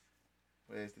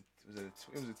 It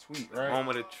was a tweet, right?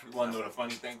 Moment of You truth. want to know the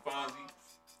funny thing, Fonzie?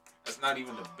 That's not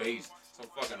even the bass. It's a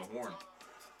fucking horn.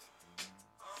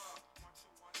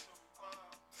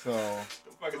 So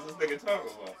The fuck is this nigga talking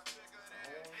about?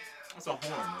 That's a horn,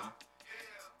 man.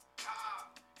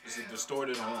 It's a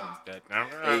distorted horn.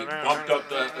 They bumped up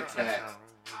the attack,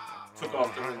 took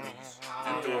off the release,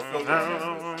 and threw a filter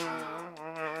on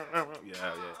that bitch.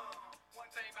 Yeah.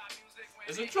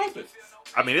 It's a trumpet.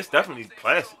 I mean, it's definitely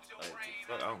classic. Like,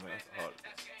 fuck, I don't know. That's hard.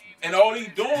 And all he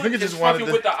doing Nigga is just wanted fucking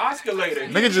to- with the oscillator.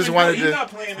 Nigga just wanted to.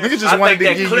 Nigga just I wanted think to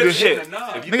that give you clip the shit. shit.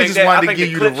 Nah. If you Nigga think just that- I wanted to think give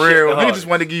the you the clip shit real. Nigga hard. just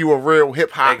wanted to give you a real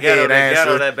hip hop That ghetto, head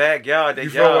answer. that backyard, that You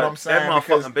feel what yard, I'm saying? that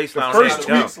Because motherfucking the baseline first ain't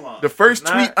tweet, dumb. the first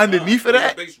It's tweet not. underneath of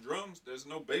that, Bass drums. There's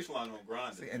no bass line on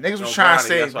grinding. and niggas was No trying to grinding,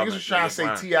 say, that's what I niggas was meant, trying yeah, to say,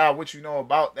 grinding. Ti, what you know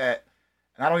about that?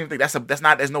 And I don't even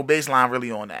think there's no bass line really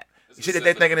on that. It's The a shit that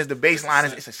they're sample. thinking is the bass It's a line is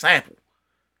sample. it's a sample.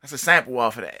 That's a sample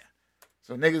off of that.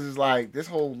 So niggas is like, this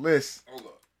whole list, Hold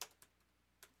up.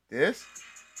 this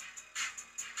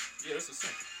Yeah, that's a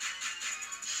sample.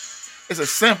 it's a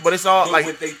simp, but it's all But like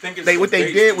what they think is what the they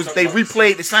bass, did was talk they about the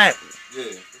replayed the sample. sample.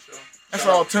 Yeah, for sure. That's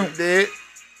all Toomp did.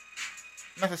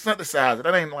 That's a synthesizer.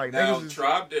 That ain't like Now, niggas.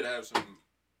 Tribe did have some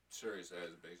serious ass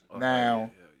bass.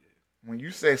 Now, when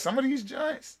you say some of these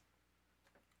joints,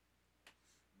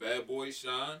 Bad Boy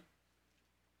Shine.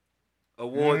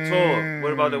 Award tour.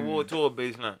 What about the award tour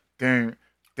baseline? dun,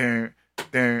 dun,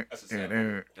 dun, That's a dun, sample.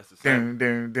 dun, That's a dun, sample.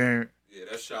 dun, dun. Yeah,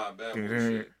 that's Shine Bad Boy Dun,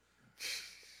 shit.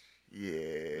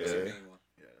 That's a Yeah, mean one.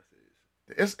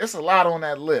 it's a lot on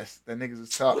that list that niggas is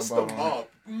talking What's the about. mob?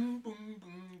 Boom, boom,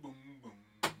 boom, boom,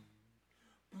 boom.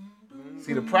 Boom, boom,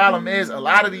 See, the problem is a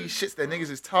lot of these shits that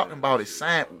niggas is talking about is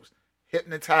samples.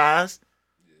 Hypnotized.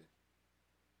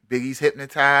 Biggie's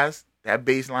Hypnotized. That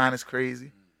bass line is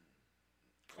crazy.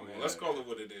 Come on, let's call it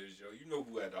what it is, yo. You know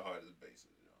who had the hardest basses,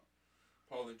 yo.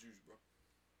 Paul and Juice, bro.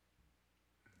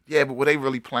 Yeah, but were they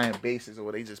really playing basses or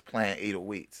were they just playing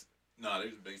 808s? Nah, they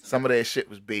was basing. Some of that shit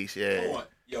was bass, Hold yeah. on.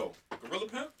 Yo, Gorilla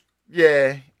Pimp?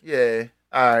 Yeah, yeah.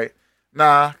 All right.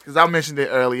 Nah, because I mentioned it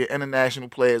earlier, International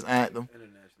Players Anthem.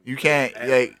 You can't,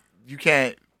 like, you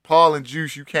can't, Paul and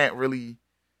Juice, you can't really,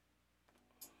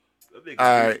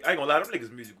 I ain't gonna lie, them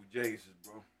niggas musical geniuses,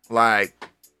 bro. like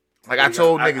I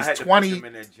told had niggas to 20 put them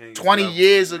in that James 20 level.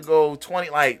 years ago,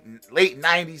 like late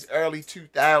 90s, early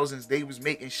 2000s, they was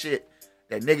making shit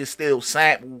that niggas still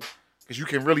sample because you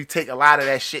can really take a lot of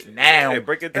that shit now Yeah,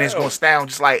 break it and it's down.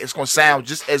 gonna sound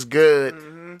just as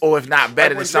good or if not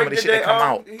better Like when than some of the Drake shit that did come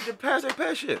out. He did Pass That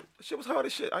Pass shit. That shit was hard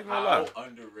as shit. I ain't gonna How lie.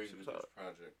 underrated is Project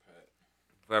Pat?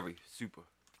 Very super.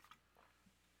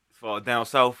 As far as down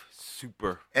south,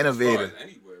 super. Innovator. As far as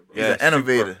anywhere, bro. He's Yeah, an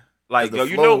innovator. Like, The yo,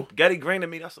 you flow. know, Getty Green to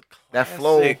me, that's a classic. That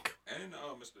flow. And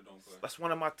Mr. Don't Play. That's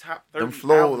one of my top 30 Them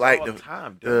flow, albums like all the-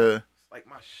 time, dude. the- It's like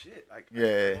my shit. Like, Yeah. I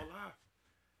ain't gonna lie.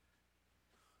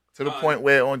 To the point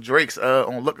where on Drake's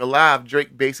on Look Alive,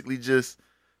 Drake basically just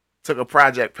took a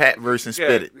Project Pat verse and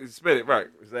spit it. Spit it, right.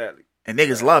 Exactly. And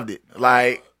niggas loved it.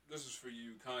 Like, This is for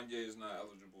you. Kanye is not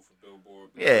eligible for Billboard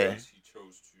Yeah. because he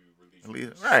chose to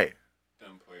release right.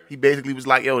 Them player. He basically was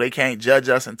like, yo, they can't judge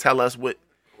us and tell us what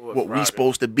we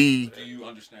supposed to be. Do you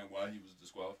understand why he was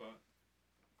disqualified?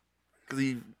 Because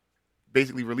he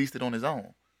basically released it on his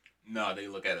own. Nah, they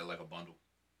look at it like a bundle.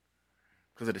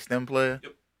 Because of the stem player?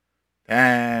 Yep.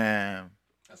 Damn.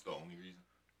 That's the only reason.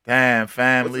 Damn, What's the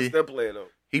family. step player, though?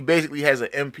 He basically has an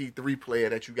MP3 player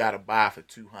that you gotta buy for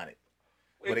 $200.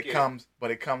 But it Wicked. comes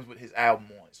with his album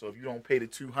on it. So if you don't pay the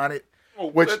 $200, Oh,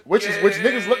 which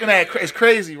niggas looking at is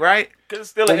crazy, right? Because it's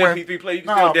still But an when- MP3 player. You can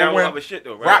nah, still but download when other shit,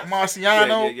 though, right? Rock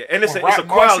Marciano. Yeah. And it's when a Rock quality.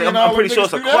 Marcy and all I'm pretty them sure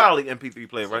it's a niggas do that, quality MP3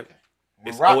 player, right? When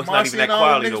It's Rock not even Marcy that and all them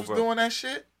quality, niggas though, was bro. doing that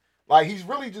shit. Like, he's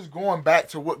really just going back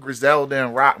to what Griselda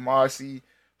and Rock Marcy,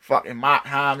 fucking Mott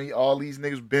Homie, all these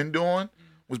niggas been doing,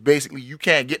 was basically, you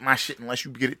can't get my shit unless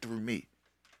you get it through me.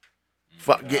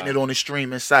 Fuck getting it on the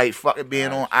streaming site. Fuck it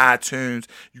being on iTunes.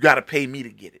 You got to pay me to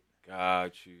get it.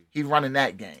 Got you. He running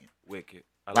that game. Wicked.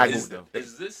 I Like, like Is, it, though.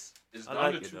 is I Donda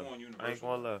like it, 2 though. on I ain't Universal?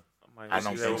 gonna lie. I see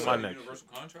don't that think with so. my Is that a next Universal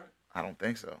contract? I don't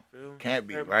think so. shit. Can't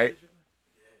be, Everybody right? should.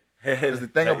 Because the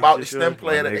thing about the stem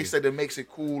player that they said that makes it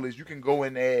cool is you can go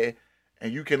in there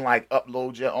and you can like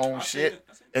upload your own I seen shit. it.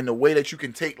 I seen it. And the way that you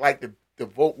can take like the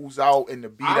vocals out and the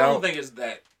beat I don't out. think it's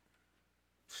that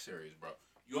serious, bro.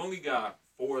 You only got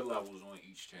 4 levels on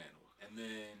each channel, and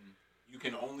then you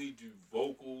can only do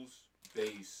vocals,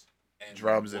 bass, and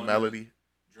Drums and melody.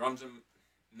 Drums and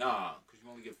because you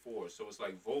only get 4. So it's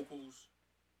like vocals,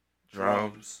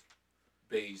 Drums.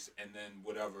 bass, and then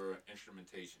whatever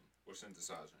instrumentation or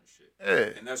synthesizer and shit.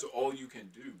 Yeah. And that's all you can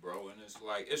do, bro. And it's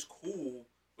like, it's cool,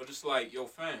 but it's like, yo,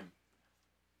 fam,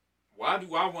 why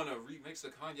do I want to remix a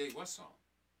Kanye West song?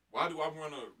 Why do I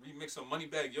want to remix a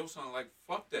Moneybagg Yo song? Like,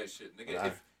 fuck that shit, nigga.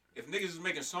 Right. If niggas is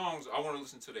making songs, I want to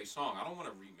listen to their song. I don't want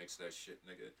to remix that shit,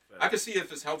 nigga. I can see if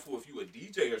it's helpful if you a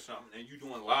DJ or something and you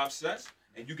doing live sets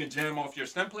and you can jam off your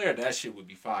stem player, that shit would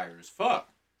be fire as fuck.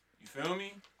 You feel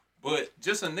me? But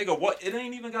just a nigga, it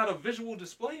ain't even got a visual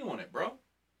display on it, bro.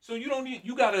 So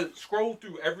you gotta scroll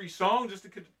through every song just to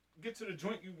get to the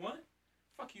joint you want?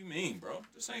 Fuck you mean, bro?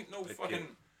 This ain't no fucking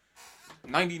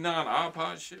 99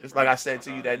 iPod shit. It's bro. like I said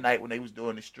to you that night when they was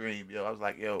doing the stream, yo. I was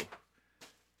like, yo,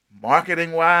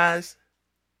 marketing wise,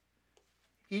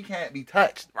 he can't be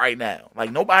touched right now.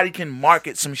 Like nobody can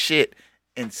market some shit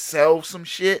and sell some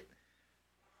shit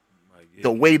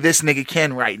the way this nigga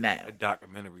can right now. That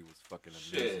documentary was fucking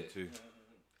amazing, Shit. too.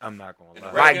 I'm not gonna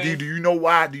lie. Like, do you know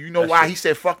why? Do you know That why shit he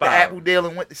said fuck the fire. Apple deal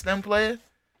and went to stem player?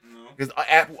 No. Because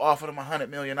Apple offered him $100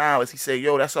 million. He said,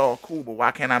 yo, that's all cool, but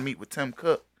why can't I meet with Tim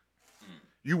Cook?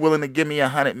 You willing to give me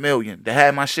 $100 million to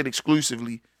have my shit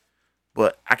exclusively,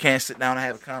 but I can't sit down and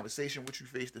have a conversation with you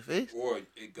face to face? Or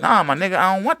it could, Nah, my nigga,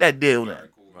 I don't want that deal then. Alright,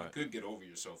 cool. You could get over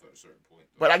yourself at a certain point.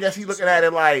 But I guess he looking at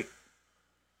it like,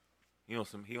 He on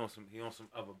some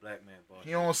other black man ball.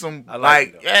 He on some I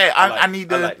like, it, yeah. I need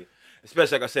to. like it.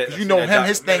 Especially like I said, 'cause you know him.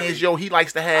 His thing is, yo, he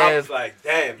likes to have. I was like,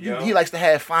 damn, yo. He likes to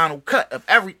have final cut of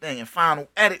everything and final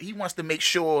edit. He wants to make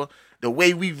sure the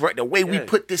way we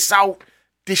put this out,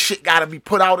 this shit gotta be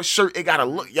put out a shirt. It gotta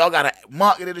look. Y'all gotta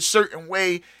market it a certain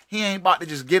way. He ain't about to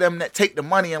just get them that take the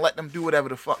money and let them do whatever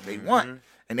the fuck they want.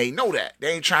 And they know that.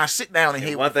 They ain't trying to sit down and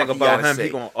hear one what thing the fuck about him. Say. He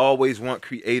gonna always want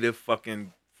creative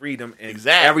fucking freedom and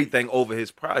Exactly. everything over his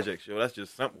projects, yo. That's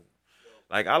just simple.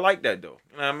 Like I like that though.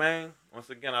 You know what I mean? Once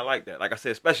again, I like that. Like I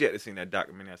said, especially after seeing that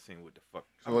documentary, I seen what the fuck.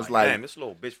 So it's like, damn, this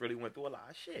little bitch really went through a lot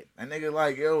of shit. That nigga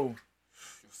like, yo.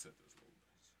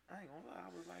 I ain't gonna lie, I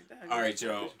was like, damn. All right, this yo.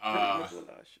 little bitch really went through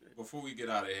a lot of shit. Before we get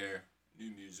out of here,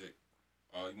 new music.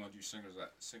 You want to do singles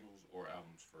or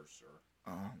albums first, sir?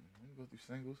 Let me go through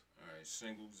singles. All right,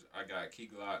 singles. I got Key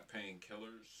Glock,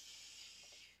 Painkillers.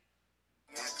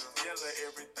 Yellow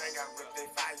everything I rip, they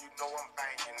fire, you know I'm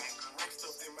banging, nigga. Next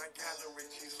up in my gallery,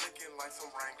 she's looking like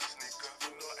some Wranglers, nigga.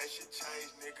 You know that shit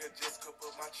change, nigga. Just could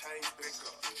put my chains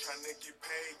bigger. You tryna get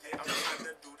paid, yeah, I'm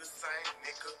tryna do the same,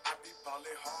 nigga. I be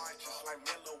ballin' hard, just like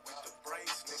Miller with the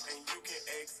brace, nigga. And you can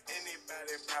ask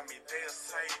anybody about me, they'll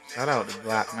say, nigga. Shout out to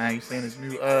Glock, man. You seen his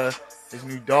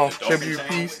new Dolph tribute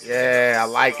piece? Yeah,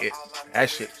 I like it. That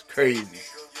shit's crazy.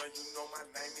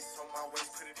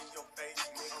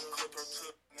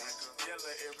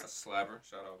 That's Slabber.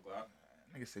 Shout out Glock.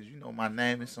 Nigga says, you know my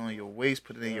name. It's on your waist.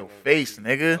 Put it in your face,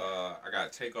 nigga. I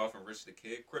got Takeoff and Rich the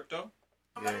Kid. Crypto.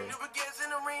 Yeah.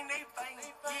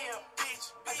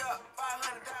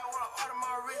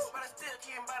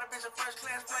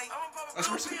 That's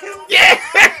Rich the Kid.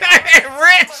 Yeah,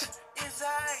 Rich.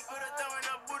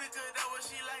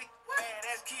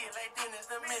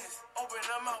 Open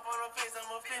her mouth on her face,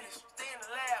 I'ma finish. Stay in the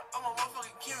lab, I'm a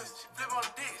motherfucking chemist. Flip on the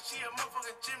dick, she a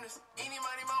motherfucking gymnast. Any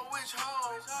money, my witch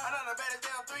hoe. I know the baddest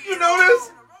down 3 You know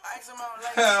this? I ask 'em out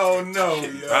like Hell no,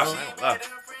 yo.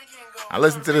 I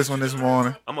listened to this one this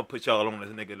morning. I'm gonna put y'all on this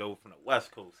nigga though from the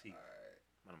West Coast.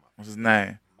 What's his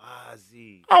name?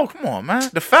 Mozzie. Oh, come on, man. The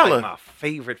Like fella. my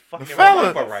favorite fucking fella.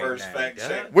 rapper right First now. fact yeah.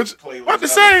 check. Which, Playlist what to of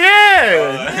say? it.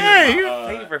 Yeah. Yeah.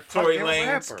 Favorite Tory fucking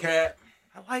Lanez, rapper. Cat.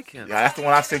 I like him. Yeah, that's the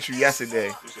one I sent you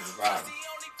yesterday. This shit is vibe.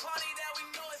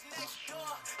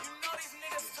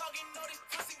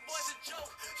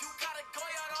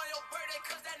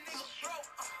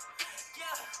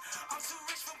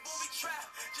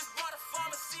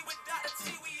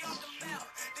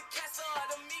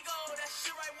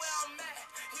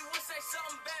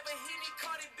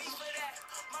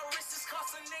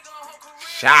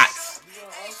 Shots.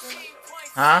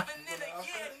 Huh?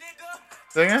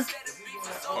 Singing?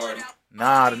 Party.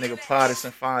 Nah, the nigga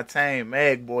Partisan Fontaine,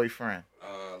 Meg boyfriend.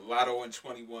 Lotto and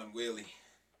 21 Wheelie.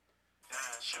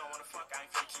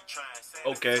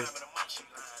 Okay.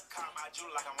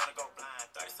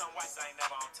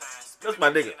 That's my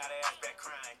nigga.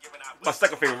 My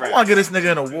second favorite I rapper. want to give this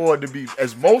nigga an award to be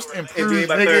as most improved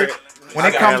my nigga third. when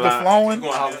it comes to flowing.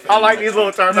 I like these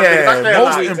little turns. Yeah,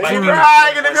 most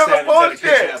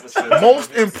improved.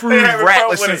 Most improved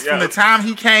rap since from the time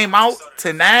he came out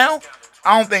to now.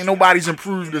 I don't think nobody's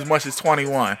improved as much as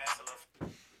 21.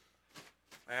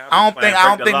 I don't think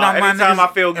none of my Anytime niggas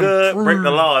I feel good, break the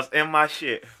improved. laws in my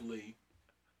shit. Flea.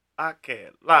 I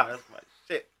can't lie. That's my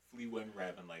shit. Flea wasn't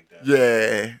rapping like that.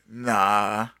 Yeah,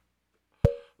 nah.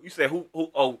 You said who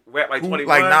rap like Who, 21?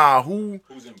 like nah, who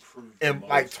Who's improved? the and most?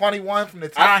 like 21 from the I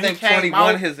time he think came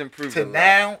 21 out has improved to a lot.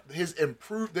 now,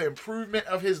 the improvement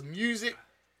of his music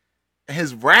and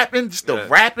his rapping, just the Yeah.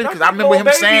 rapping, because I remember him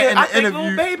saying in I the think interview.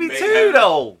 Lil Baby Mayhem. too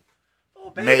though. Lil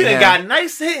Baby Mayhem. done got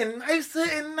nicer and nicer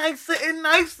and nicer and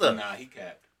nicer. Nah, he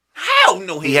capped. How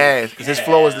no He has, because his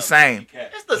flow is the same. He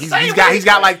capped. It's the He's same.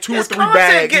 got like 2 or His 3 content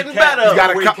bags. getting He's better. got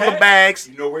a Where he couple of capped? bags.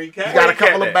 You know where he capped? He's got a Where he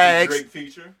couple of capped bags. Drake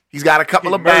feature. He's got a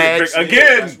couple of murdered bags. Drake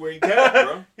again. That's where he capped,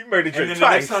 bro. He murdered And Drake then the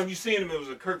next twice. time you seen him, it was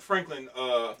a Kirk Franklin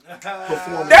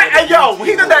performance. That, yo,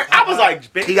 he did that. I was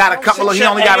like, He got a couple of. He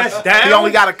only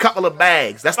got a couple of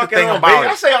bags. That's the thing I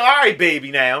about it. say, all right,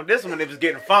 baby. Now this one, it was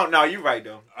getting found. Now you right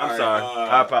though. I'm All right, sorry.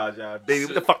 I apologize, baby.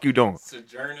 What the fuck you doing?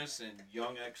 Sojourners and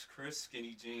Young X Chris,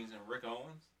 Skinny Jeans, and Rick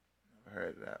Owens. I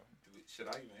heard that. Should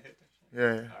I even hit that shit? Yeah.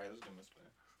 All right, let's go, Miss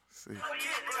Plan.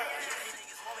 See.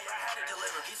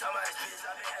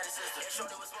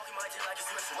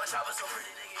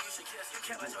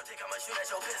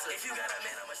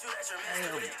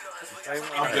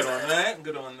 I'm good on that.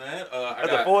 Good on that. I That's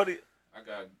a got 40.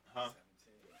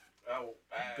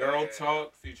 Girl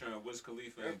Talk featuring Wiz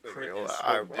Khalifa and Crit and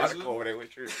I Smoke gotta Dizza. go over there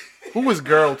with you. Who was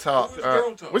Girl Talk? Who was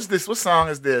Girl Talk? What's this? What song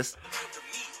is this?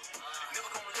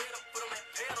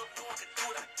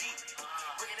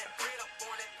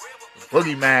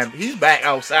 Boogeyman, he's back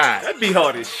outside. That'd be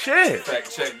hard as shit.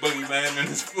 Fact check Boogeyman in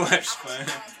his flesh, man.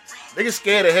 Niggas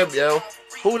scared of him, yo.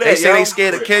 Who that? They say yo? they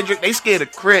scared of Kendrick. They scared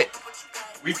of Crit.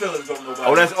 We feelings don't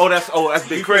nobody. That's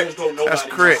Big Crit. That's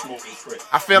Crit.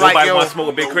 I feel Nobody like, yo, want to smoke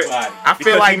a Big Crit. I feel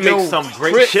Because like, he yo, makes some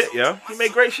great Crit, shit, yo. He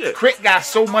make great shit. Crit got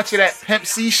so much of that Pimp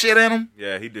C shit in him.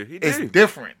 Yeah, he do. He It's do.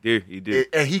 different. He do.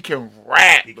 And he can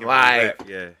rap. He can like, rap,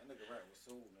 yeah.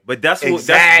 But that's what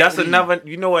Exactly. that's another.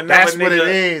 You know another that's nigga. what it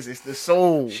is. It's the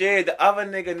soul. Shit, the other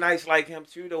nigga nice like him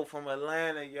too though from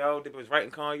Atlanta, yo. That was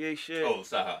writing Kanye shit. Oh,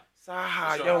 Saha.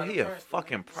 Saha, Sure. yo, he a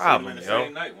fucking problem, Same yo.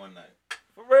 night one night.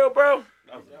 For real, bro.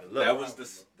 That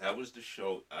was the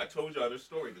show. I told y'all this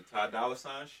story, the Ty Dolla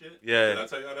 $ign shit. Yeah. Did I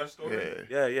tell y'all that story?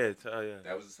 Yeah. Yeah.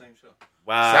 That was the same show.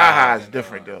 Wow. Saha is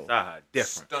different though. Saha,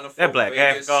 different. Stunner That for black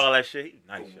Vegas Africa, all that shit. He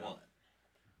nice, for yo. one.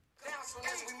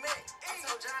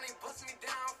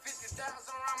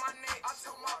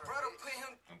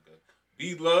 Okay.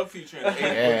 Be Love featuring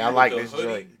A Yeah, I like this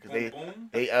joint. 'Cause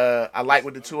I like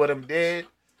what the two of them did.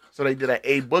 So they did an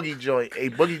A Boogie joint. A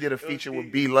Boogie did a feature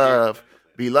with B Love.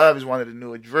 B Love is one of the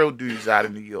newer drill dudes out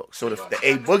of New York. So the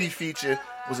A Boogie feature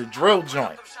was a drill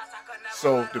joint.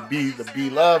 So the B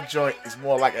Love joint is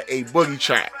more like an A Boogie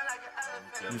track.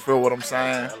 You feel what I'm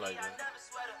saying? I like that.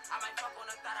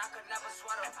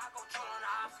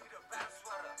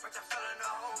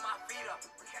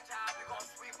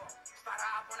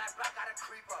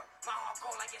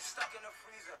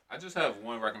 I just have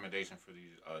one recommendation for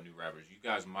these new rappers. You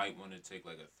guys might want to take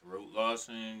like a throat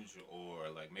lozenge or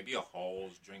like maybe a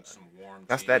Halls, drink some warm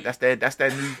That's tea that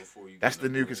new. before you That's get the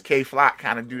in new mood. because K Flock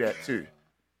kind of do that too.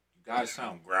 You guys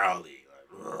sound growly.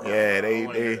 Like, Yeah, I don't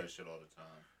wanna hear that shit all the time.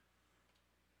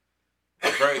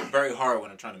 It's very, very hard when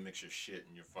I'm trying to mix your shit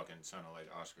and you're fucking sounding like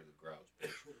Oscar the Grouch,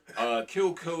 bitch.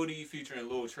 Kill Cody featuring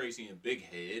Lil Tracy and Big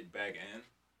Head back in.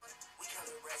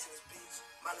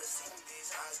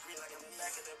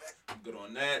 I'm good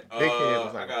on that. Big Head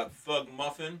was like- I got Thug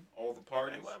Muffin, All the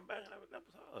Parties. That was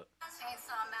hard.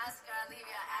 Chainsaw massacre, leave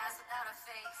your ass without a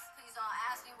face. Please don't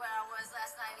ask me where I was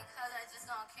last night because I just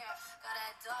don't care. Got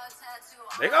that dog tattoo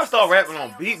on They my gotta start chest, rapping tell on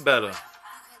you beat who's better. real. You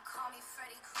can call me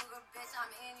Freddy Krueger, bitch.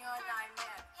 I'm in your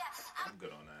nightmare. Yeah, I'm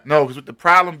good on that. No, because with the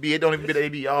problem be, it don't even be they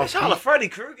be off. Bitch, y'all a beat. Freddy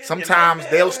Krueger. Sometimes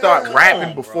they'll start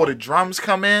rapping before the drums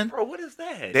come in. Bro, what is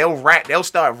that? They'll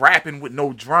start rapping with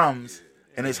no drums,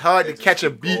 and it's hard to They just catch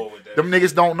a keep beat. going with that Them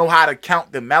niggas don't know how to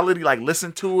count the melody, like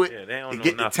listen to it, Yeah, they don't to know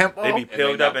get the nothing. tempo. They be they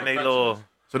peeled not up in they professionals. little.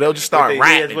 So they'll just What start they hear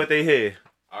is rapping. what they hear.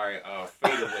 All right,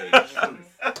 Fade Away.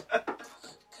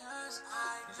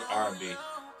 It's an R&B.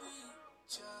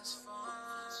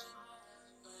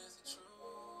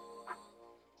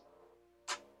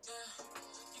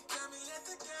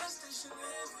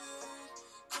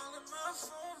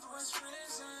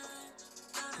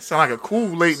 Sound like a cool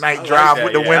late night I drive like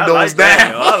with that, the yeah, I windows like that,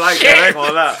 down. yo. I like that. I ain't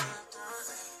gonna lie.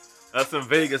 That's some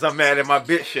Vegas. I'm mad at my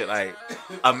bitch shit. Like,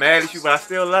 I'm mad at you, but I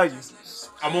still love you.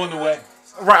 I'm on the way.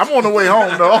 Right, I'm on the way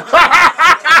home though.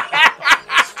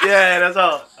 Yeah, that's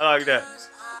all. I like that.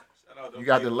 You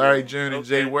got the Larry June and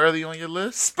Jay Worthy on your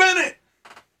list? Spin it. I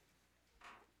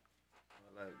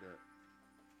like that.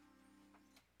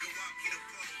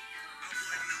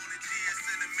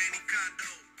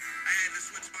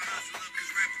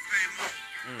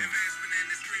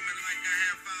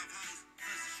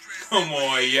 Come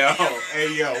on, yo.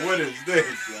 Hey, yo, what is this,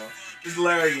 yo? This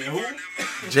Larry and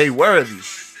who? Jay Worthy.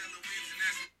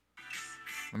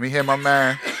 Let me hear my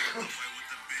man.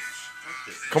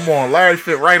 Come on, Larry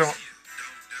fit right on.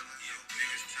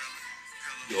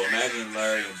 Yo, imagine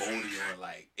Larry and Boldy on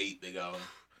like 8 together.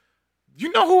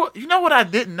 You know what I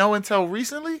didn't know until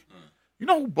recently? You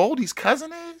know who Boldy's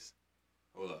cousin is?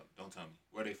 Hold up, don't tell me.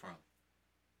 Where they from?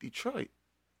 Detroit.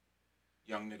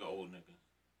 Young nigga, old nigga.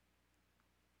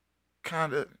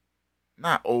 Kinda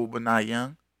not old but not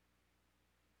young.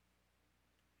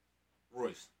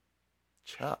 Royce.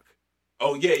 Chuck.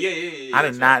 Oh, yeah. I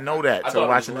did not know that I till thought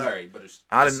watching it was his, Larry, but it's...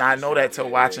 I did not know that till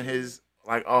yeah, watching yeah. his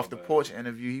like off the porch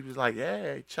interview. He was like,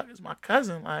 "Yeah, Chuck is my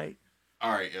cousin." Like,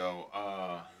 All right, yo.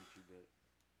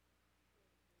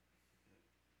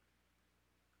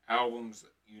 Albums,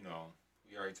 you know,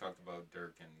 we already talked about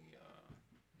Dirk and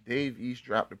the... Dave East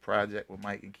dropped the project with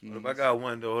Mike and Keys. What if I got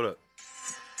one though? Hold up.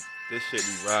 This shit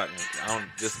be rocking.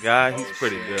 This guy, he's Oh,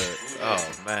 pretty shit. good.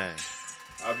 Oh man.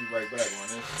 I'll be right back on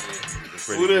this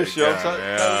shit. Who this, yo?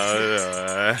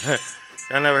 Yeah.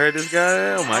 Y'all never heard this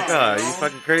guy? Oh my god, you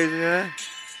fucking crazy, man.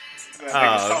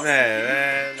 Oh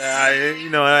man, I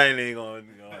ain't even gonna.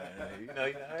 You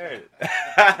heard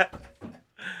it.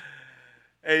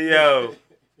 Hey yo,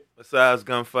 besides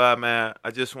Gunfire, man, I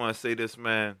just want to say this,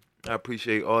 man. I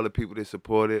appreciate all the people that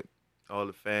supported. all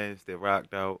the fans that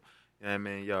rocked out. You know what I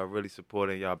mean? Y'all really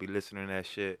supporting. Y'all be listening to that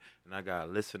shit. And I got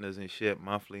listeners and shit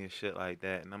monthly and shit like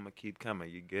that. And I'm going to keep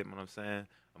coming. You get what I'm saying?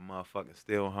 I'm motherfucking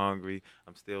still hungry.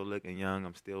 I'm still looking young.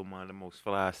 I'm still one of the most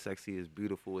fly, sexiest,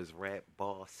 beautiful as rap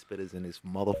ball spitters in this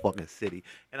motherfucking city.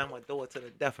 And I'm going to do it to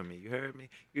the death of me. You heard me?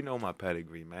 You know my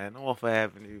pedigree, man. Off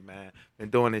Avenue, man. Been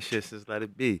doing this shit since Let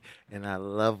It Be. And I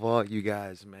love all you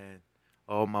guys, man.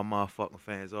 All my motherfucking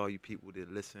fans, all you people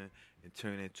that listen and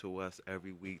tune into us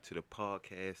every week, to the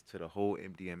podcast, to the whole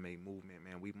MDMA movement,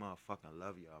 man. We motherfucking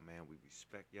love y'all, man. We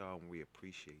respect y'all and we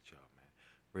appreciate y'all, man.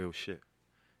 Real shit.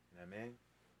 You know what I mean?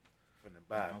 From the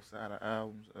bottom. Outside of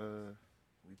albums,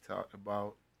 we talked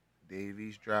about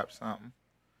Davies dropped something.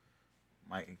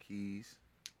 Mike and Keys.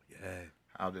 Yeah.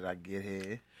 How did I get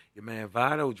here? Your man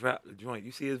Vado dropped the joint.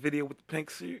 You see his video with the pink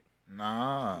suit?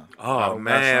 Nah. Oh,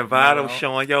 man, Vado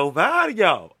showing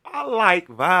Vado. I like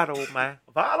Vado, man.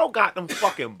 Vado got them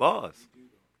fucking bars.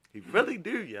 He really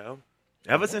do, yo.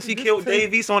 Ever since he killed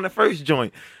Davies on the first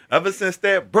joint. Ever since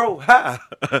that, bro, hi.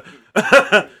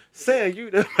 Saying you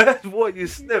the best boy you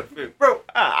sniffing, bro.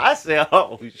 I said,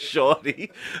 oh, shorty.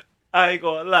 I ain't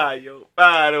gonna lie, yo.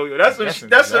 Vado, yo. That's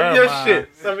some of your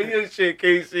shit. Some of your shit,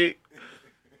 Casey.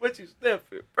 What you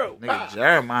sniffing, bro? Nigga,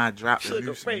 Jeremiah dropped some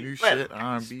new shit,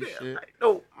 R&B shit.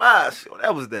 No, my shit.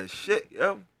 That was that shit,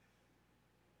 yo.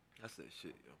 That's that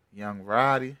shit, yo. Young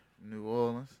Roddy from New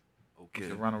Orleans. Okay. He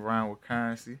can run around with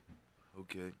Currency.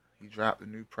 Okay. He dropped a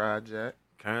new project.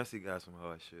 Currency got some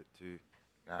hard shit, too.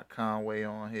 Got Conway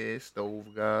on here, Stove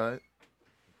God. Okay.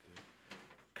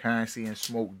 Currency and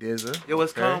Smoke Dizza. Yo,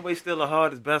 is Conway still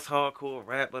the best hardcore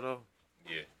rapper, though?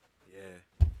 Yeah.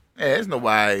 Yeah, there's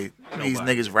nobody. These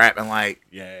niggas rapping like.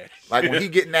 Yeah. Like when he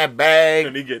get in that bag.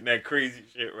 When he getting that crazy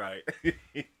shit right.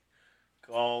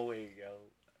 Conway, yo.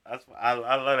 That's I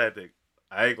love that thing.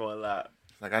 I ain't gonna lie.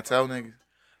 Like I tell niggas.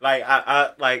 Like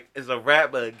I like as a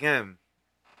rapper again.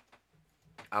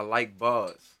 I like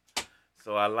bars.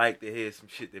 So I like to hear some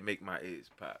shit that make my ears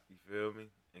pop. You feel me?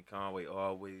 And Conway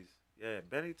always, yeah,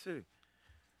 Benny too.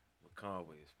 But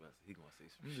Conway especially, he gonna say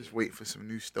some I'm shit. just waiting for some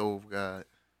new Stove God.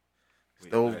 Wait,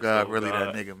 Stove God Stove really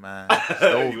God. that nigga, man.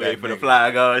 You wait for the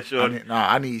Fly God, sure.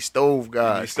 I need Stove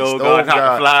God. Stove God,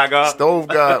 not the Fly God. Stove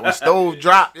God. When Stove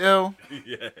drop, yo.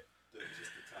 Yeah.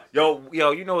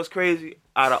 Yo, you know what's crazy?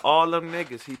 Out of all them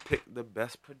niggas, he picked the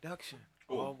best production.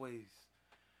 Ooh. Always.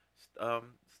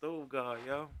 Stove God,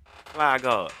 yo. Fly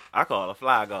God. I call it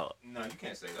Fly God. No, you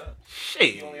can't say that.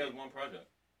 Shit. He only has one project.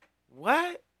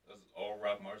 What? That's all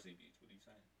Rock Marcy beats. What are you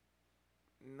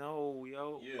saying? No,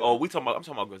 yo. Yeah. Oh, I'm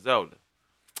talking about Griselda.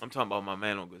 I'm talking about my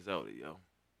man on Griselda, yo.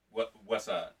 What West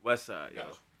Side? West Side, yo.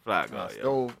 Gotcha. Fly God, yo.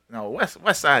 Stove. No,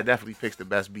 West Side definitely picks the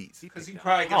best beats. Because he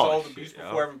probably gets all the beats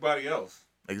before everybody else.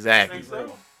 Exactly.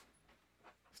 So?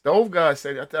 Stove God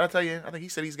said, I tell you, I think he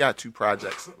said he's got 2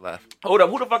 projects left. Hold up,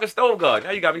 who the fuck is Stove God?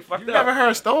 Now you got me fucked You up. never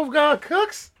heard Stove God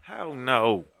cooks? Hell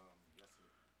no.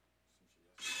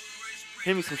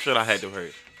 Give me some shit I had to hear.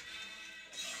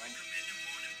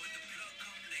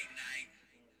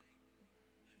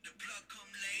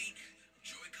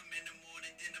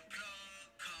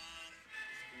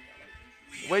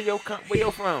 Where you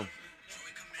from?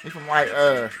 He from like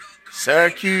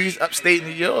Syracuse, upstate New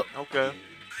York. Okay.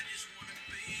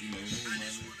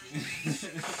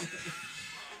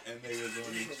 And they was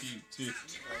on the cheap too.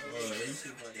 Let me see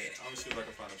if I can. I'm gonna see if I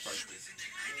can find a price.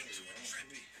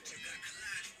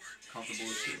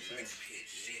 Comfortable as shit.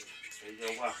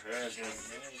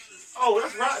 Oh,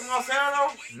 that's Rotten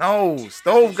Marciano? No,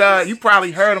 Stove God. You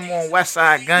probably heard him on West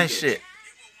Side Gun shit.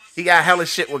 He got hella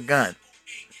shit with Gun.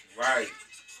 Right.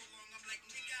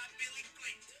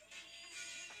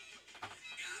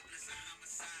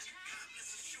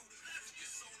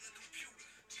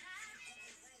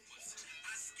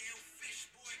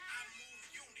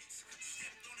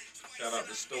 Shout out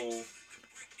to Stove.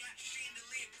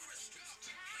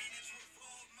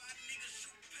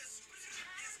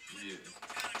 Yeah.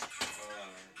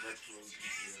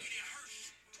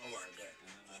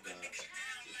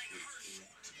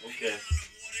 Okay.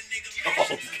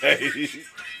 Okay.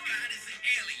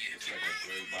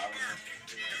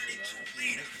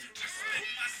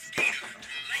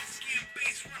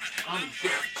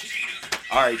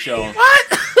 All right, y'all.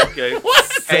 What? Okay. What?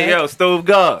 Hey, yo, Stove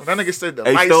God. That nigga said the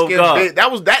Hey, light Stove skin God.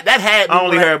 bitch. That had me. I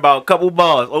only like, heard about a couple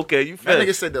bars. Okay, you that nigga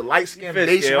finished. said the light skin You bass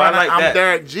finished, yeah, I runner. like I'm that.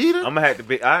 Derek Jeter. I'm gonna have to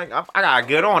be. I gotta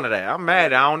get on to that. I'm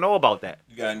mad. I don't know about that.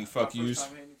 You got any fuck yous?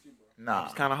 Nah,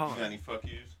 It's kind of You got hard. any fuck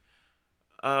yous?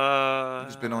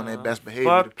 he's been on their best behavior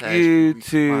the Fuck past few you weeks.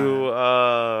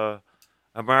 to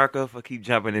America for keep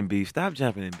jumping in beef. Stop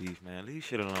jumping in beef, man. Leave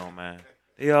shit alone, man.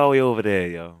 They all way over there,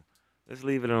 yo. Let's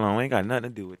leave it alone. Ain't got nothing to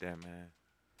do with that, man.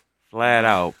 Flat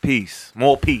out. Peace.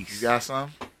 More peace. You got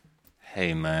some?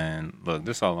 Hey, man. Look,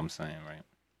 this is all I'm saying, right?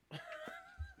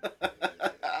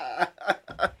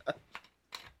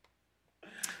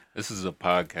 This is a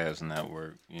podcast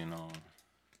network, you know.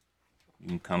 You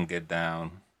can come get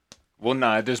down. Well,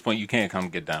 nah, at this point, you can't come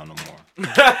get down no more.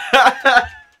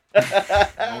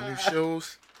 No new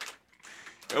shows?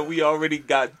 We already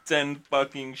got 10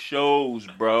 fucking shows,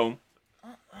 bro.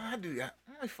 I do got.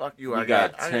 Fuck you. We I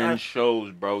got got 10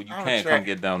 shows, bro. You can't come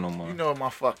get down no more. You know what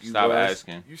my fuck you Stop was.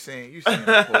 asking. You saying Stop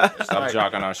like,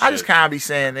 jocking our shit. I just kind of be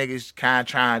saying niggas kind of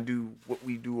trying to do what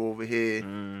we do over here.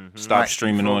 Mm-hmm. Stop like,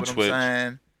 streaming on Twitch.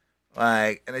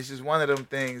 Like, and it's just one of them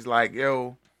things like,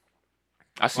 yo.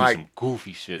 I see like, some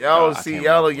goofy shit. Y'all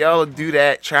do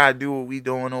that, try to do what we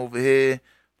doing over here,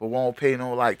 but won't pay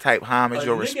no like type homage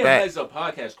or respect. Nigga has a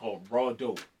podcast called Raw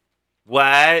Dope. What?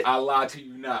 I lie to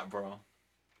you not, bro.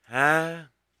 Huh?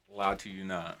 Lie to you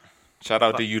not. Shout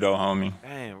out to you though, homie.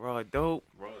 Man, Raw Dope.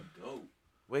 Raw Dope.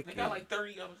 Wicked. They got like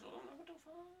 30 episodes. What the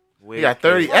fuck? You got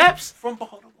 30 apps? From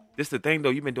Baltimore. This the thing though.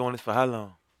 You've been doing this for how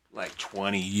long? Like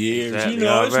 20 years. Exactly. You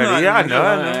know, it's Already. not. Yeah, I know.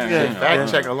 Yeah,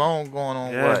 fact check alone going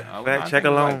on what? Fact check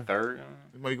alone. Like 30.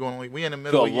 We going on, we in the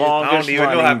middle The of year. longest I don't even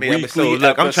know how many running episodes.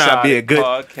 Look, I'm trying to be a good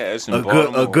podcast in a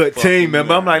Baltimore. good Fuck team you,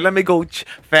 member. I'm man. like, let me go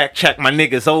fact check my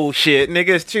niggas old shit. Nigga,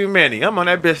 it's too many. I'm on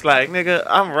that bitch like, nigga,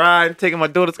 I'm riding, taking my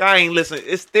daughter's car. I ain't listening.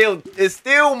 It's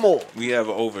still more. We have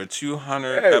over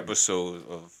 200 Hey. episodes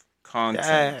of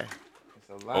content.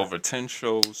 Yeah. Over 10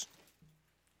 shows.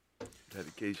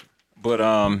 Dedication. But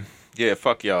yeah,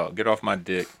 fuck y'all. Get off my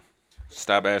dick.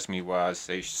 Stop asking me why I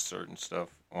say certain stuff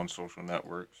on social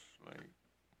networks. Like,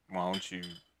 why don't you,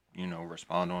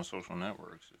 respond on social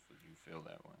networks if you feel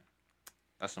that way?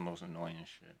 That's the most annoying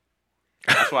shit.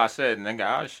 That's why I said, nigga,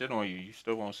 I shit on you. You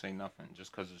still won't say nothing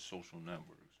just because it's social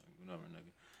networks. Like, whatever,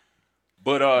 nigga.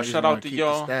 But Niggas shout wanna out to keep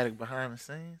y'all. the static behind the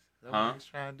scenes. Is that Huh? what niggas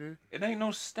trying to do? It ain't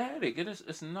no static.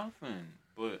 It's nothing.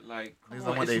 But like, come Niggas on,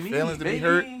 don't want it's their me, feelings to be baby.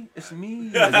 hurt? It's me.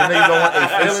 Niggas don't want their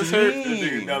feelings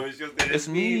hurt? It's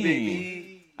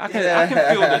me. I can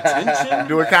feel the tension.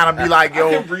 Do it kind of be like, I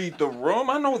yo, can read the room.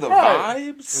 I know the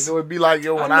Right. vibes. do it be like,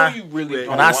 yo, when know I you really when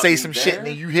don't I want say me some there. shit and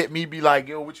then you hit me, be like,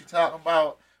 yo, what you talking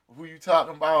about? Who you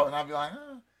talking about? And I be like,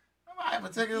 am I in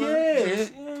particular? Yeah,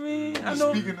 Just you know what I mean. I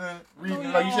know. speaking to reading, know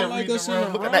like you said, y'all like reading us the in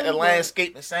room, the looking at the room,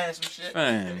 landscape and saying some shit.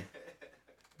 Man,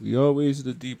 we always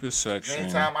the deepest section.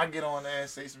 Anytime I get on there and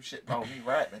say some shit about me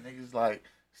rapping, niggas like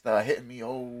start hitting me.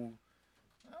 Nobody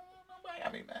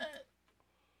got me mad.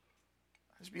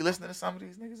 I just be listening to some of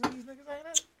these niggas and these niggas ain't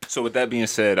that. So with that being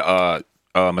said,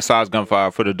 Massage Gunfire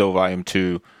for the Dough Volume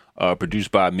 2, produced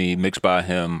by me, mixed by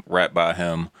him, rap by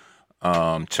him.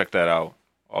 Check that out.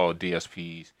 All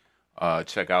DSPs.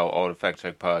 Check out all the Fact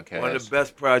Check podcasts. One of the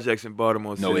best projects in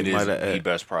Baltimore City. No, it is might I the add.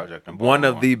 best project in Baltimore. One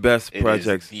of the best It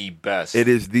projects. is the best. It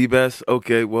is the best.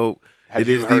 Okay, well, Have it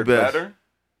you is the heard best. better?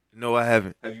 No, I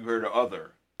haven't. Have you heard of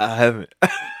other? I haven't.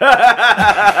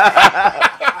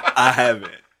 I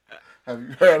haven't. Have you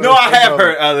heard? No, I have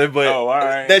heard other, but Oh, all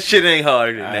right. that shit ain't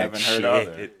harder than I that haven't shit. heard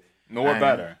other. Nor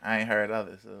better. I ain't heard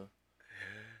others. So.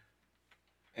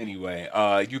 Anyway,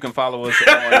 you can follow us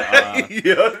on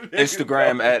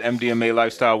Instagram at MDMA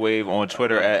Lifestyle Wave, on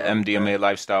Twitter at MDMA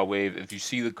Lifestyle Wave. If you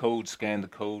see the code, scan the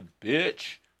code,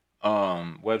 bitch.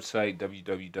 Website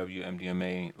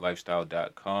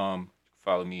www.mdmalifestyle.com.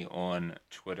 Follow me on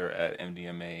Twitter at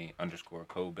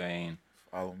MDMA_Cobain.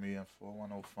 Follow me at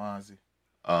 410 Fonzie.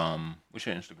 What's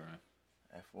your Instagram?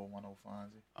 At 410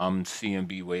 Fonzie. I'm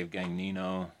CMB Wave Gang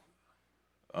Nino.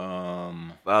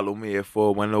 Follow me at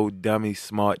 410 Dummy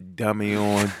Smart Dummy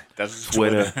on That's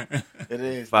Twitter. It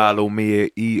is. Follow me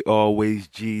at always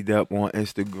G'd up on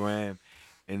Instagram,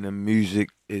 and the music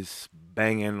is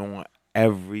banging on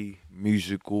every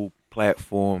musical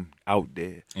platform out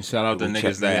there. And shout out to Go check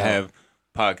niggas me that out. have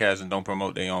podcasts and don't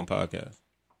promote their own podcast.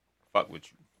 Fuck with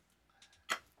you.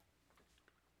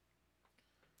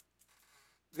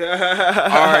 All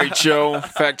right, yo.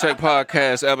 Fact Check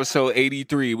Podcast, episode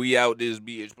 83. We out this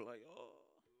bitch.